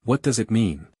 What does it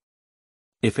mean?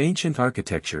 If ancient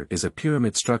architecture is a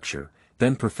pyramid structure,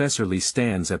 then Professor Li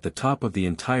stands at the top of the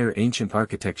entire ancient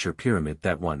architecture pyramid,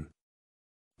 that one.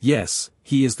 Yes,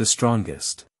 he is the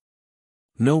strongest.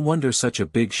 No wonder such a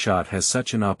big shot has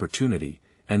such an opportunity,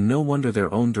 and no wonder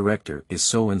their own director is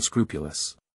so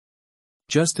unscrupulous.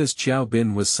 Just as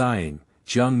Qiaobin was sighing,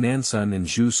 Jiang Nansun and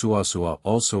Zhu Suosua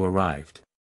also arrived.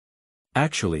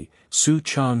 Actually, Su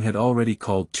Chang had already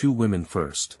called 2 women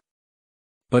first.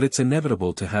 But it's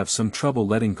inevitable to have some trouble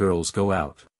letting girls go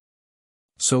out.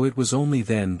 So it was only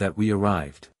then that we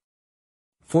arrived.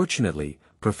 Fortunately,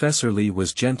 Professor Li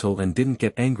was gentle and didn't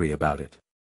get angry about it.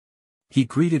 He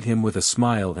greeted him with a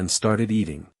smile and started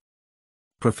eating.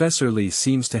 Professor Li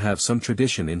seems to have some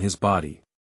tradition in his body.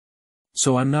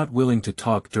 So I'm not willing to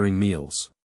talk during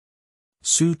meals.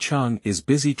 Su Chang is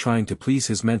busy trying to please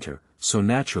his mentor, so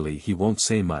naturally he won't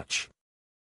say much.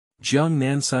 Jiang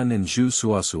Nansun and Zhu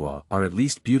Suosua are at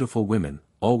least beautiful women,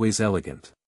 always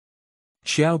elegant.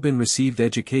 Qiaobin received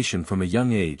education from a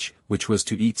young age, which was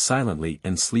to eat silently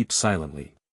and sleep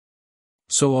silently.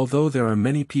 So although there are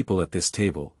many people at this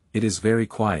table, it is very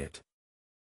quiet.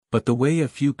 But the way a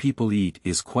few people eat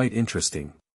is quite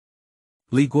interesting.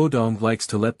 Li Guodong likes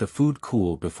to let the food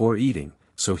cool before eating,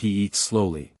 so he eats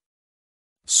slowly.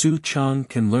 Su Chang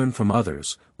can learn from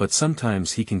others, but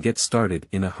sometimes he can get started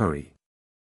in a hurry.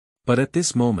 But at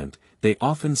this moment, they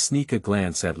often sneak a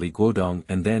glance at Li Guodong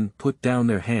and then put down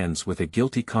their hands with a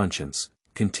guilty conscience,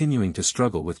 continuing to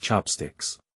struggle with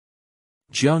chopsticks.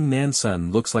 Jiang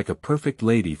Nansun looks like a perfect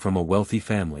lady from a wealthy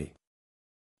family.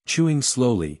 Chewing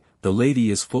slowly, the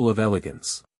lady is full of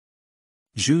elegance.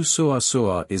 Zhu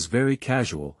Suosua is very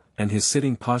casual, and his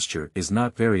sitting posture is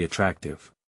not very attractive.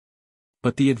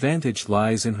 But the advantage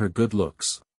lies in her good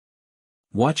looks.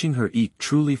 Watching her eat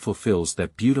truly fulfills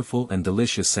that beautiful and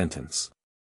delicious sentence.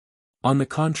 On the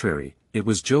contrary, it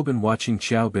was Jobin watching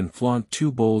Qiaobin flaunt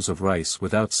 2 bowls of rice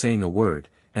without saying a word,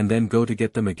 and then go to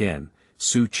get them again.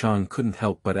 Su Chang couldn't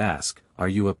help but ask, "Are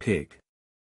you a pig?"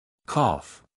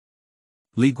 Cough.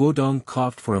 Li Guodong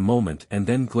coughed for a moment and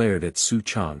then glared at Su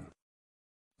Chang.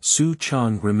 Su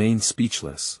Chang remained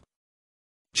speechless.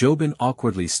 Jobin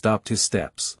awkwardly stopped his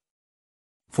steps.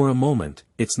 For a moment,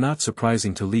 it's not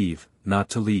surprising to leave, not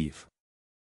to leave.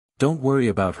 Don't worry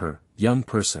about her, young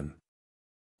person.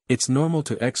 It's normal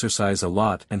to exercise a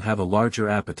lot and have a larger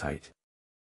appetite.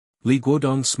 Li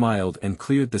Guodong smiled and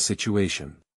cleared the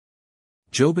situation.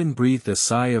 Jobin breathed a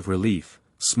sigh of relief,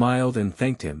 smiled and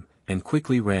thanked him, and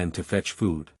quickly ran to fetch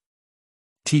food.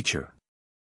 Teacher.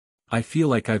 I feel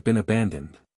like I've been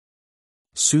abandoned.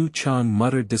 Su Chang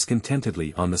muttered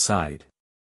discontentedly on the side.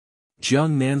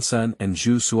 Jiang Nansun and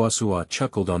Zhu Suasua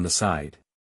chuckled on the side.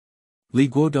 Li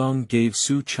Guodong gave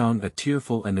Su Chang a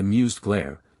tearful and amused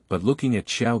glare, but looking at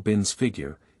Qiaobin's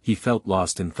figure, he felt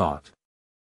lost in thought.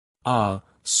 Ah,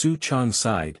 Su Chang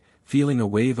sighed, feeling a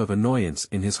wave of annoyance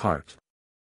in his heart.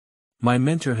 My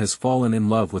mentor has fallen in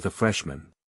love with a freshman.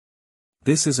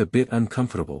 This is a bit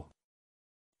uncomfortable.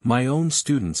 My own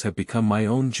students have become my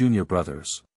own junior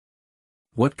brothers.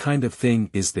 What kind of thing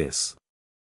is this?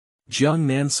 Jiang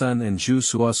Nansun and Zhu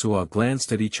Suasua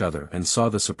glanced at each other and saw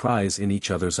the surprise in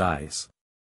each other's eyes.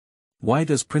 Why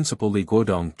does Principal Li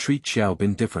Guodong treat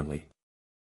Qiaobin differently?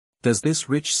 Does this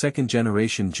rich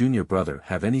second-generation junior brother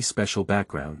have any special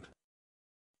background?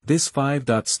 This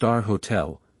 5-star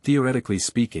hotel, theoretically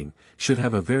speaking, should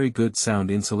have a very good sound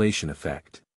insulation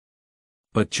effect.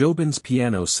 But Jobin's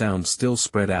piano sound still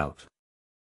spread out.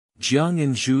 Jiang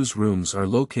and Zhu's rooms are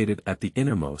located at the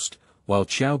innermost, while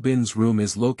Qiaobin's room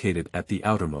is located at the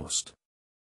outermost.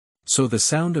 So the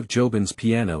sound of Jobin's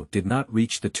piano did not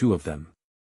reach the 2 of them.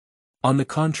 On the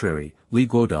contrary, Li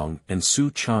Guodong and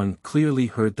Su Chang clearly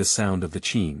heard the sound of the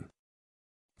qin.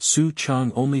 Su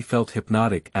Chang only felt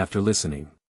hypnotic after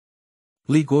listening.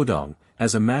 Li Guodong,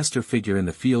 as a master figure in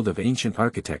the field of ancient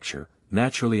architecture,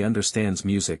 naturally understands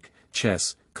music,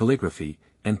 chess, calligraphy,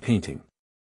 and painting.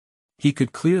 He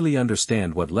could clearly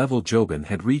understand what level Jobin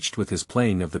had reached with his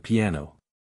playing of the piano.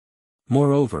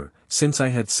 Moreover, since I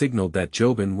had signaled that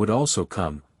Jobin would also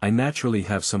come, I naturally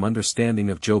have some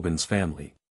understanding of Jobin's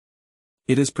family.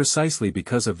 It is precisely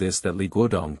because of this that Li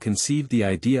Guodong conceived the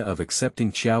idea of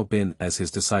accepting Qiaobin as his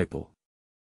disciple.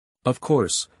 Of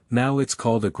course, now it's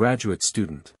called a graduate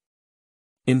student.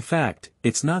 In fact,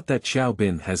 it's not that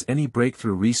Qiaobin has any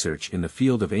breakthrough research in the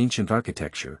field of ancient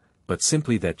architecture, but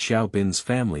simply that Qiaobin's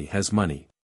family has money.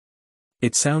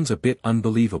 It sounds a bit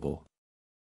unbelievable.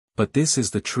 But this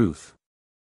is the truth.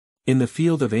 In the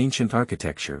field of ancient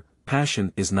architecture,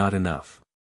 passion is not enough.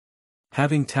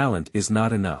 Having talent is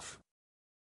not enough.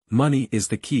 Money is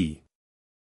the key.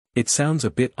 It sounds a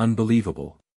bit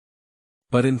unbelievable.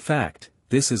 But in fact,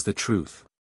 this is the truth.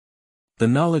 The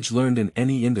knowledge learned in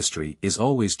any industry is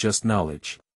always just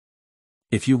knowledge.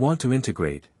 If you want to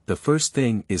integrate, the first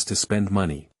thing is to spend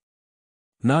money.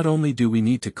 Not only do we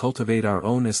need to cultivate our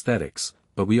own aesthetics,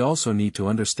 but we also need to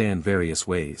understand various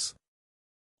ways.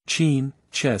 Qin,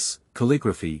 chess,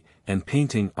 calligraphy, and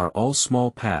painting are all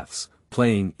small paths,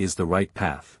 playing is the right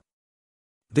path.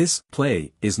 This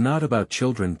play is not about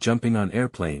children jumping on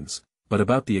airplanes, but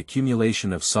about the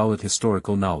accumulation of solid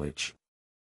historical knowledge.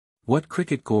 What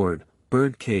cricket gourd,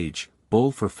 bird cage,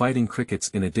 bowl for fighting crickets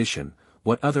in addition,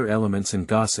 what other elements in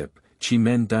gossip, qi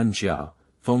men dun jia,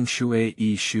 feng shui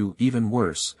yi shu even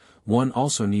worse, one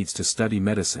also needs to study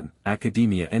medicine,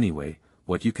 academia anyway,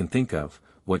 what you can think of,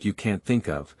 what you can't think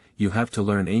of, you have to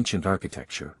learn ancient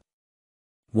architecture.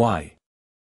 Why?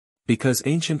 Because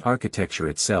ancient architecture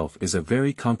itself is a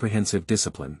very comprehensive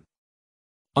discipline.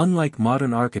 Unlike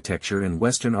modern architecture and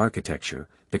Western architecture,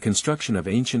 the construction of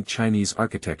ancient Chinese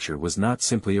architecture was not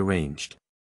simply arranged.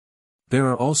 There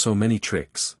are also many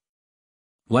tricks.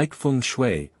 Like feng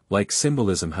shui, like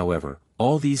symbolism however,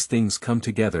 all these things come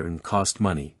together and cost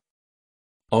money.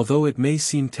 Although it may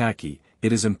seem tacky,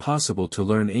 it is impossible to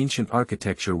learn ancient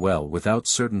architecture well without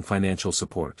certain financial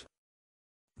support.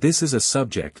 This is a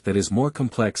subject that is more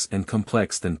complex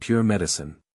than pure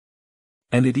medicine.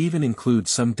 And it even includes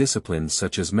some disciplines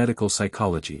such as medical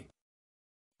psychology.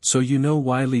 So you know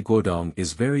why Li Guodong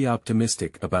is very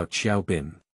optimistic about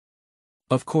Qiaobin.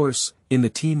 Of course, in the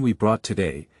team we brought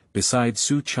today, besides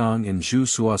Su Chang and Zhu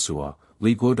Suasua,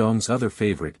 Li Guodong's other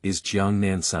favorite is Jiang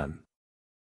Nansun.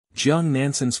 Jiang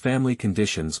Nansun's family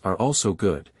conditions are also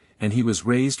good, and he was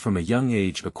raised from a young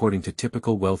age according to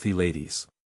typical wealthy ladies.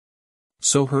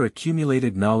 So her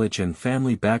accumulated knowledge and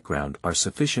family background are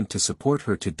sufficient to support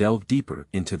her to delve deeper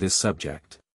into this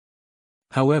subject.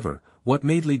 However, what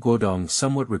made Li Guodong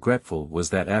somewhat regretful was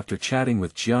that after chatting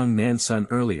with Jiang Nansun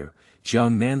earlier,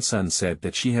 Jiang Nansun said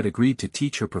that she had agreed to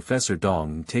teach her Professor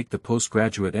Dong take the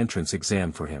postgraduate entrance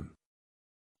exam for him.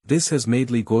 This has made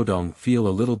Li Guodong feel a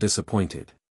little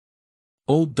disappointed.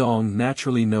 Old Dong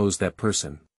naturally knows that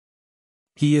person.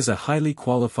 He is a highly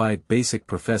qualified basic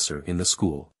professor in the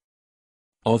school.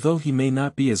 Although he may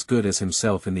not be as good as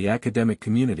himself in the academic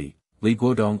community, Li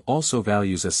Guodong also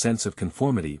values a sense of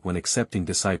conformity when accepting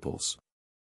disciples.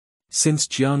 Since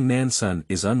Jiang Nansun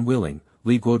is unwilling,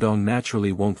 Li Guodong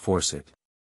naturally won't force it.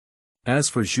 As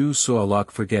for Zhu Suolok,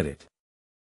 forget it.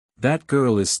 That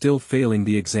girl is still failing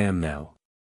the exam now.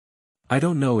 I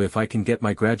don't know if I can get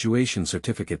my graduation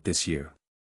certificate this year.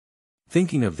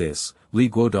 Thinking of this, Li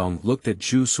Guodong looked at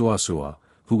Zhu Suosua,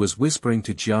 who was whispering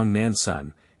to Jiang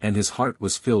Nansun, and his heart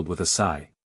was filled with a sigh.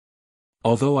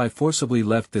 Although I forcibly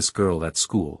left this girl at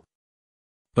school.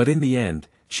 But in the end,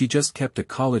 she just kept a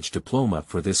college diploma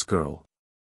for this girl.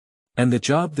 And the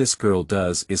job this girl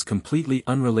does is completely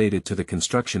unrelated to the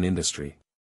construction industry.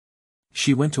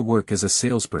 She went to work as a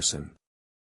salesperson.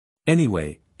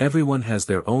 Anyway, everyone has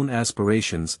their own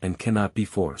aspirations and cannot be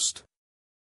forced.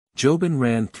 Jobin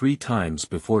ran 3 times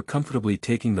before comfortably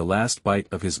taking the last bite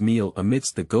of his meal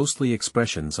amidst the ghostly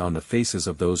expressions on the faces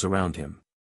of those around him.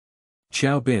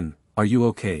 Qiaobin, are you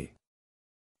okay?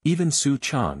 Even Su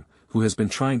Chang, who has been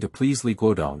trying to please Li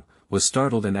Guodong, was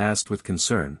startled and asked with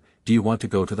concern, do you want to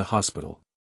go to the hospital?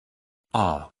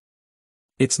 Ah.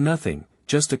 It's nothing,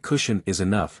 just a cushion is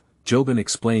enough, Jobin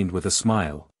explained with a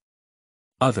smile.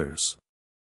 Others.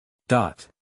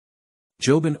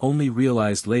 Jobin only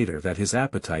realized later that his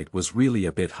appetite was really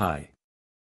a bit high.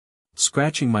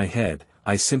 Scratching my head,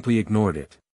 I simply ignored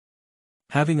it.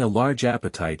 Having a large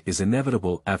appetite is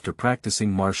inevitable after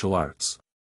practicing martial arts.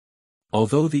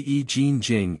 Although the I Jin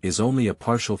Jing is only a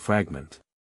partial fragment.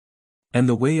 And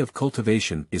the way of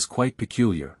cultivation is quite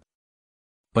peculiar.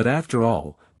 But after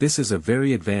all, this is a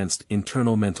very advanced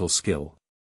internal mental skill.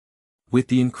 With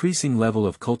the increasing level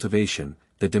of cultivation,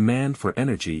 the demand for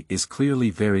energy is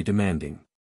clearly very demanding.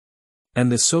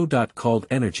 And the so-called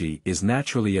energy is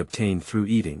naturally obtained through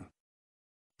eating.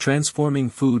 Transforming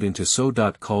food into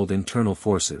so-called internal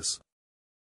forces.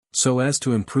 So as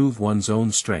to improve one's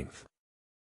own strength.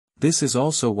 This is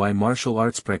also why martial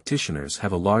arts practitioners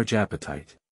have a large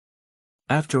appetite.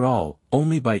 After all,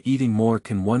 only by eating more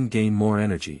can one gain more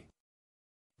energy.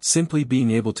 Simply being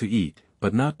able to eat,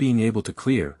 but not being able to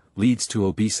clear, leads to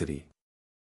obesity.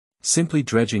 Simply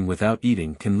dredging without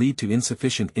eating can lead to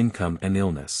insufficient income and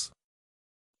illness.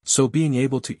 So being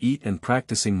able to eat and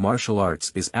practicing martial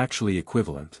arts is actually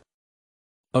equivalent.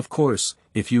 Of course,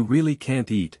 if you really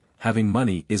can't eat, having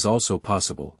money is also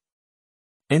possible.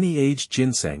 Any aged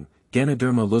ginseng,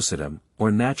 Ganoderma lucidum,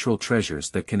 or natural treasures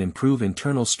that can improve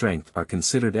internal strength are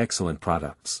considered excellent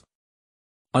products.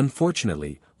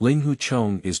 Unfortunately, Ling Hu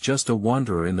Chong is just a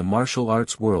wanderer in the martial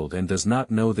arts world and does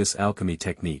not know this alchemy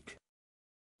technique.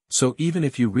 So even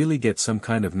if you really get some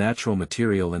kind of natural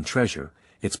material and treasure,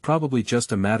 it's probably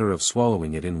just a matter of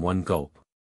swallowing it in one gulp.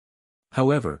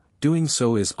 However, doing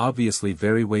so is obviously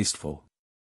very wasteful.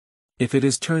 If it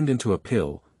is turned into a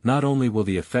pill, not only will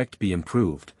the effect be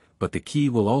improved, but the key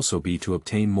will also be to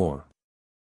obtain more.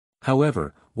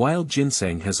 However, wild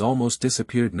ginseng has almost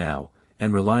disappeared now,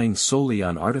 and relying solely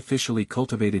on artificially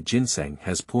cultivated ginseng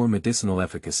has poor medicinal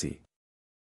efficacy.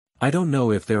 I don't know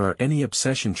if there are any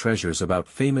obsession treasures about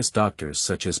famous doctors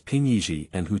such as Ping Yizhi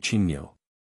and Hu Qingniu.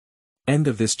 End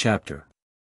of this chapter.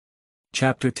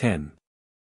 Chapter 10.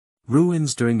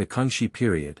 Ruins during the Kangxi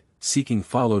period, seeking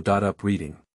follow-up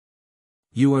reading.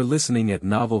 You are listening at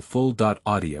Novel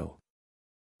Full.audio.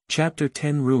 Chapter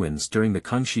 10 Ruins during the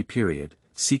Kangxi period,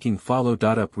 seeking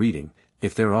follow-up reading.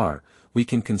 If there are, we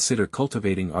can consider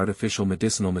cultivating artificial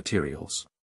medicinal materials.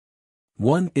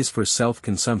 One is for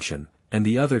self-consumption, and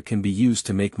the other can be used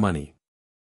to make money.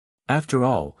 After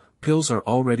all, pills are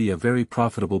already a very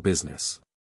profitable business.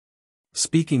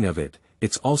 Speaking of it,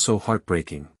 it's also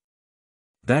heartbreaking.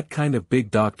 That kind of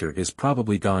big doctor is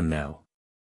probably gone now.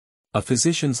 A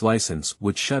physician's license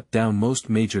would shut down most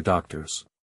major doctors.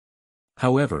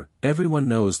 However, everyone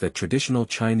knows that traditional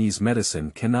Chinese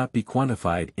medicine cannot be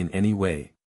quantified in any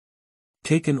way.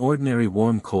 Take an ordinary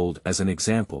warm cold as an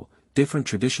example. Different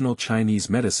traditional Chinese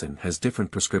medicine has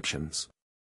different prescriptions.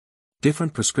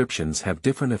 Different prescriptions have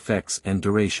different effects and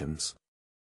durations.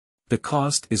 The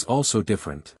cost is also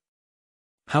different.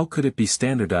 How could it be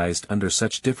standardized under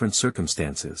such different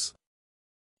circumstances?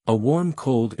 A warm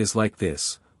cold is like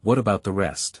this, what about the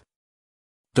rest?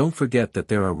 Don't forget that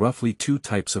there are roughly two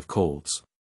types of colds.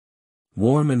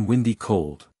 Warm and windy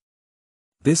cold.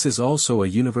 This is also a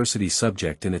university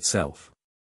subject in itself.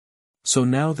 So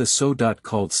now the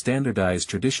so-called standardized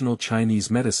traditional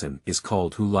Chinese medicine is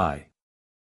called Hu Lai.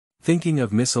 Thinking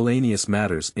of miscellaneous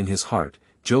matters in his heart,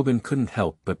 Jobin couldn't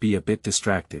help but be a bit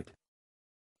distracted.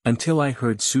 Until I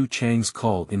heard Su Chang's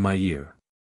call in my ear.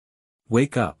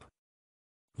 Wake up.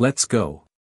 Let's go.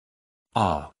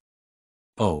 Ah.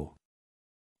 Oh.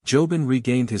 Jobin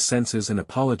regained his senses and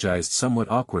apologized somewhat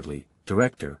awkwardly.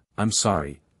 Director, I'm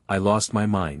sorry, I lost my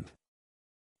mind.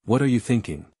 What are you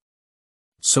thinking?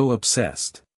 So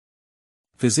obsessed.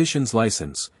 Physician's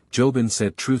license, Jobin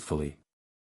said truthfully.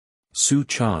 Su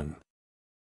Chang.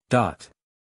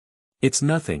 It's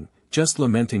nothing, just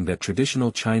lamenting that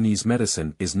traditional Chinese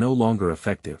medicine is no longer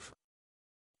effective.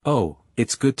 Oh,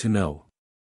 it's good to know.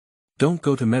 Don't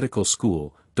go to medical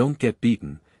school, don't get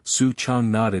beaten, Su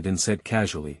Chang nodded and said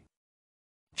casually.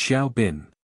 Qiaobin.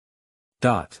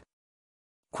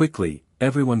 Quickly,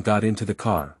 everyone got into the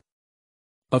car.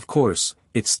 Of course,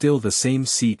 it's still the same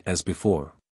seat as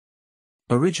before.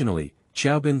 Originally,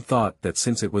 Qiaobin thought that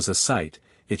since it was a site,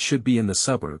 it should be in the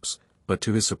suburbs, but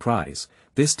to his surprise,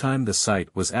 this time the site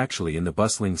was actually in the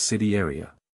bustling city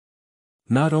area.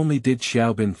 Not only did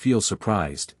Qiaobin feel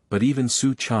surprised, but even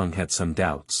Su Chang had some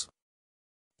doubts.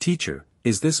 Teacher,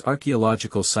 is this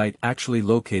archaeological site actually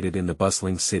located in the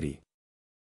bustling city?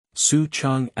 Su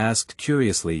Chang asked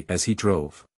curiously as he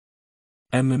drove.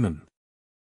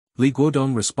 Li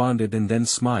Guodong responded and then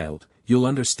smiled, you'll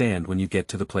understand when you get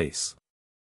to the place.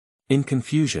 In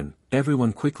confusion,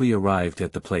 everyone quickly arrived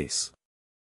at the place.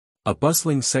 A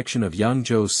bustling section of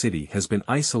Yangzhou city has been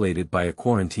isolated by a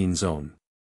quarantine zone.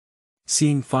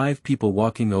 Seeing 5 people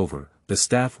walking over, the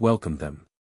staff welcomed them.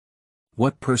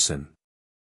 What person?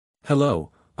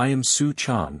 Hello, I am Su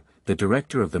Chang, the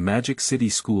director of the Magic City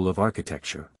School of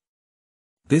Architecture.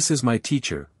 This is my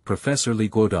teacher, Professor Li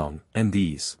Guodong, and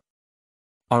these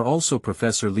are also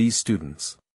Professor Li's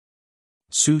students.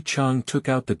 Su Chang took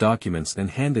out the documents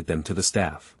and handed them to the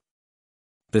staff.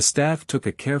 The staff took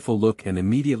a careful look and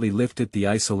immediately lifted the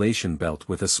isolation belt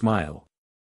with a smile.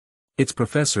 It's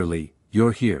Professor Li,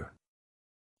 you're here.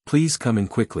 Please come in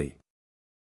quickly.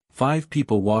 5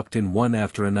 people walked in one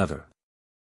after another.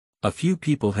 A few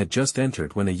people had just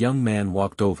entered when a young man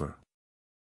walked over.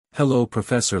 Hello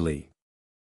Professor Li.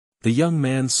 The young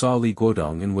man saw Li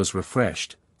Guodong and was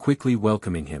refreshed, quickly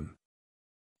welcoming him.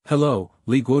 Hello,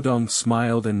 Li Guodong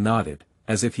smiled and nodded,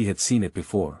 as if he had seen it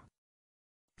before.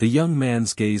 The young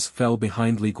man's gaze fell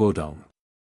behind Li Guodong.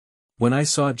 When I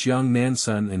saw Jiang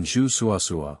Nansun and Zhu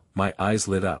Suosua, my eyes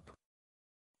lit up.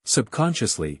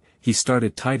 Subconsciously, he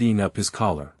started tidying up his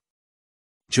collar.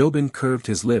 Jobin curved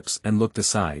his lips and looked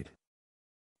aside.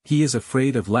 He is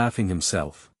afraid of laughing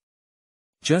himself.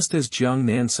 Just as Jiang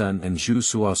Nansun and Zhu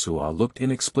Suosua looked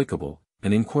inexplicable,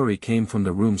 an inquiry came from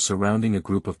the room surrounding a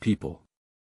group of people.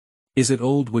 Is it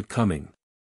old Wood coming?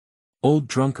 Old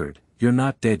drunkard, you're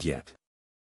not dead yet.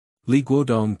 Li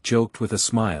Guodong joked with a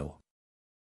smile.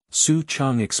 Su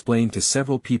Chang explained to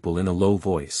several people in a low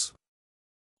voice.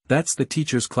 That's the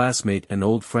teacher's classmate and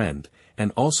old friend,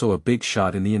 and also a big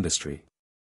shot in the industry.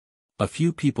 A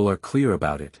few people are clear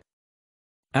about it.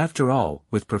 After all,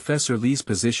 with Professor Li's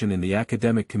position in the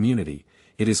academic community,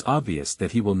 it is obvious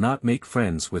that he will not make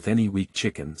friends with any weak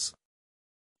chickens.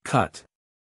 Cut.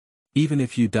 Even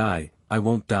if you die, I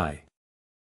won't die.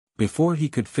 Before he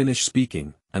could finish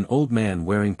speaking, an old man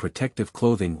wearing protective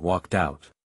clothing walked out.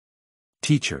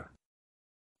 Teacher.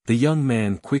 The young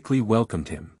man quickly welcomed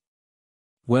him.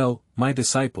 Well, my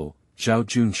disciple, Zhao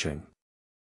Junsheng.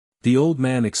 The old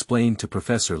man explained to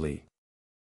Professor Li.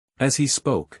 As he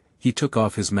spoke, he took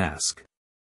off his mask.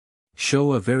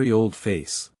 Show a very old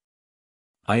face.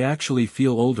 I actually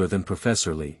feel older than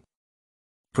Professor Li.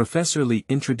 Professor Li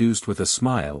introduced with a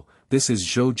smile, this is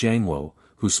Zhou Jiangwo,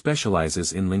 who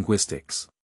specializes in linguistics.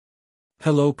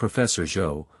 Hello Professor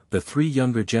Zhou, the 3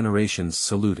 younger generations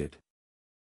saluted.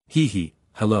 He,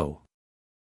 hello.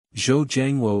 Zhou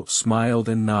Jiangwo smiled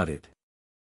and nodded.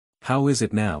 How is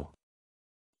it now?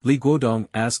 Li Guodong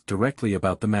asked directly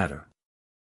about the matter.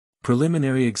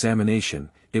 Preliminary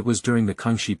examination, it was during the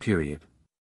Kangxi period.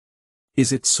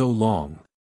 Is it so long?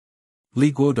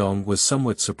 Li Guodong was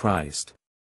somewhat surprised.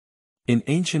 In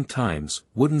ancient times,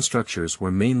 wooden structures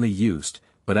were mainly used,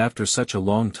 but after such a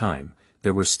long time,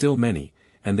 there were still many,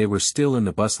 and they were still in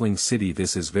the bustling city.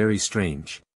 This is very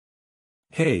strange.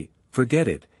 Hey, forget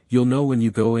it, you'll know when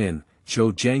you go in,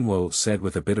 Zhou Jiangwo said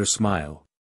with a bitter smile.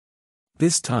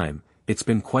 This time, it's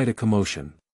been quite a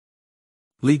commotion.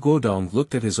 Li Guodong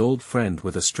looked at his old friend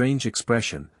with a strange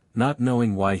expression, not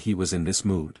knowing why he was in this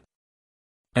mood.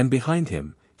 And behind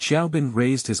him, Qiaobin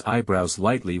raised his eyebrows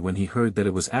lightly when he heard that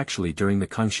it was actually during the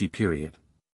Kangxi period.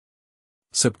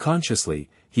 Subconsciously,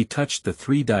 he touched the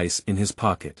 3 dice in his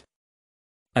pocket.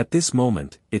 At this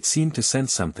moment, it seemed to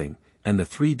sense something, and the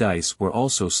 3 dice were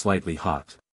also slightly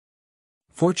hot.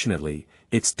 Fortunately,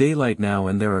 it's daylight now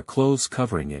and there are clothes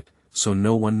covering it, so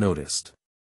no one noticed.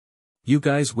 You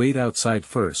guys wait outside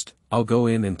first, I'll go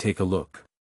in and take a look.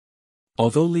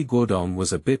 Although Li Guodong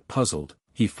was a bit puzzled,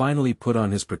 he finally put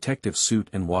on his protective suit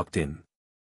and walked in.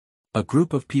 A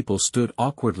group of people stood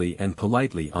awkwardly and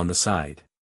politely on the side.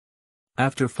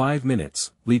 After 5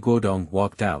 minutes, Li Guodong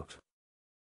walked out.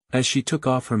 As she took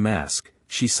off her mask,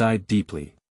 she sighed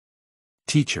deeply.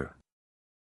 Teacher.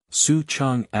 Su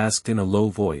Chang asked in a low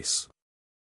voice.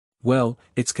 Well,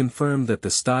 it's confirmed that the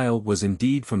style was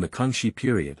indeed from the Kangxi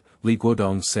period, Li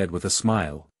Guodong said with a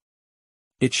smile.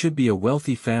 It should be a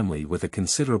wealthy family with a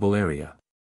considerable area.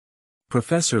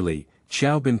 Professor Li,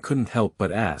 Qiaobin couldn't help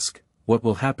but ask, what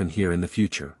will happen here in the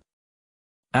future?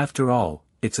 After all,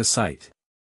 it's a site.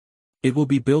 It will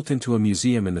be built into a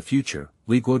museum in the future,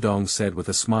 Li Guodong said with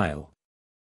a smile.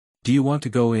 Do you want to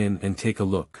go in and take a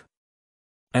look?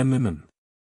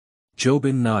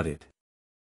 Jobin nodded.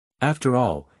 After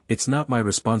all, it's not my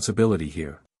responsibility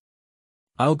here.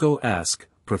 I'll go ask,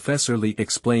 Professor Li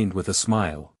explained with a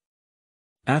smile.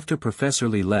 After Professor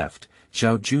Li left,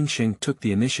 Zhao Junsheng took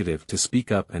the initiative to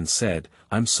speak up and said,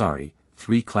 I'm sorry,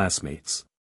 3 classmates.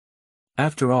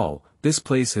 After all, this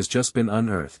place has just been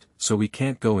unearthed, so we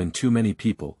can't go in too many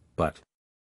people, but...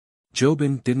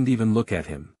 Jobin didn't even look at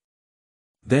him.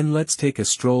 Then let's take a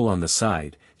stroll on the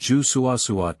side, Zhu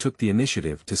Suasua took the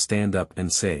initiative to stand up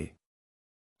and say.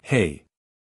 Hey.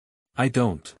 I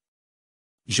don't.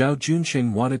 Zhao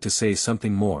Junsheng wanted to say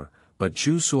something more, but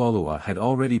Zhu Sualua had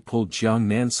already pulled Jiang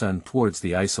Nansun towards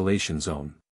the isolation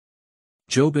zone.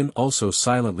 Jobin also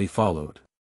silently followed.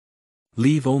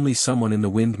 Leave only someone in the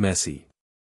wind messy.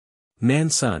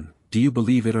 Nansun, do you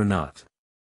believe it or not?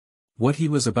 What he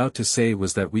was about to say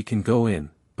was that we can go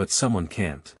in, but someone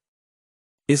can't.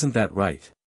 Isn't that right?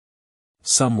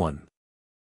 Someone.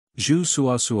 Zhu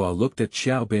Suasua looked at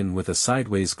Qiaobin with a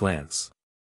sideways glance.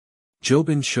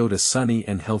 Jobin showed a sunny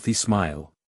and healthy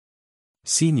smile.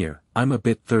 Senior, I'm a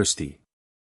bit thirsty.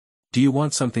 Do you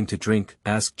want something to drink?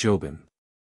 Asked Jobin.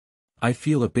 I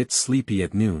feel a bit sleepy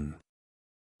at noon.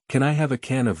 Can I have a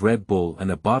can of Red Bull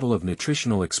and a bottle of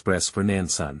Nutritional Express for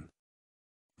Nansun?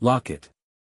 Lock it.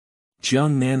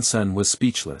 Jiang Nansun was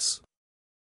speechless.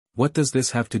 What does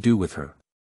this have to do with her?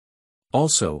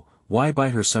 Also, why buy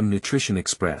her some Nutrition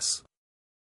Express?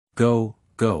 Go.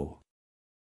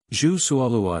 Zhu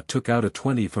Sualua took out a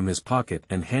 20 from his pocket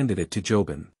and handed it to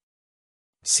Jobin.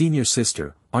 Senior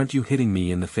sister, aren't you hitting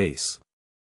me in the face?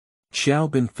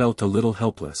 Qiaobin felt a little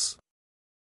helpless.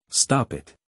 Stop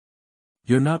it.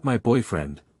 You're not my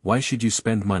boyfriend, why should you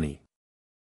spend money?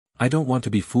 I don't want to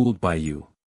be fooled by you.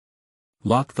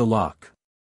 Lock the lock.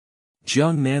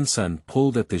 Jiang Nansun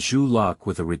pulled at the Zhu lock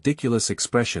with a ridiculous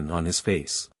expression on his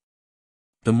face.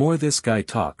 The more this guy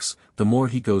talks, the more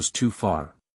he goes too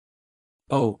far.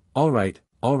 Oh, alright,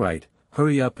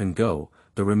 hurry up and go,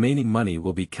 the remaining money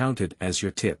will be counted as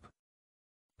your tip.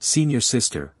 Senior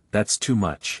sister, that's too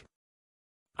much.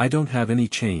 I don't have any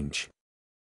change.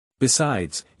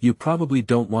 Besides, you probably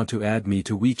don't want to add me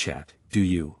to WeChat, do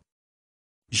you?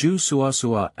 Zhu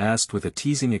Suasua asked with a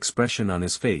teasing expression on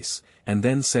his face, and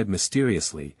then said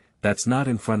mysteriously, that's not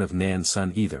in front of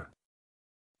Nansun either.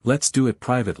 Let's do it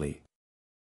privately.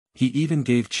 He even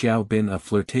gave Qiaobin a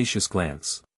flirtatious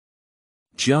glance.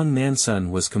 Jiang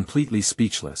Nansun was completely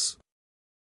speechless.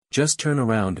 Just turn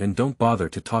around and don't bother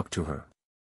to talk to her.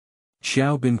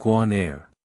 Qiaobin guan air.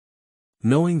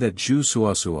 Knowing that Zhu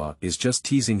Suasua is just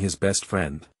teasing his best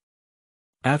friend.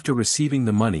 After receiving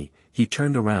the money, he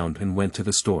turned around and went to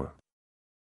the store.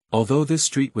 Although this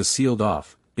street was sealed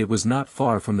off, it was not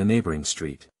far from the neighboring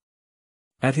street.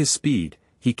 At his speed,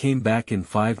 he came back in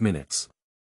 5 minutes.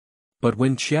 But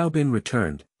when Qiaobin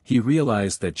returned, he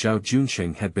realized that Zhao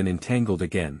Junsheng had been entangled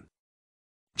again.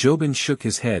 Jobin shook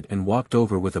his head and walked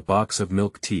over with a box of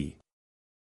milk tea.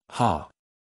 Ha!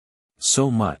 So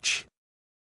much.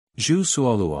 Zhu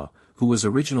Sualua, who was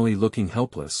originally looking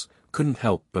helpless, couldn't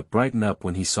help but brighten up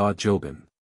when he saw Jobin.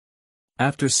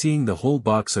 After seeing the whole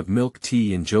box of milk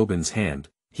tea in Jobin's hand,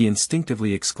 he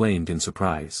instinctively exclaimed in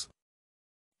surprise.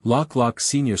 Lock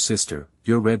senior sister,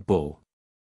 your Red Bull.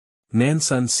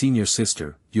 Nansun senior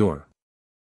sister, your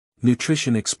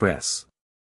Nutrition Express.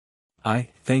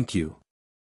 Thank you.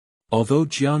 Although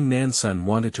Jiang Nansun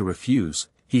wanted to refuse,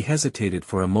 he hesitated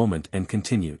for a moment and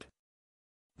continued.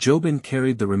 Jobin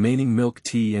carried the remaining milk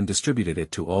tea and distributed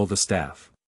it to all the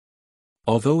staff.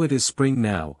 Although it is spring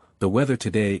now, the weather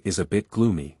today is a bit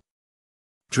gloomy.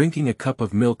 Drinking a cup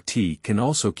of milk tea can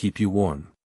also keep you warm.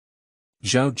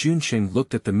 Zhao Junsheng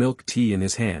looked at the milk tea in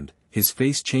his hand, his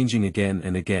face changing again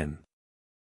and again.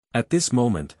 At this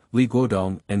moment, Li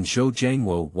Guodong and Zhou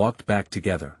Jiangwo walked back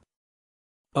together.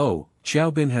 "Oh,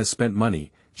 Qiaobin has spent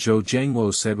money," Zhou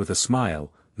Jiangwo said with a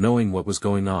smile, knowing what was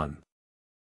going on.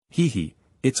 "Hee,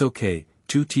 it's okay,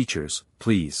 2 teachers,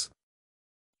 please."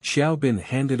 Qiaobin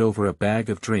handed over a bag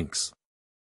of drinks.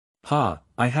 "Ha,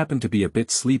 I happen to be a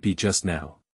bit sleepy just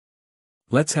now.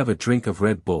 Let's have a drink of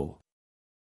Red Bull."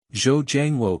 Zhou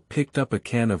Jiangwo picked up a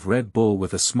can of Red Bull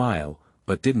with a smile,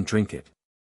 but didn't drink it.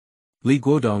 Li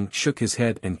Guodong shook his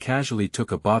head and casually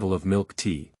took a bottle of milk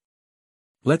tea.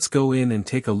 "Let's go in and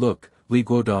take a look," Li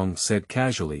Guodong said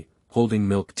casually, holding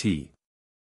milk tea.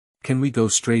 "Can we go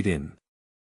straight in?"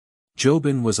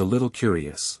 Jobin was a little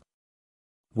curious.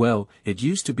 "Well, it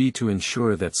used to be to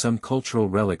ensure that some cultural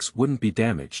relics wouldn't be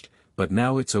damaged, but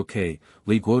now it's okay,"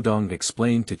 Li Guodong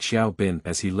explained to Qiaobin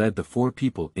as he led the 4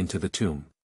 people into the tomb.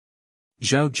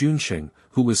 Zhao Junsheng,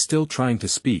 who was still trying to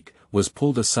speak, was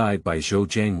pulled aside by Zhou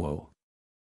Jiangwo.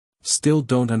 "Still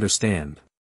don't understand,"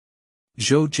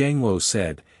 Zhou Jiangwo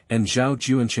said, and Zhao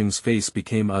Junsheng's face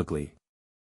became ugly.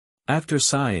 After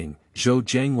sighing, Zhou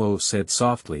Jiangwo said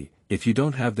softly, "If you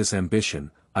don't have this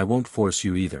ambition, I won't force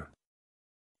you either.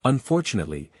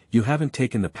 Unfortunately, you haven't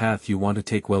taken the path you want to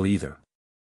take well either."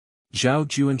 Zhao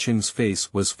Junsheng's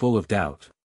face was full of doubt.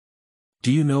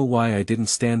 "Do you know why I didn't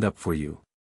stand up for you?"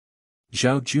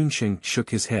 Zhao Junsheng shook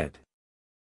his head.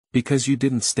 "Because you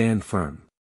didn't stand firm."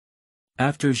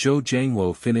 After Zhou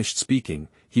Jiangwo finished speaking,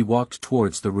 he walked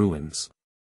towards the ruins.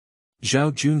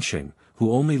 Zhao Junsheng,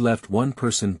 who only left one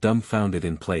person dumbfounded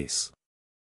in place.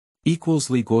 Li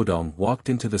Guodong walked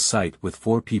into the site with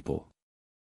 4 people.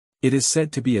 It is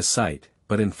said to be a site,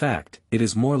 but in fact, it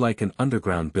is more like an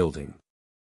underground building.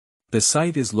 The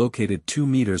site is located 2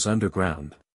 meters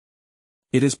underground.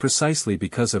 It is precisely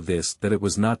because of this that it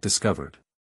was not discovered.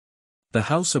 The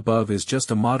house above is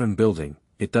just a modern building,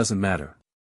 it doesn't matter.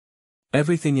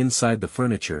 Everything inside the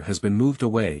furniture has been moved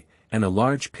away, and a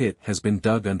large pit has been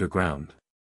dug underground.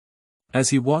 As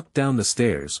he walked down the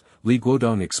stairs, Li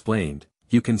Guodong explained,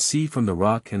 "You can see from the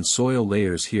rock and soil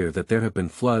layers here that there have been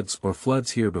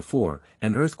floods here before,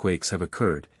 and earthquakes have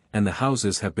occurred, and the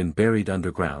houses have been buried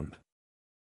underground."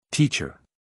 "Teacher,"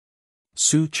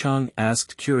 Su Chang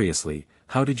asked curiously,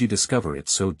 "how did you discover it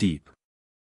so deep?"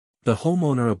 "The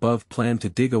homeowner above planned to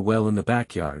dig a well in the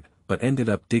backyard, but ended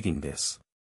up digging this."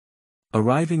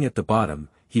 Arriving at the bottom,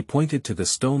 he pointed to the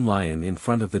stone lion in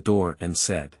front of the door and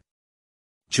said.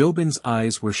 Jobin's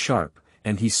eyes were sharp,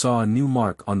 and he saw a new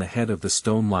mark on the head of the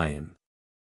stone lion.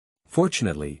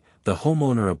 Fortunately, the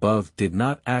homeowner above did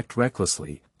not act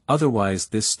recklessly, otherwise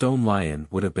this stone lion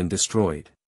would have been destroyed.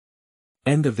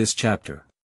 End of this chapter.